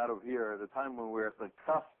get me out of here at a time when we're at the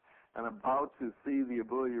cusp and about to see the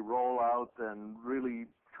ability to roll out and really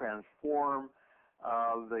transform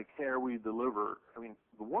the care we deliver. I mean,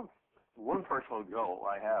 the one personal goal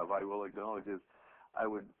I have, I will acknowledge, is I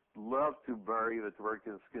would love to bury the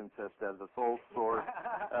tuberculosis skin test as the sole source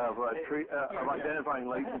of identifying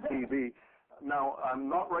latent TB. Now, I'm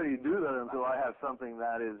not ready to do that until I have something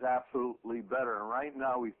that is absolutely better. And right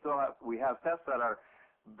now, we have tests that are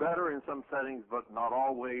better in some settings, but not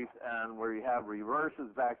always, and where you have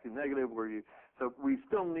reverses back to negative, so we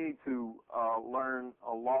still need to learn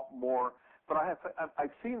a lot more. But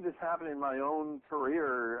I've seen this happen in my own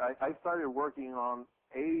career. I started working on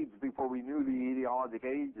AIDS before we knew the etiologic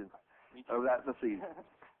agents of that disease.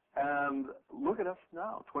 And look at us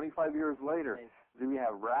now, 25 years later. We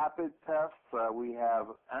have rapid tests. We have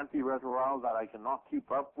antiretrovirals that I cannot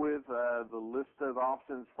keep up with, the list of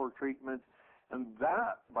options for treatment. And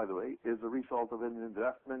that, by the way, is a result of an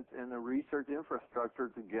investment in a research infrastructure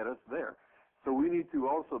to get us there. So we need to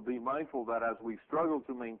also be mindful that as we struggle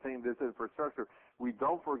to maintain this infrastructure, we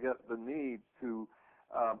don't forget the need to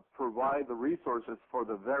provide the resources for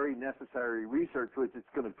the very necessary research, which is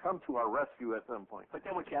going to come to our rescue at some point. But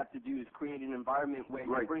then what you have to do is create an environment where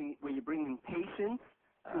you bring in patients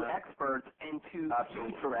to experts and to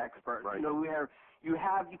future experts. Right. Where you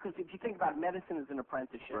have, because if you think about medicine as an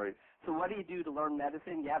apprenticeship, so what do you do to learn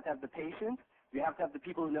medicine? You have to have the patients, you have to have the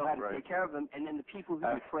people who know how to take care of them, and then the people who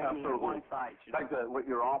are training on one side. In fact, what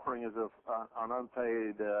you're offering is an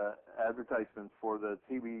unpaid advertisement for the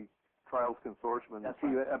TB Trials Consortium and the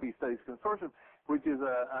TB Epi Studies Consortium, which is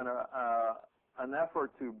an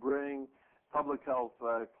effort to bring public health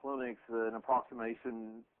clinics an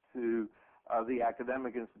approximation to the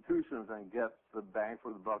academic institutions and get the bang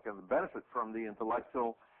for the buck and the benefit from the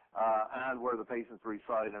intellectual and where the patients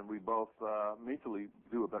reside, and we both mutually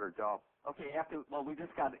do a better job. Okay, we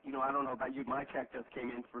just got, I don't know about you, my check just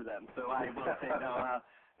came in for them, so I will say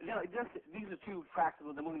no. These are two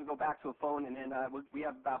practical. Then we're going to go back to a phone, and then we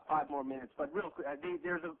have about 5 more minutes. But real quick,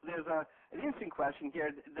 there's an interesting question here.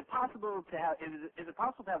 Is it possible to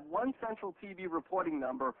have one central TB reporting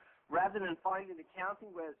number rather than finding the county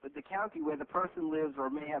where the person lives or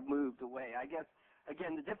may have moved away? I guess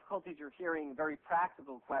again the difficulties you're hearing. A very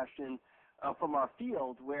practical question from our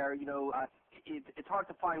field, where it's hard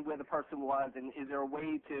to find where the person was, and is there a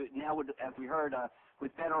way to now, as we heard,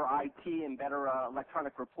 with better IT and better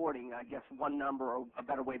electronic reporting, I guess one number or a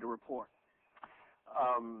better way to report?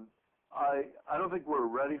 I don't think we're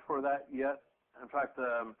ready for that yet. In fact,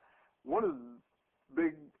 one of the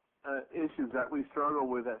big issues that we struggle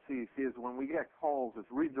with at CDC is when we get calls, it's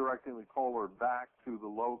redirecting the caller back to the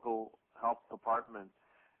local health department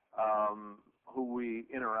who we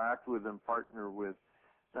interact with and partner with.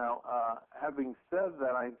 Now, having said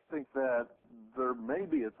that, I think that there may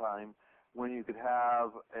be a time when you could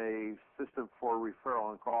have a system for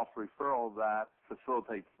referral and cross-referral that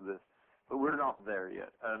facilitates this. But we're not there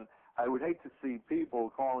yet. And I would hate to see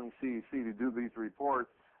people calling CDC to do these reports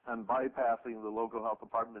and bypassing the local health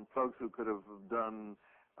department folks who could have done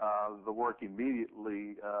the work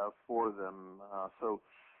immediately for them. So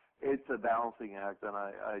it's a balancing act, and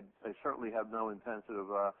I certainly have no intention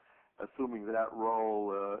of assuming that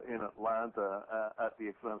role in Atlanta at the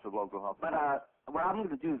expense of local health. But what I'm going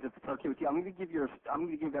to do is, if it's okay with you, I'm going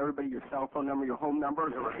to give everybody your cell phone number, your home number,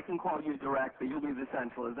 so they can call you directly. You'll be the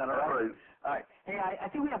central. Is that all right? Right. All right. Hey, I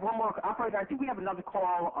think we have one more operator. I think we have another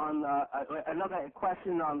call on another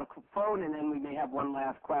question on the phone, and then we may have one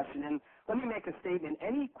last question. And let me make a statement.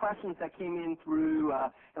 Any questions that came in through,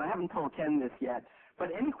 and I haven't told Ken this yet, but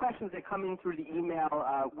any questions that come in through the email,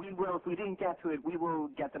 we will, if we didn't get to it, we will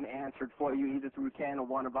get them answered for you, either through Ken or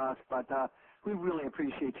one of us. But we really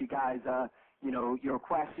appreciate you guys, your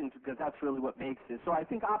questions, because that's really what makes this. So I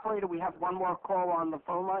think, operator, we have one more call on the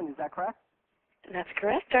phone line. Is that correct? That's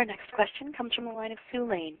correct. Our next question comes from the line of Sue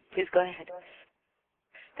Lane. Please go ahead.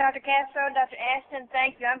 Dr. Castro, Dr. Ashton,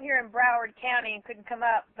 thank you. I'm here in Broward County and couldn't come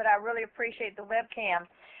up, but I really appreciate the webcam.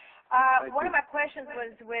 One of my questions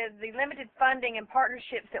was with the limited funding and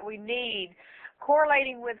partnerships that we need,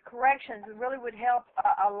 correlating with corrections really would help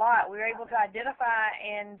a lot. We were able to identify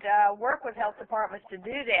and work with health departments to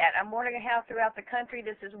do that. I'm wondering how throughout the country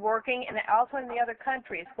this is working, and also in the other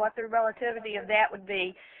countries, what the relativity of that would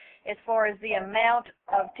be as far as the amount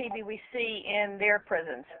of TB we see in their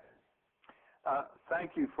prisons.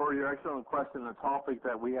 Thank you for your excellent question, a topic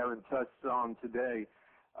that we haven't touched on today.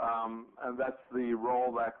 And that's the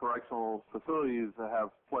role that correctional facilities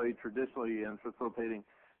have played traditionally in facilitating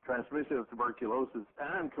transmission of tuberculosis,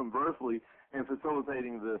 and conversely in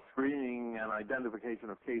facilitating the screening and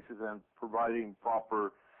identification of cases and providing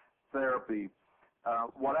proper therapy.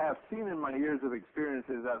 What I have seen in my years of experience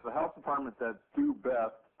is that the health departments that do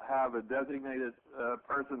best have a designated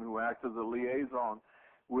person who acts as a liaison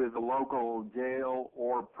with the local jail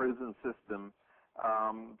or prison system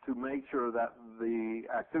to make sure that the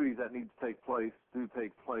activities that need to take place do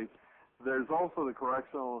take place. There's also the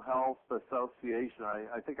Correctional Health Association.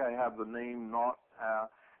 I think I have the name not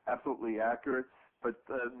absolutely accurate, but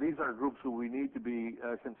these are groups who we need to be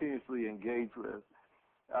continuously engaged with.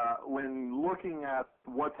 When looking at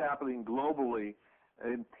what's happening globally,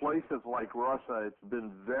 in places like Russia, it's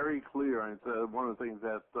been very clear, and it's one of the things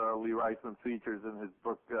that Lee Reisman features in his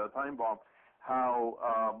book, Time Bomb,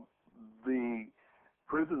 how the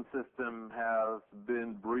prison system has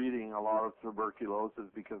been breeding a lot of tuberculosis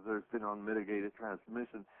because there's been unmitigated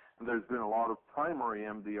transmission, and there's been a lot of primary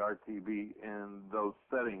MDR-TB in those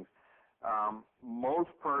settings. Most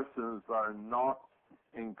persons are not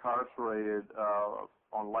incarcerated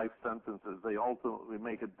on life sentences. They ultimately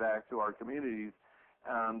make it back to our communities,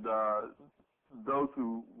 and those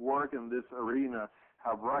who work in this arena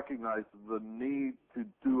have recognized the need to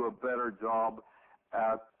do a better job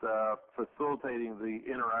at facilitating the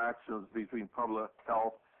interactions between public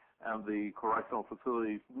health and the correctional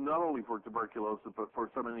facilities, not only for tuberculosis, but for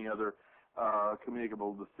so many other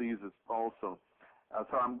communicable diseases also.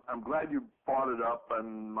 So I'm glad you brought it up,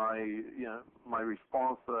 and my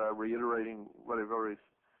response, reiterating what I've already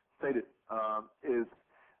stated, is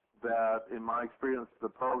that in my experience, the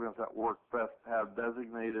programs that work best have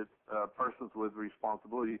designated persons with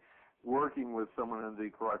responsibility working with someone in the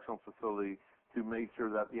correctional facility to make sure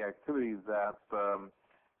that the activities that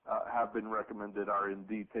have been recommended are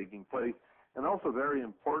indeed taking place. And also, very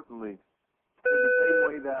importantly, in the same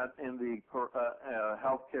way that in the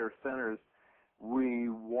healthcare centers, we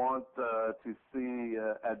want to see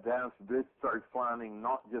advanced discharge planning,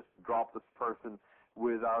 not just drop this person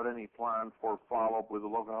without any plan for follow-up with the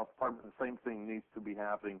local health department. The same thing needs to be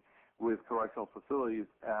happening with correctional facilities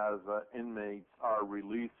as inmates are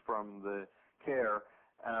released from the care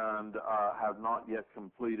and have not yet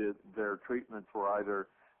completed their treatment for either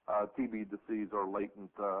TB disease or latent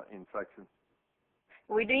infection.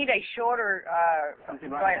 We need a shorter,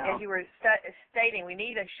 right as you were stating, we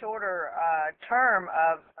need a shorter term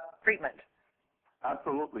of treatment.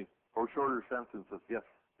 Absolutely, or shorter sentences, yes.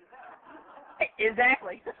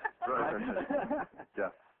 Exactly. Right. Yeah.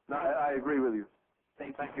 No, I agree with you.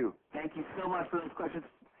 Thank you. Thank you so much for those questions.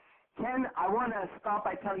 Ken, I want to start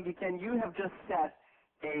by telling you, Ken, you have just set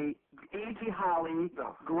a A.G. Holly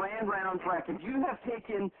Grand Rounds record. You have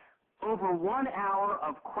taken over 1 hour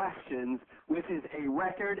of questions, which is a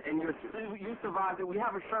record, and you survived it. We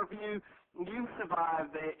have a shirt for you. You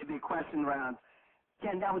survived the question rounds.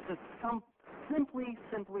 Ken, that was just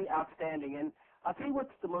simply outstanding. And I'll tell you what's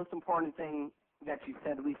the most important thing that you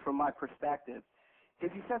said, at least from my perspective, is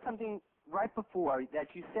you said something right before, that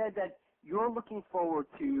you said that you're looking forward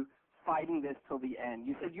to fighting this till the end.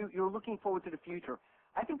 You said you're looking forward to the future.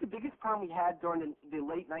 I think the biggest problem we had during the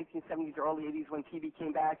late 1970s, early 80s when TB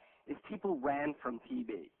came back is people ran from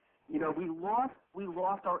TB. You know, we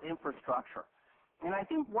lost our infrastructure. And I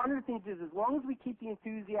think one of the things is, as long as we keep the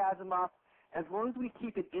enthusiasm up, as long as we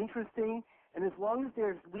keep it interesting, And as long as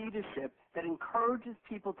there's leadership that encourages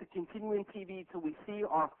people to continue in TV till we see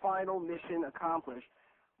our final mission accomplished,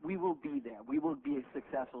 we will be there. We will be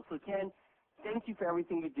successful. So, Ken, thank you for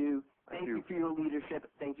everything you do. Thank you for your leadership.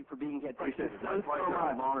 Thank you for being here. Thank you so much.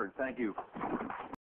 I'm honored. Thank you.